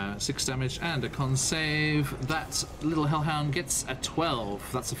 6 damage and a con save. That little hellhound gets a 12.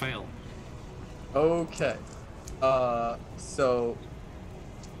 That's a fail. Okay. So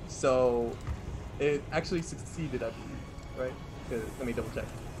it actually succeeded, I believe, right? Let me double check.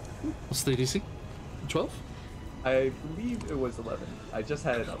 What's the DC? 12? I believe it was 11. I just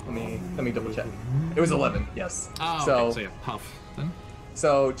had it up. Let me double check. It was 11. Yes. Oh, so okay, so yeah, half then.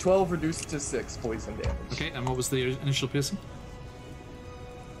 so 12 reduced to 6 poison damage. Okay, and what was the initial piercing?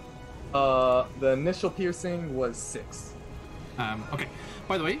 The initial piercing was 6. Okay.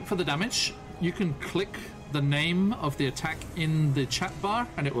 By the way, for the damage, you can click the name of the attack in the chat bar,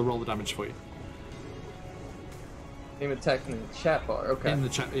 and it will roll the damage for you. Aim attack in the chat bar. Okay. In the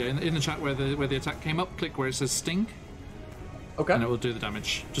chat, yeah, in the chat where the attack came up, click where it says sting, Okay. and it will do the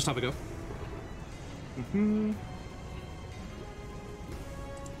damage. Just have a go.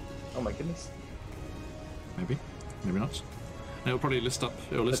 Oh my goodness. Maybe not. And it'll probably list up.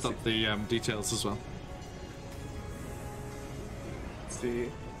 It'll list Let's up the details as well. Let's see.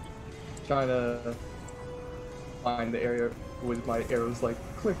 Trying to find the area with my arrows. Like,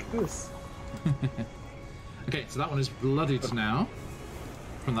 click this. Okay, so that one is bloodied now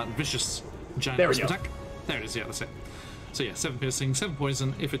from that vicious giant There we wasp go. attack. There it is. Yeah, that's it. So yeah, 7 piercing, 7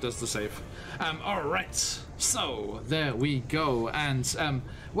 poison if it does the save. All right, so there we go, and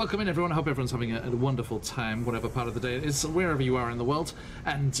welcome in everyone. I hope everyone's having a wonderful time, whatever part of the day it is, wherever you are in the world.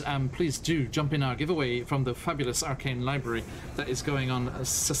 And please do jump in our giveaway from the fabulous Arcane Library that is going on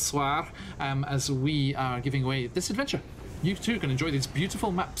ce soir, as we are giving away this adventure. You too can enjoy these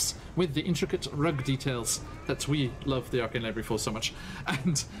beautiful maps with the intricate rug details that we love the Arcane Library for so much.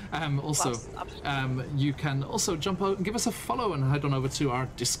 And also, you can also jump out and give us a follow and head on over to our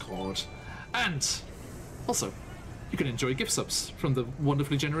Discord. And also, you can enjoy gift subs from the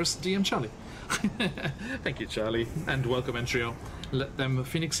wonderfully generous DM Charlie. Thank you, Charlie, and welcome, Entrio. Let them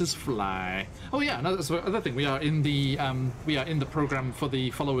phoenixes fly. Oh yeah, another thing. We are in the program for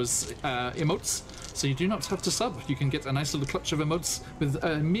the followers emotes, so you do not have to sub. You can get a nice little clutch of emotes with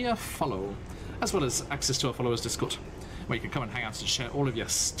a mere follow, as well as access to our followers Discord, where you can come and hang out and share all of your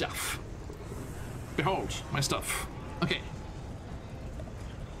stuff. Behold, my stuff. Okay.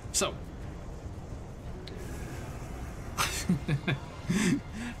 So,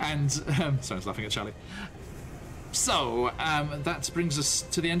 And sorry, I was laughing at Charlie. So that brings us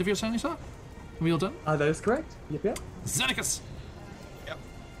to the end of your turn, Lisa. Are we all done? That is correct. Yep. Xenicus. Yep.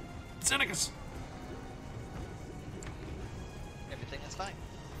 Xenicus. Everything is fine.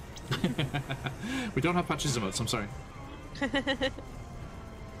 We don't have patches emotes. I'm sorry.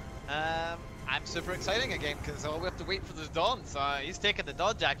 I'm super exciting again because all we have to wait for the dawn. So he's taking the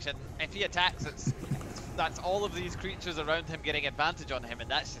dodge action. If he attacks, that's all of these creatures around him getting advantage on him, and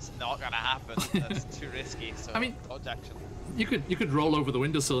that's just not gonna happen. That's too risky. So I mean, dodge action. You could roll over the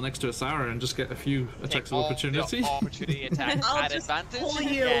windowsill next to a Sarah and just get a few attacks of opportunity. Opportunity attacks I'll at just advantage. pull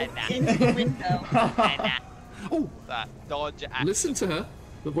you Nah. into the window. Nah. Oh, That dodge action. listen to her.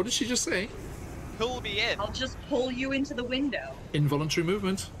 But what did she just say? Pull me in. I'll just pull you into the window. Involuntary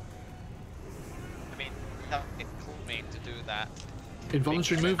movement. I mean, that can call me to do that.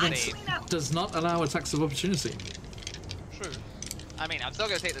 Involuntary movement Actually, no. does not allow attacks of opportunity. True. I mean, I'm still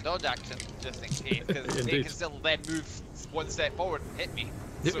gonna take the dodge action just in case, because they Indeed. can still then move one step forward and hit me.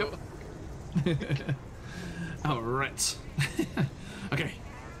 Yep, So All right. Okay.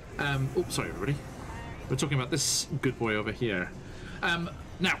 Oh, sorry, everybody. We're talking about this good boy over here.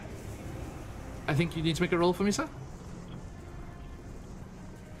 Now, I think you need to make a roll for me, sir.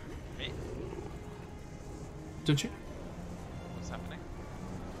 me? Don't you? What's happening?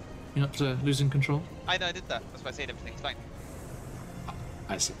 You're not losing control? I know I did that. That's why I said everything's fine.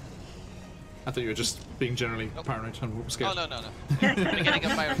 I see. I thought you were just being generally paranoid and scared. Oh no. Beginning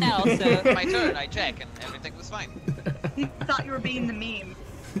of my Also. my turn, I check and everything was fine. He thought you were being the meme.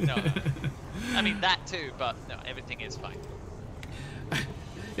 No. I mean that too, but no, everything is fine.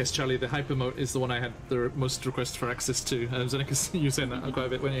 Yes, Charlie, the hyper mode is the one I had the most requests for access to. Xenicus, you were saying that quite a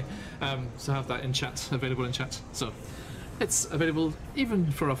bit, weren't you? So have that in chat, available in chat. So it's available even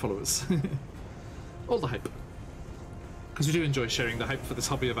for our followers. All the hype. Because we do enjoy sharing the hype for this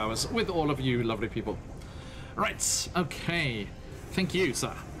hobby of ours with all of you lovely people. Right, okay. Thank you,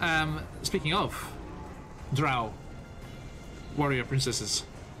 sir. Speaking of drow, warrior princesses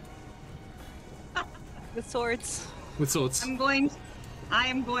With swords. with swords. I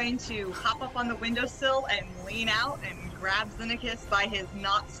am going to hop up on the windowsill and lean out and grab Xenicus by his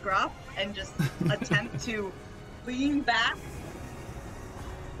knot scruff and just attempt to lean back,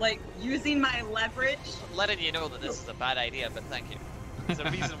 like using my leverage. Letting you know that this is a bad idea, but thank you. There's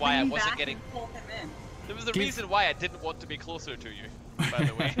a reason why I lean wasn't back getting. and pull him in. There was a Give- reason why I didn't want to be closer to you, by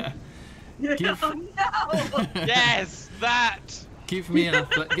the way. Give- Oh no! Yes, that! Give me an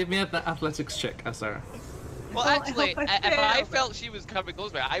athletics check, Sarah. Well, Oh, I actually, hope I if I fail. felt she was coming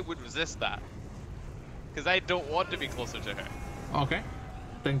close to me, I would resist that. Because I don't want to be closer to her. Okay.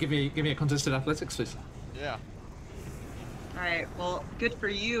 Then give me a contested athletics, please. Yeah. Alright, well, good for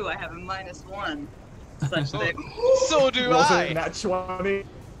you. I have a -1. Such So, that. so do Was it I! nat 20?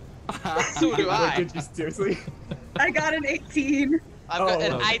 So do Like, I! did you seriously? I got an 18. And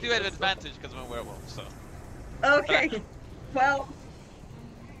Oh. I do have advantage because I'm a werewolf, so. Okay. Well,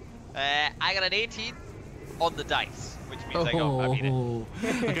 I got an 18 on the dice, which means I mean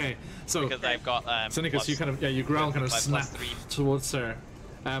it. Okay, so Because I've got. Xenicus, plus- you kind of you growl, kind of plus snap 3. towards her.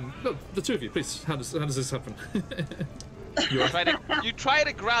 No, the two of you, please. How does this happen? You try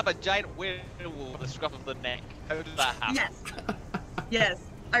to grab a giant werewolf with the scruff of the neck. How does that happen? yes. Yes.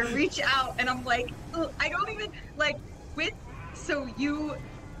 I reach out and I'm like, ugh, I don't even like with. So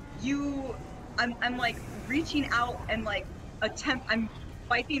I'm like reaching out and like I'm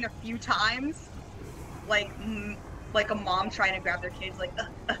swiping a few times, like a mom trying to grab their kids, like,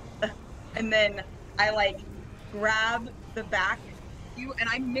 and then I like grab the back of you and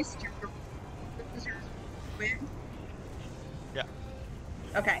I missed your wind. Yeah.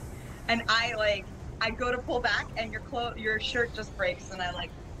 Okay, and I go to pull back and your shirt just breaks and I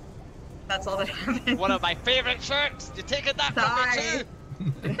like. That's all that happened. One of my favorite shirts! You're taking that Sorry.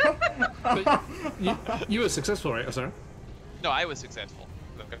 from me too! But you were successful, right, Sarah? No, I was successful.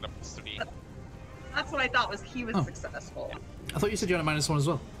 Look at the 3. That's what I thought was he was Oh. successful. I thought you said you had a -1 as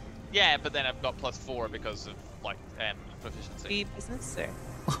well. Yeah, but then I've got +4 because of, like, proficiency. Be business or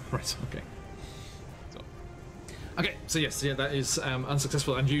Right. Okay. So. Okay. So yes, yeah, that is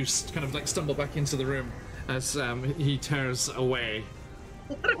unsuccessful, and you kind of like stumble back into the room as he tears away.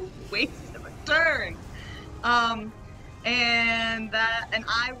 What a waste of a turn. And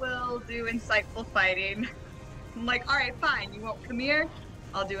I will do insightful fighting. I'm like, all right, fine. You won't come here.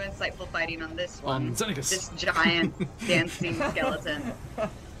 I'll do insightful fighting on this one. On Xenicus. This giant dancing skeleton.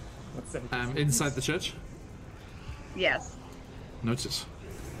 What's that? Inside the church. Yes. Noted.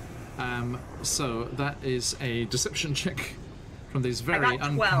 So that is a deception check from these very I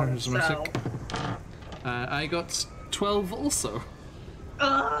got 12, uncharismatic. I got 12 also.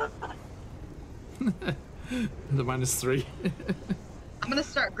 The -3. I'm gonna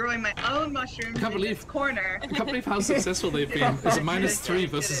start growing my own mushrooms Can't in believe- this corner. I can't believe how successful they've been. It's a -3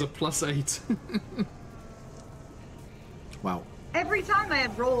 versus a +8. Wow. Every time I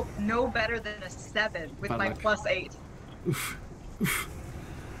have rolled no better than a 7 with Bad my luck. +8. Oof. Oof.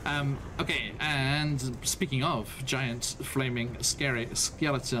 Okay, and speaking of giant, flaming, scary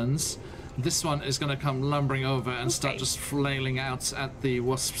skeletons, this one is going to come lumbering over and start Okay. just flailing out at the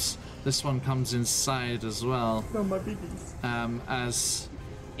wasps. This one comes inside as well, No, my babies. as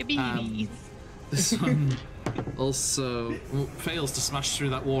Your babies. this one also fails to smash through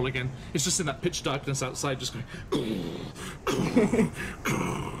that wall again. It's just in that pitch darkness outside, just going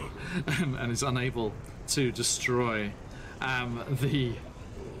and is unable to destroy the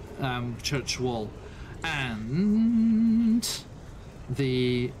church wall. And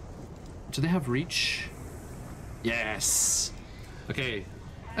the... Do they have reach? Yes. Okay.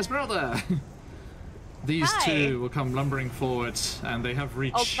 Esmeralda! These Hi. two will come lumbering forward, and they have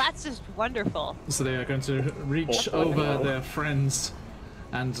reach. Oh, that's just wonderful. So they are going to reach Oh, over no. their friends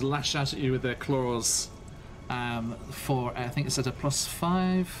and lash out at you with their claws for, I think it's at a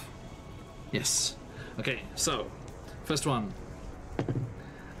 +5. Yes. Okay, so, first one.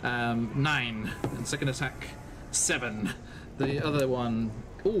 9. And second attack, 7. The other one,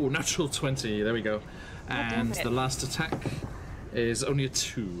 oh, natural 20. There we go. And it. the last attack is only a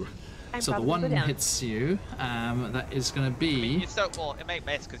 2. I'm So the probably one go down. hits you. That is going to be... You still, well, it might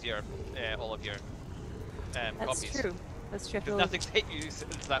miss because you're all of your That's copies. true. That's true. I feel Because nothing's hit you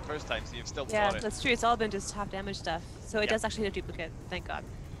since that first time, so you've still yeah, got it. that's true. It's all been just half damage stuff. So it Yeah. does actually hit a duplicate. Thank God.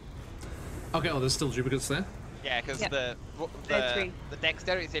 Okay, oh, there's still duplicates there. Yeah, because Yep. the three.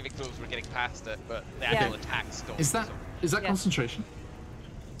 dexterity saving throws were getting past it, but the Yeah. actual attacks don't. Is that so Yeah. concentration?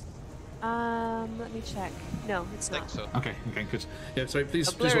 Let me check. No, it's I think not. so. Okay, good. Yeah, sorry, please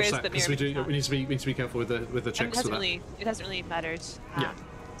A blur watch is, that but because we mirror is we need to be careful with the And checks it for hasn't that. really, it hasn't really mattered. Yeah.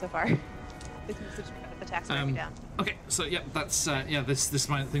 So far. The attacks are going down. Okay, so yeah, that's this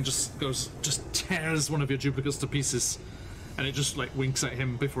mine thing just tears one of your duplicates to pieces, and it just like winks at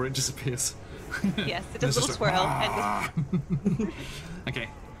him before it disappears. Yes, it And does it's a little just swirl like, and Okay,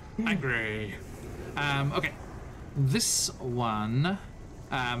 angry. Okay, this one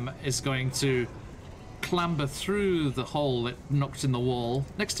is going to clamber through the hole it knocked in the wall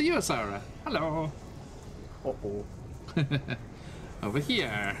next to you, Asara. Hello. Uh-oh. Over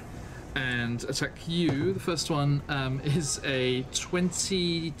here. And attack you. The first one is a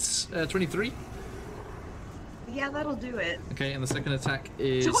 23. Yeah, that'll do it. Okay, and the second attack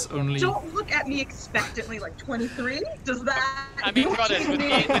is only... Don't look at me expectantly like 23. Does that? I mean, to be honest, with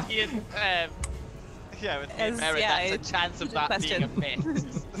Ian, with Ian As- Merritt, yeah, that's a chance of good that being a question.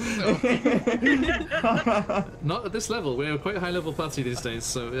 miss. Not at this level. We're a quite high level party these days,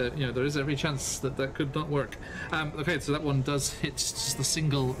 so there is every chance that could not work. Okay, so that one does hit. Just the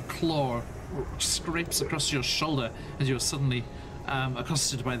single claw scrapes across your shoulder as you're suddenly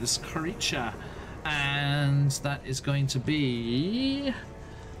accosted by this creature, and that is going to be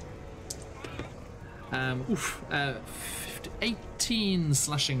 18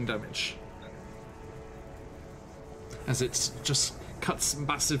 slashing damage. As it just cuts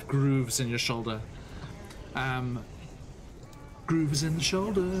massive grooves in your shoulder. Grooves in the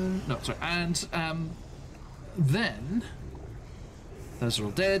shoulder. No, sorry. And then those are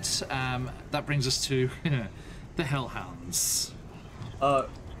all dead. That brings us to the Hellhounds.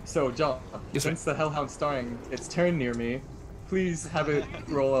 So John, Yes, since the Hellhound's starring its turn near me, please have it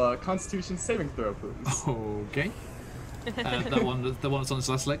roll a Constitution saving throw, please. Okay. The one that's on its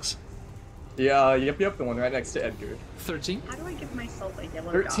last legs. Yeah, yep, the one right next to Edgar. 13. How do I give myself a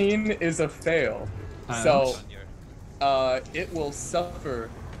yellow 13 is a fail. And? So, it will suffer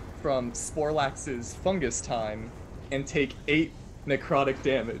from Sporlax's fungus time and take 8 necrotic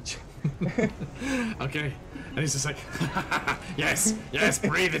damage. Okay. And he's just like, yes,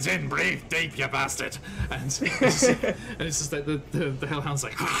 breathe it in, breathe deep, you bastard. And it's just like the Hellhound's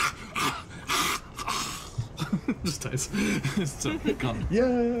like, just dies. So, gone.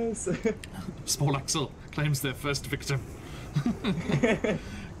 Yes! Sporlaxel claims their first victim.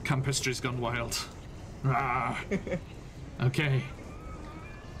 Camp history's gone wild. Ah. Okay.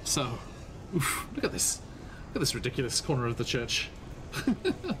 So, look at this. Look at this ridiculous corner of the church.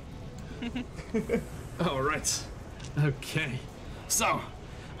 All right. Okay. So,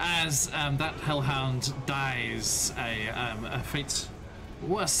 as that hellhound dies a fate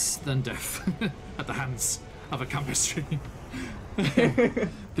worse than death at the hands of a campestry,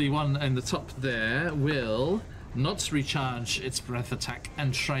 the one in the top there will not recharge its breath attack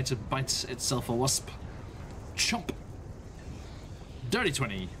and try to bite itself a wasp. Chomp. Dirty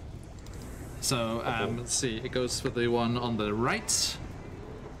 20. So, let's see. It goes for the one on the right.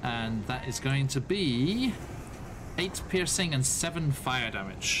 And that is going to be 8 piercing and 7 fire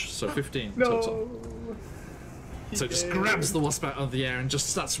damage. So 15 total. So it just grabs the wasp out of the air and just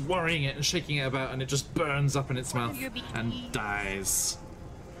starts worrying it and shaking it about, and it just burns up in its mouth and dies.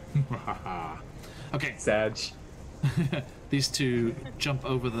 Okay. Sag. These two jump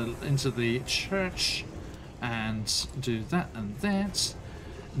over into the church and do that and that.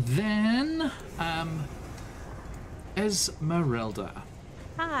 Then, Esmeralda.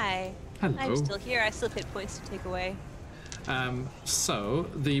 Hi. Hello. I'm still here. I still have hit points to take away. So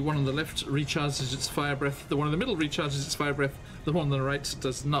the one on the left recharges its fire breath. The one in the middle recharges its fire breath. The one on the right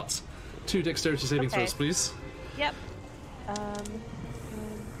does not. 2 dexterity saving throws, please. Yep.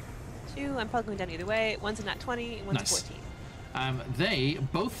 2. I'm probably going down either way. One's a nat 20, and one's a 14. They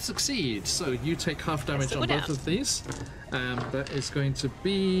both succeed, so you take half damage on both of these. That is going to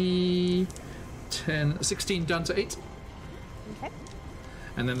be 16 down to 8. Okay.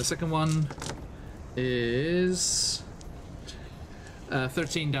 And then the second one is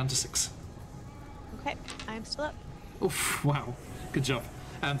 13 down to 6. Okay, I'm still up. Oof, wow, good job.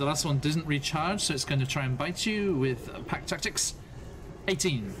 The last one didn't recharge, so it's going to try and bite you with pack tactics.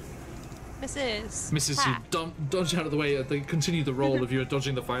 18. Misses. Misses. You dodge out of the way. They continue the roll of you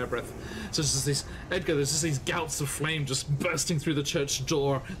dodging the fire breath. So it's just these, Edgar, there's just these gouts of flame just bursting through the church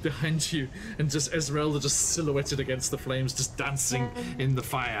door behind you, and just Esmeralda just silhouetted against the flames, just dancing in the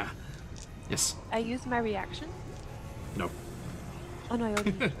fire. Yes. I used my reaction. No. Oh no, I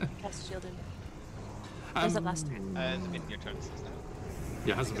already cast shielded. Was it last turn? It's been your turn since now.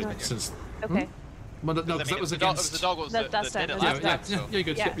 Yeah, it hasn't been since. Okay. Well, no, because that was against. The dog was That's that done. did it That's last done. time, so. Yeah, you're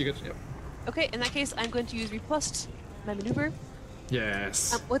good. Yeah. Yep, you're good. Yep. Okay, in that case, I'm going to use riposte, my maneuver.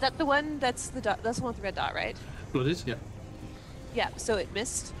 Yes. Was that the one? That's the dot. That's the one with the red dot, right? Blooded. Yeah. Yeah. So it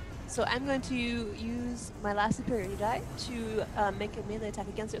missed. So I'm going to use my last superiority die to make a melee attack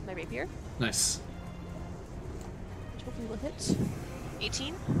against it with my rapier, Nice. which hopefully will hit.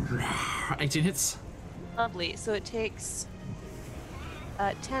 18. 18 hits. Lovely. So it takes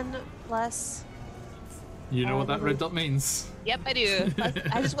 10 plus. You know what that red dot means. Yep, I do. Plus,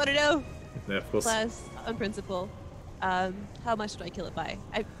 I just want to know. Yeah, of course. Plus, on principle, how much do I kill it by?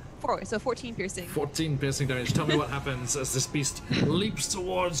 4, so 14 piercing. 14 piercing damage. Tell me what happens as this beast leaps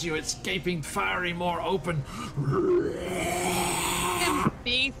towards you. It's gaping, fiery, more open. I'm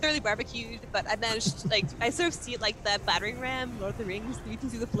being thoroughly barbecued, but I managed, I sort of see it like that battering ram, Lord of the Rings, you can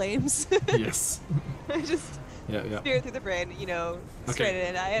see the flames. Yes. I just Yeah. spear through the brain, straight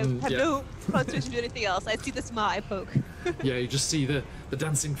in. I have no concentration to do anything else. I see the smile, I poke. Yeah, you just see the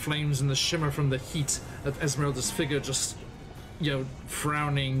dancing flames and the shimmer from the heat of Esmeralda's figure just,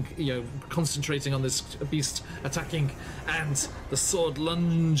 frowning, concentrating on this beast attacking, and the sword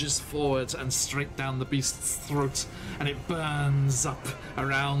lunges forward and straight down the beast's throat, and it burns up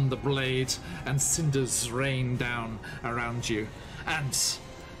around the blade, and cinders rain down around you. And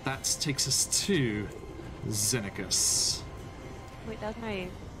that takes us to Xenacus. Wait, that was my...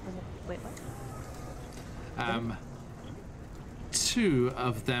 Wait, what? 2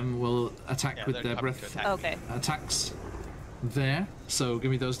 of them will attack Yeah, with they're their coming breath to attack. Okay. attacks there. So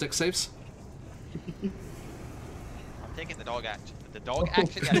give me those dex saves. I'm taking the dog action. The dog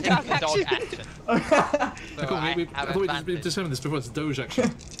action? Yeah, I'm taking the dog action. So I thought we have we've advantage. determined this before. It's Doge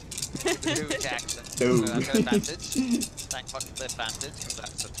action. Doge action. So Doge. I've got advantage. Thank fuck for the advantage, because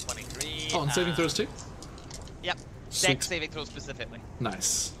that's a 23. Oh, and saving throws too? Yep. Sweet. Dex saving throws specifically.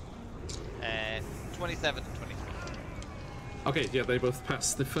 Nice. 27 and 23. Okay, yeah, they both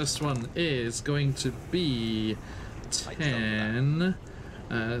pass. The first one is going to be 10.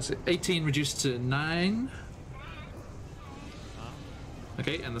 So 18 reduced to 9.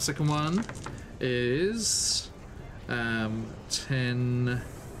 Okay, and the second one is 10.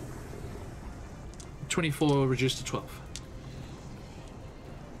 24 reduced to 12.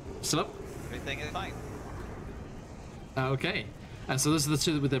 Still up? Everything is fine. Okay. And so those are the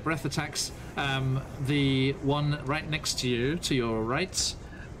 2 with their breath attacks. The one right next to you, to your right,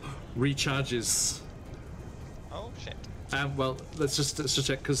 recharges. Oh shit. Well, let's just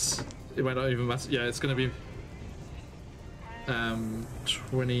check because it might not even matter. Yeah, it's going to be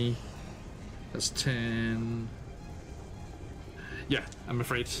 20. That's 10. Yeah, I'm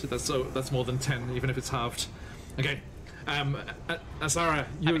afraid that's more than 10, even if it's halved. Okay. Asara,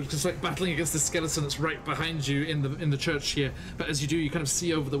 you're just battling against this skeleton that's right behind you in the church here. But as you do, you kind of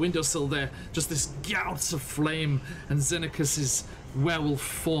see over the windowsill there just this gout of flame, and Xenacus's werewolf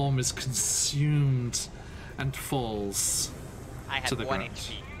form is consumed and falls I had to the 1 ground.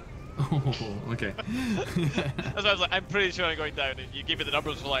 HP. Oh, okay. That's why I was like, I'm pretty sure I'm going down, and you gave me the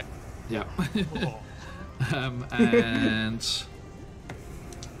numbers for like. Yeah. Oh. And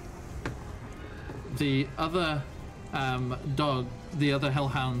the other dog, the other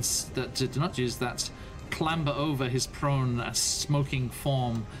hellhounds that did not use that, clamber over his prone, smoking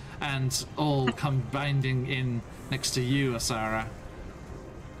form, and all come binding in next to you, Asara,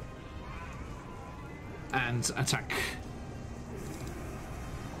 and attack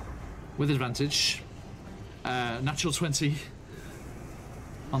with advantage. Natural 20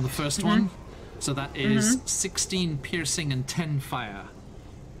 on the first one, so that is 16 piercing and 10 fire.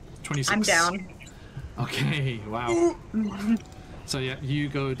 26. I'm down. Okay, wow. So yeah, you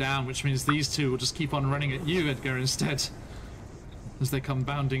go down, which means these two will just keep on running at you, Edgar, instead, as they come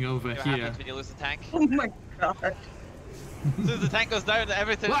bounding over What here. happens when you lose the tank? Oh my god. As soon as the tank goes down,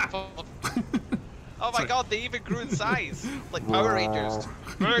 everything. Wah! Oh my Sorry. god, they even grew in size, like Power Rangers.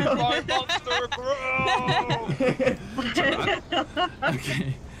 Make my monster grow!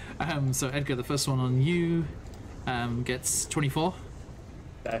 Okay, so Edgar, the first one on you gets 24.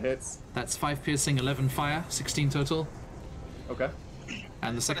 That hits. That's 5 piercing, 11 fire, 16 total. Okay.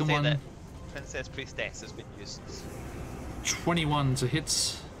 And the second Say one, that Princess Priestess has been used. 21 to hit,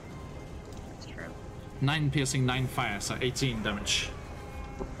 That's true. 9 piercing, 9 fire, so 18 damage.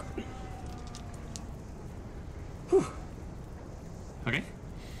 Okay.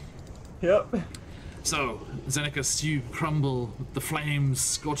 Yep. So, Xenicus, you crumble, the flames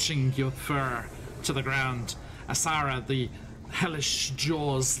scorching your fur to the ground. Asara, the hellish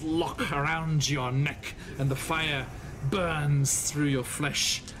jaws lock around your neck, and the fire burns through your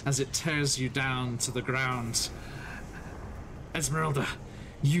flesh as it tears you down to the ground. Esmeralda,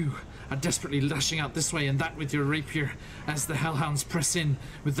 you are desperately lashing out this way and that with your rapier as the hellhounds press in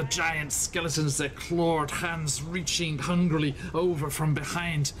with the giant skeletons, their clawed hands reaching hungrily over from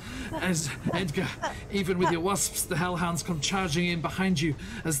behind. As Edgar, even with your wasps, the hellhounds come charging in behind you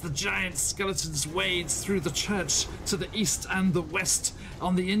as the giant skeletons wade through the church to the east and the west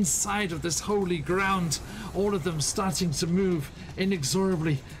on the inside of this holy ground, all of them starting to move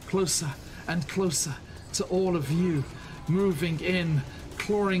inexorably closer and closer to all of you, moving in,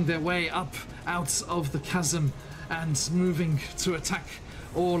 clawing their way up out of the chasm and moving to attack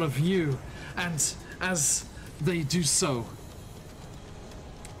all of you. And as they do so,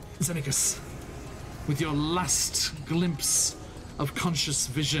 Xenicus, with your last glimpse of conscious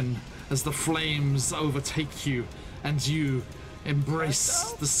vision as the flames overtake you and you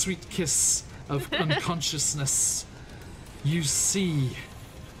embrace the sweet kiss of unconsciousness, you see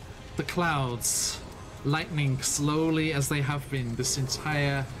the clouds lightning slowly as they have been this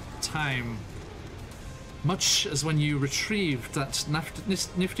entire time. Much as when you retrieved that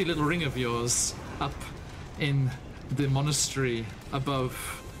nifty little ring of yours up in the monastery above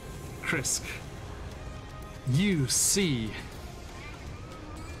Krisk, you see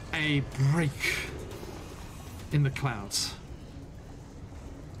a break in the clouds.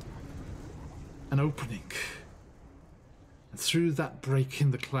 An opening. And through that break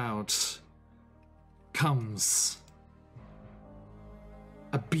in the clouds comes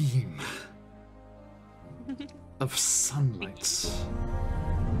a beam of sunlight.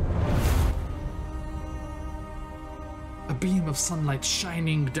 A beam of sunlight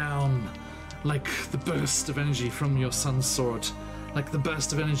shining down like the burst of energy from your sun sword, like the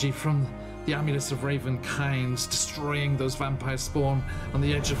burst of energy from the Amulet of Ravenkind, destroying those vampire spawn on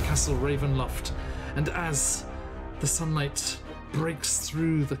the edge of Castle Ravenloft. And as the sunlight breaks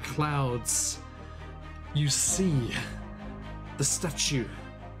through the clouds, you see the statue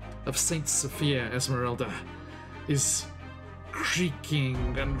of Saint Sophia Esmeralda is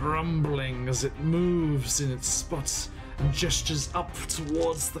creaking and rumbling as it moves in its spot and gestures up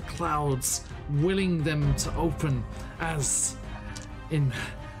towards the clouds, willing them to open, as in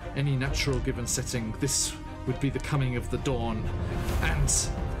any natural given setting, this would be the coming of the dawn. And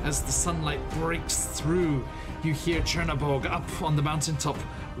as the sunlight breaks through, you hear Chernobog up on the mountaintop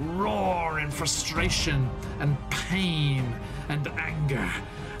roar in frustration and pain and anger.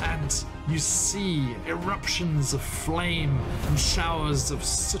 And you see eruptions of flame and showers of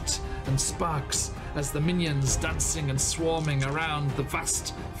soot and sparks as the minions dancing and swarming around the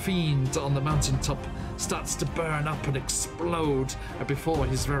vast fiend on the mountaintop starts to burn up and explode before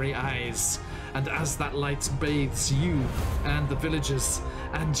his very eyes. And as that light bathes you and the villagers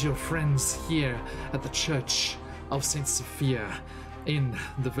and your friends here at the Church of Saint Sophia in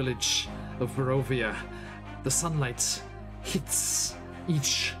the village of Barovia, the sunlight hits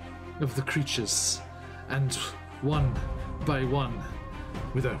each of the creatures, and one by one,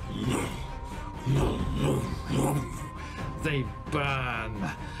 with a they burn,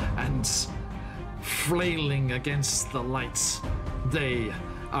 and flailing against the light, they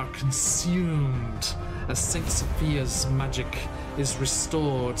are consumed as Saint Sophia's magic is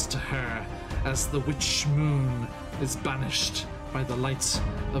restored to her, as the witch moon is banished by the light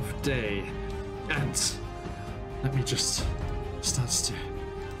of day. And let me just start to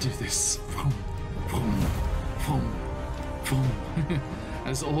do this. Vroom, vroom, vroom, vroom.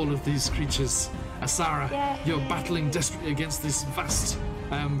 As all of these creatures, Asara, you're battling desperately against this vast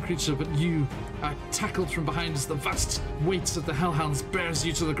creature, but you are tackled from behind as the vast weight of the hellhounds bears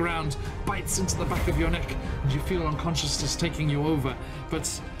you to the ground, bites into the back of your neck, and you feel unconsciousness taking you over.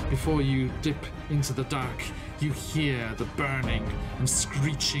 But before you dip into the dark, you hear the burning and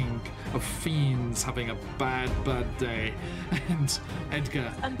screeching of fiends having a bad day. And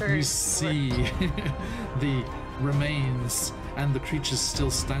Edgar, you see the remains and the creatures still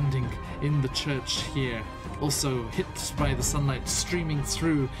standing in the church here, also hit by the sunlight streaming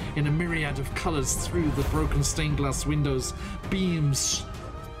through in a myriad of colors through the broken stained glass windows, beams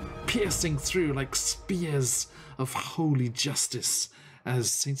piercing through like spears of holy justice,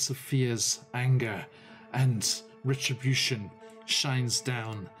 as Saint Sophia's anger and retribution shines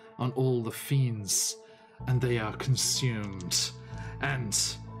down on all the fiends, and they are consumed. And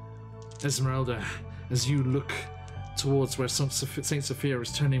Esmeralda, as you look towards where Saint Sophia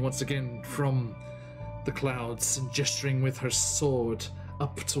is turning once again from the clouds and gesturing with her sword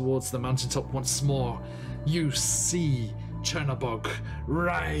up towards the mountaintop once more, you see Chernabog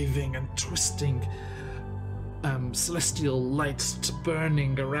writhing and twisting, celestial light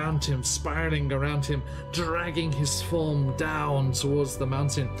burning around him, spiraling around him, dragging his form down towards the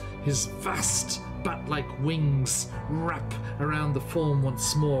mountain. His vast bat-like wings wrap around the form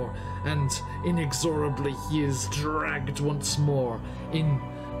once more, and inexorably he is dragged once more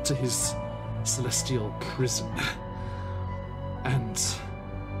into his celestial prison. And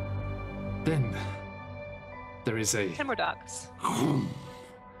then there is a 10 more dogs.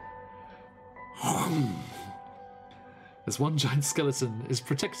 As one giant skeleton is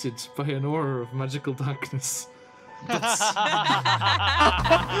protected by an aura of magical darkness.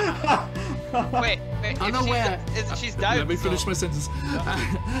 Wait, unaware. She's down. Let me finish my sentence.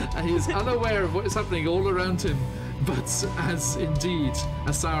 He is unaware of what is happening all around him, but as indeed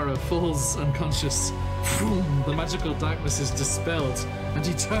Asara falls unconscious, the magical darkness is dispelled, and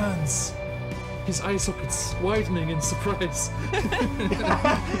he turns, his eye sockets widening in surprise.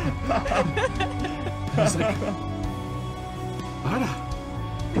 He's like, Ara.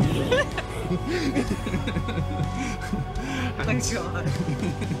 Oh my god.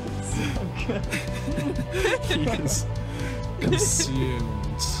 He is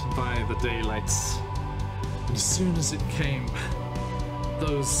consumed by the daylight. And as soon as it came,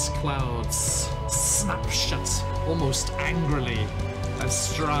 those clouds snap shut almost angrily as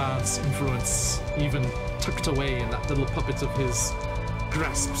Strahd's influence, even tucked away in that little puppet of his,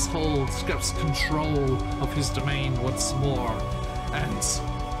 grasps control of his domain once more, and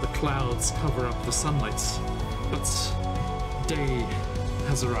the clouds cover up the sunlight. But day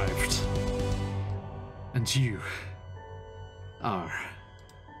has arrived, and you are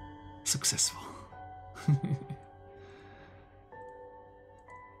successful.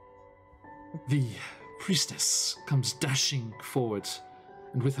 The priestess comes dashing forward,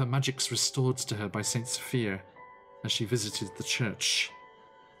 and with her magics restored to her by Saint Sophia as she visited the church,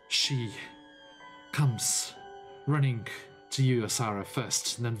 she comes running to you, Asara,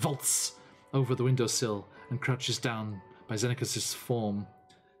 first, and then vaults over the windowsill and crouches down by Xenakis' form.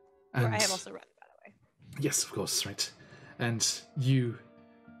 And I have also run, by the way. yes, of course, right. And you,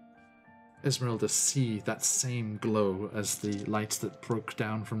 Esmeralda, see that same glow as the light that broke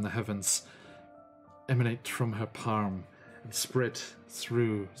down from the heavens emanate from her palm and spread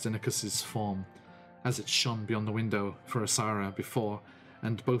through Xenakis' form as it shone beyond the window for Asara before,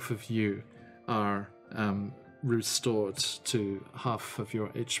 and both of you are restored to half of your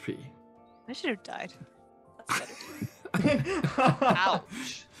HP. I should have died. That's better.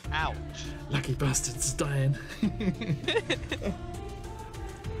 Ouch. Ouch. Lucky bastards dying.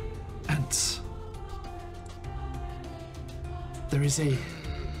 And there is a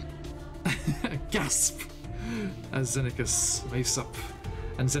gasp as Xenakis wakes up.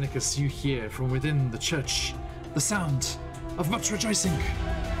 And Xenakis, you hear from within the church the sound of much rejoicing.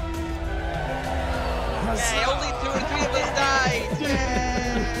 Yay, only 2 or 3 of us died! Yay!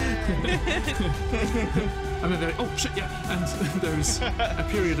 And then they're like, oh shit, yeah. And there is a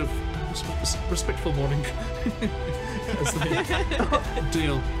period of respectful mourning as they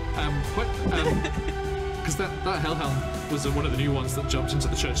deal. Because that hellhound was one of the new ones that jumped into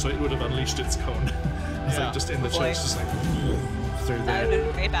the church, so it would have unleashed its cone. It's like just in the Boy. church, just like through That would there. have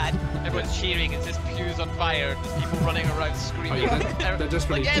been very bad. Everyone's cheering. It's just pews on fire. There's people running around screaming. They're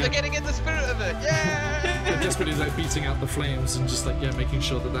desperately, Like, yeah, they're getting in the spirit of it. Yeah. they're desperately like beating out the flames and just like making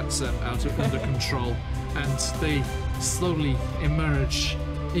sure that that's under control. And they slowly emerge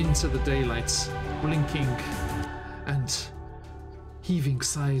into the daylight, blinking and heaving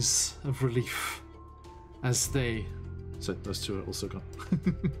sighs of relief as they. So those two are also gone.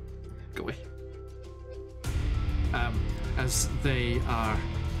 Go away. As they are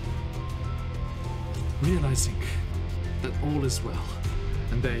realizing that all is well,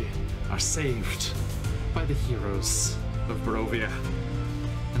 and they are saved by the heroes of Barovia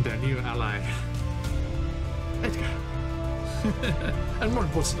and their new ally, Edgar. And more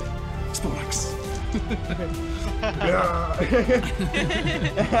importantly, Sporax.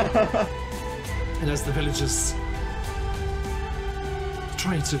 And as the villagers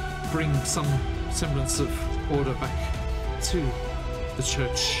try to bring some semblance of order back to the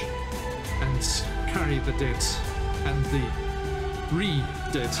church and carry the dead and the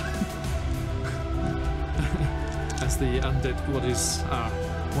re-dead as the undead bodies are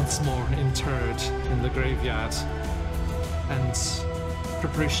once more interred in the graveyard, and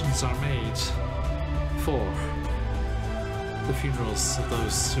preparations are made for the funerals of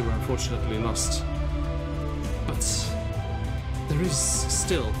those who were unfortunately lost. But there is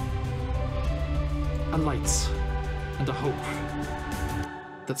still a light and a hope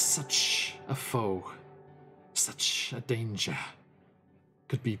that such a foe, such a danger,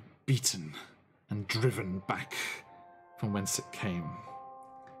 could be beaten and driven back from whence it came.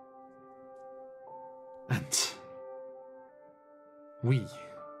 And we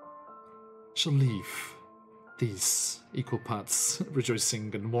shall leave these equal parts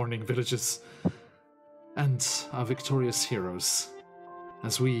rejoicing and mourning villagers and our victorious heroes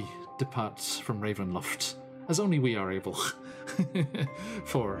as we depart from Ravenloft, as only we are able,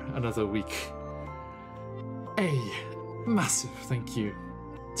 for another week. A massive thank you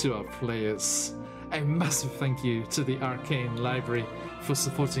to our players. A massive thank you to the Arcane Library for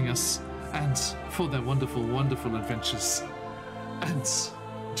supporting us and for their wonderful, wonderful adventures. And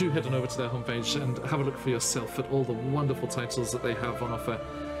do head on over to their homepage and have a look for yourself at all the wonderful titles that they have on offer.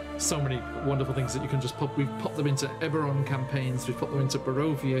 So many wonderful things that you can just pop. We've popped them into Eberron campaigns. We've popped them into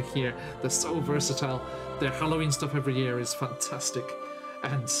Barovia here. They're so versatile. Their Halloween stuff every year is fantastic.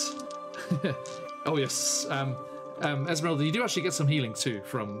 And oh yes, Esmeralda, you do actually get some healing too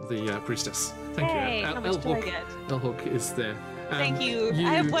from the priestess. Thank Hey, you. how much do I get? Elhawk is there. Thank you.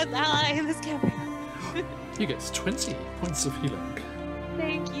 I have one ally in this campaign. You get 20 points of healing.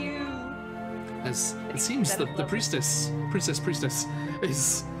 Thank you. As it seems that the priestess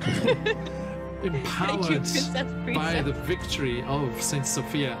is empowered Princess by Priestess. the victory of Saint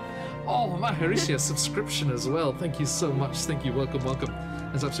Sophia. Oh, my Hericia subscription as well. Thank you so much. Thank you. Welcome, welcome.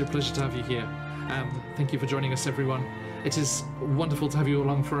 It's an absolute pleasure to have you here. Thank you for joining us, everyone. It is wonderful to have you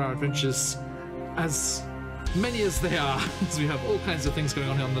along for our adventures, as many as they are, as we have all kinds of things going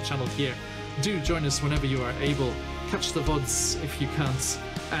on the channel here. Do join us whenever you are able. Catch the VODs if you can't,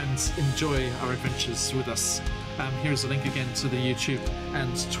 and enjoy our adventures with us. Here's a link again to the YouTube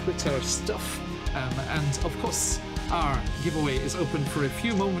and Twitter stuff. And of course, our giveaway is open for a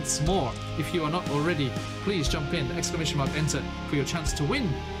few moments more. If you are not already, please jump in, !enter, for your chance to win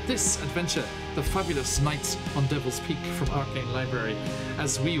this adventure, the fabulous Night on Devil's Peak from Arcane Library,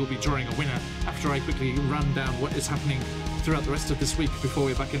 as we will be drawing a winner after I quickly run down what is happening throughout the rest of this week before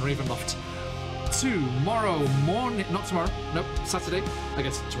we're back in Ravenloft. Tomorrow morning, not tomorrow, nope, Saturday, I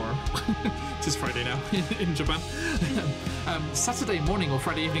guess tomorrow, it is Friday now in Japan. Saturday morning or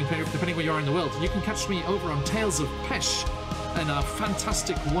Friday evening, depending where you are in the world, you can catch me over on Tales of Pesh, and a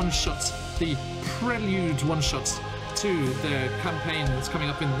fantastic one-shot, the prelude one-shot to their campaign that's coming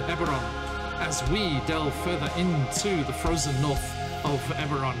up in Eberron, as we delve further into the frozen north of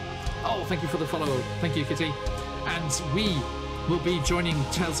Eberron. Oh, thank you for the follow, thank you, Kitty. And we will be joining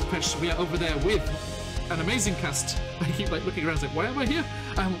Tales of Pesh. We are over there with an amazing cast. I keep looking around like, why am I here?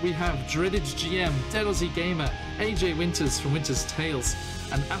 We have Dreaded GM, Delosy Gamer, AJ Winters from Winter's Tales,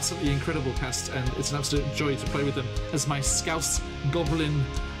 an absolutely incredible cast, and it's an absolute joy to play with them as my Scouse Goblin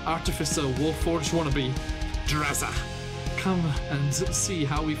Artificer Warforged wannabe, Draza. Come and see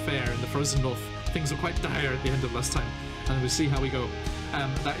how we fare in the Frozen North. Things were quite dire at the end of last time, and we'll see how we go.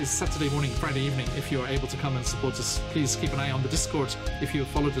 That is Saturday morning, Friday evening. If you are able to come and support us, please keep an eye on the Discord. If you have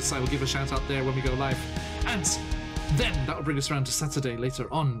followed us, I will give a shout out there when we go live. And then that will bring us around to Saturday later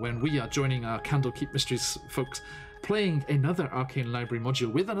on, when we are joining our Candlekeep Mysteries folks, playing another Arcane Library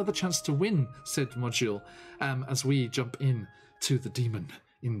module with another chance to win said module, as we jump in to the Demon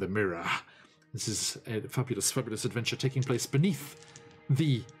in the Mirror. This is a fabulous, fabulous adventure taking place beneath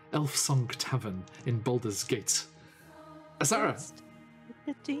the Elf Song Tavern in Baldur's Gate. Azara,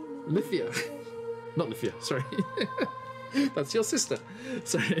 Lithia, not Lithia, sorry. That's your sister.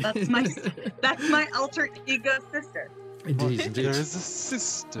 Sorry. That's my alter ego sister. Indeed, indeed. There is a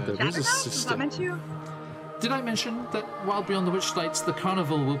sister. There is a sister. Is that meant to? Did I mention that Wild Beyond the Witchlight, the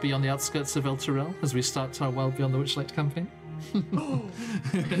carnival will be on the outskirts of El Turel as we start our Wild Beyond the Witchlight campaign?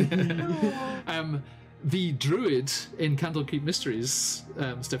 The druid in Candlekeep Mysteries,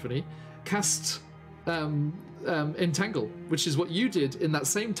 Stephanie, cast Entangle, which is what you did in that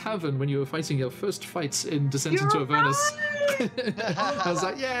same tavern when you were fighting your first fight in Descent into Avernus. I was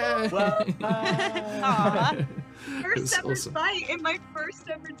like, yeah! First ever awesome. fight in my first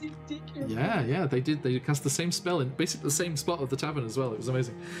ever D&D campaign. Yeah, they did. They cast the same spell in basically the same spot of the tavern as well. It was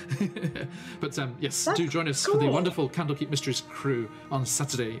amazing. But yes, do join us for the wonderful Candlekeep Mysteries crew on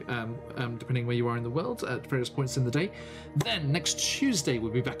Saturday, depending where you are in the world, at various points in the day. Then next Tuesday,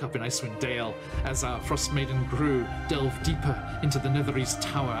 we'll be back up in Icewind Dale as our Frost Maiden crew delve deeper into the Netherese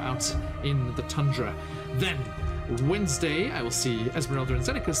Tower out in the tundra. Then Wednesday, I will see Esmeralda and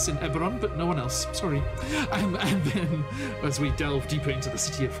Xenicus in Eberron, but no one else. Sorry. And then, as we delve deeper into the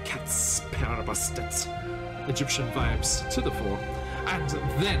city of Cats, Parabastet, Egyptian vibes to the fore. And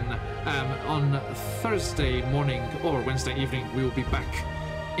then, on Thursday morning or Wednesday evening, we will be back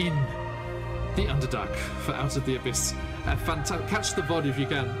in the Underdark for Out of the Abyss. Catch the VOD if you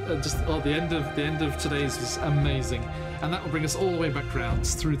can. The end of today's was amazing, and that will bring us all the way back round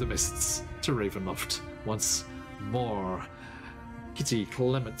through the mists to Ravenloft once more. Kitty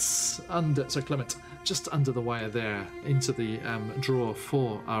Clement, just under the wire there, into the draw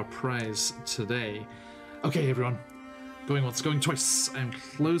for our prize today. Okay, everyone, going once, going twice. I'm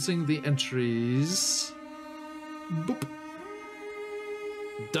closing the entries. Boop.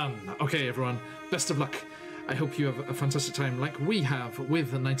 Done. Okay, everyone, best of luck. I hope you have a fantastic time like we have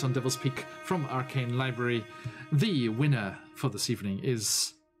with Night on Devil's Peak from Arcane Library. The winner for this evening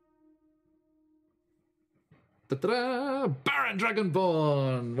is Baron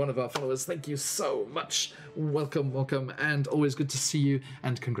Dragonborn, one of our followers. Thank you so much. Welcome, welcome, and always good to see you,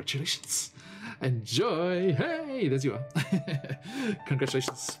 and congratulations. Enjoy. Hey, there you are.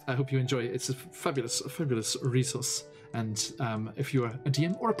 Congratulations. I hope you enjoy. It's a fabulous, fabulous resource. And if you are a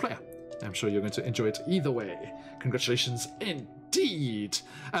DM or a player, I'm sure you're going to enjoy it either way. Congratulations indeed.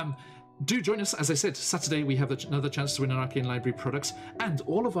 Do join us, as I said, Saturday we have another chance to win an Arcane Library product, and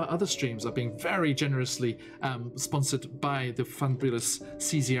all of our other streams are being very generously sponsored by the fabulous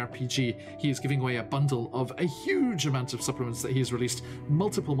CZRPG. He is giving away a bundle of a huge amount of supplements that he has released,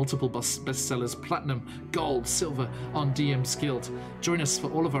 multiple bestsellers, platinum, gold, silver on DM's Guild. Join us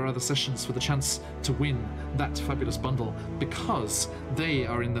for all of our other sessions for the chance to win that fabulous bundle, because they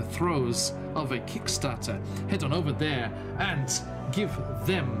are in the throes of a Kickstarter. Head on over there and give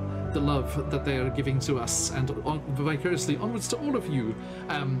them the love that they are giving to us, and vicariously onwards to all of you,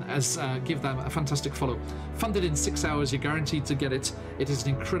 give them a fantastic follow. Funded in 6 hours, you're guaranteed to get it. It is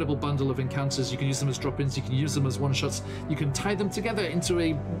an incredible bundle of encounters. You can use them as drop-ins, you can use them as one-shots, you can tie them together into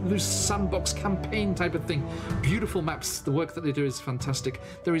a loose sandbox campaign type of thing. Beautiful maps. The work that they do is fantastic.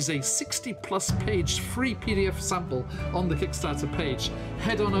 There is a 60-plus page free PDF sample on the Kickstarter page.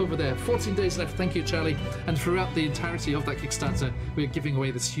 Head on over there. 14 days left. Thank you, Charlie. And throughout the entirety of that Kickstarter, we're giving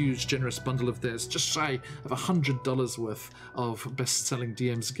away this huge, generous bundle of theirs, just shy of $100 worth of best-selling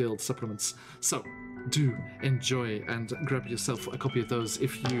DM's Guild supplements. So do enjoy and grab yourself a copy of those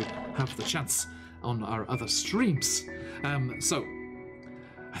if you have the chance on our other streams. So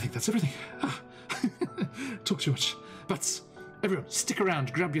I think that's everything. Talk too much. But everyone, stick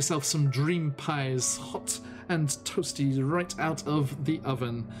around, grab yourself some dream pies, hot and toasty right out of the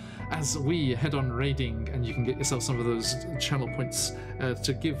oven, as we head on raiding, and you can get yourself some of those channel points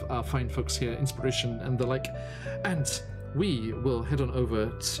to give our fine folks here inspiration and the like. And we will head on over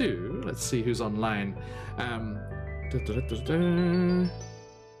to, let's see who's online.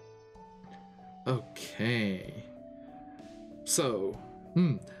 Okay. So,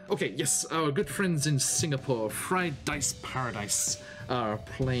 okay, yes, our good friends in Singapore, Fried Dice Paradise, are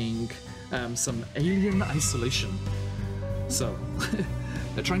playing some Alien Isolation. So,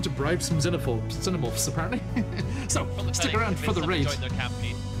 they're trying to bribe some xenomorphs, apparently. So, stick around for the raid. Join their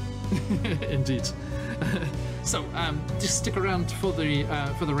campaign. Indeed. So, just stick around for the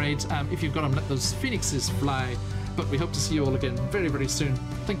raid. If you've got them, let those phoenixes fly. But we hope to see you all again very, very soon.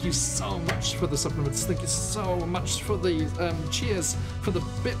 Thank you so much for the supplements. Thank you so much for the cheers, for the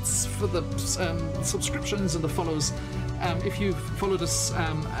bits, for the subscriptions and the follows. if you've followed us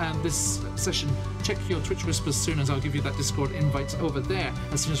and this session, check your Twitch whispers soon, as I'll give you that Discord invite over there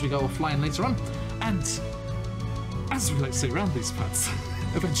as soon as we go offline later on. And as we like to say around these parts,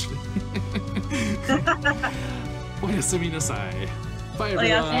 eventually. Oyasumi nasai. Bye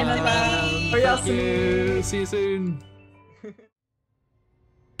everyone. Oyasumi. Thank you. See you soon.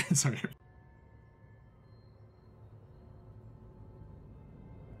 Sorry.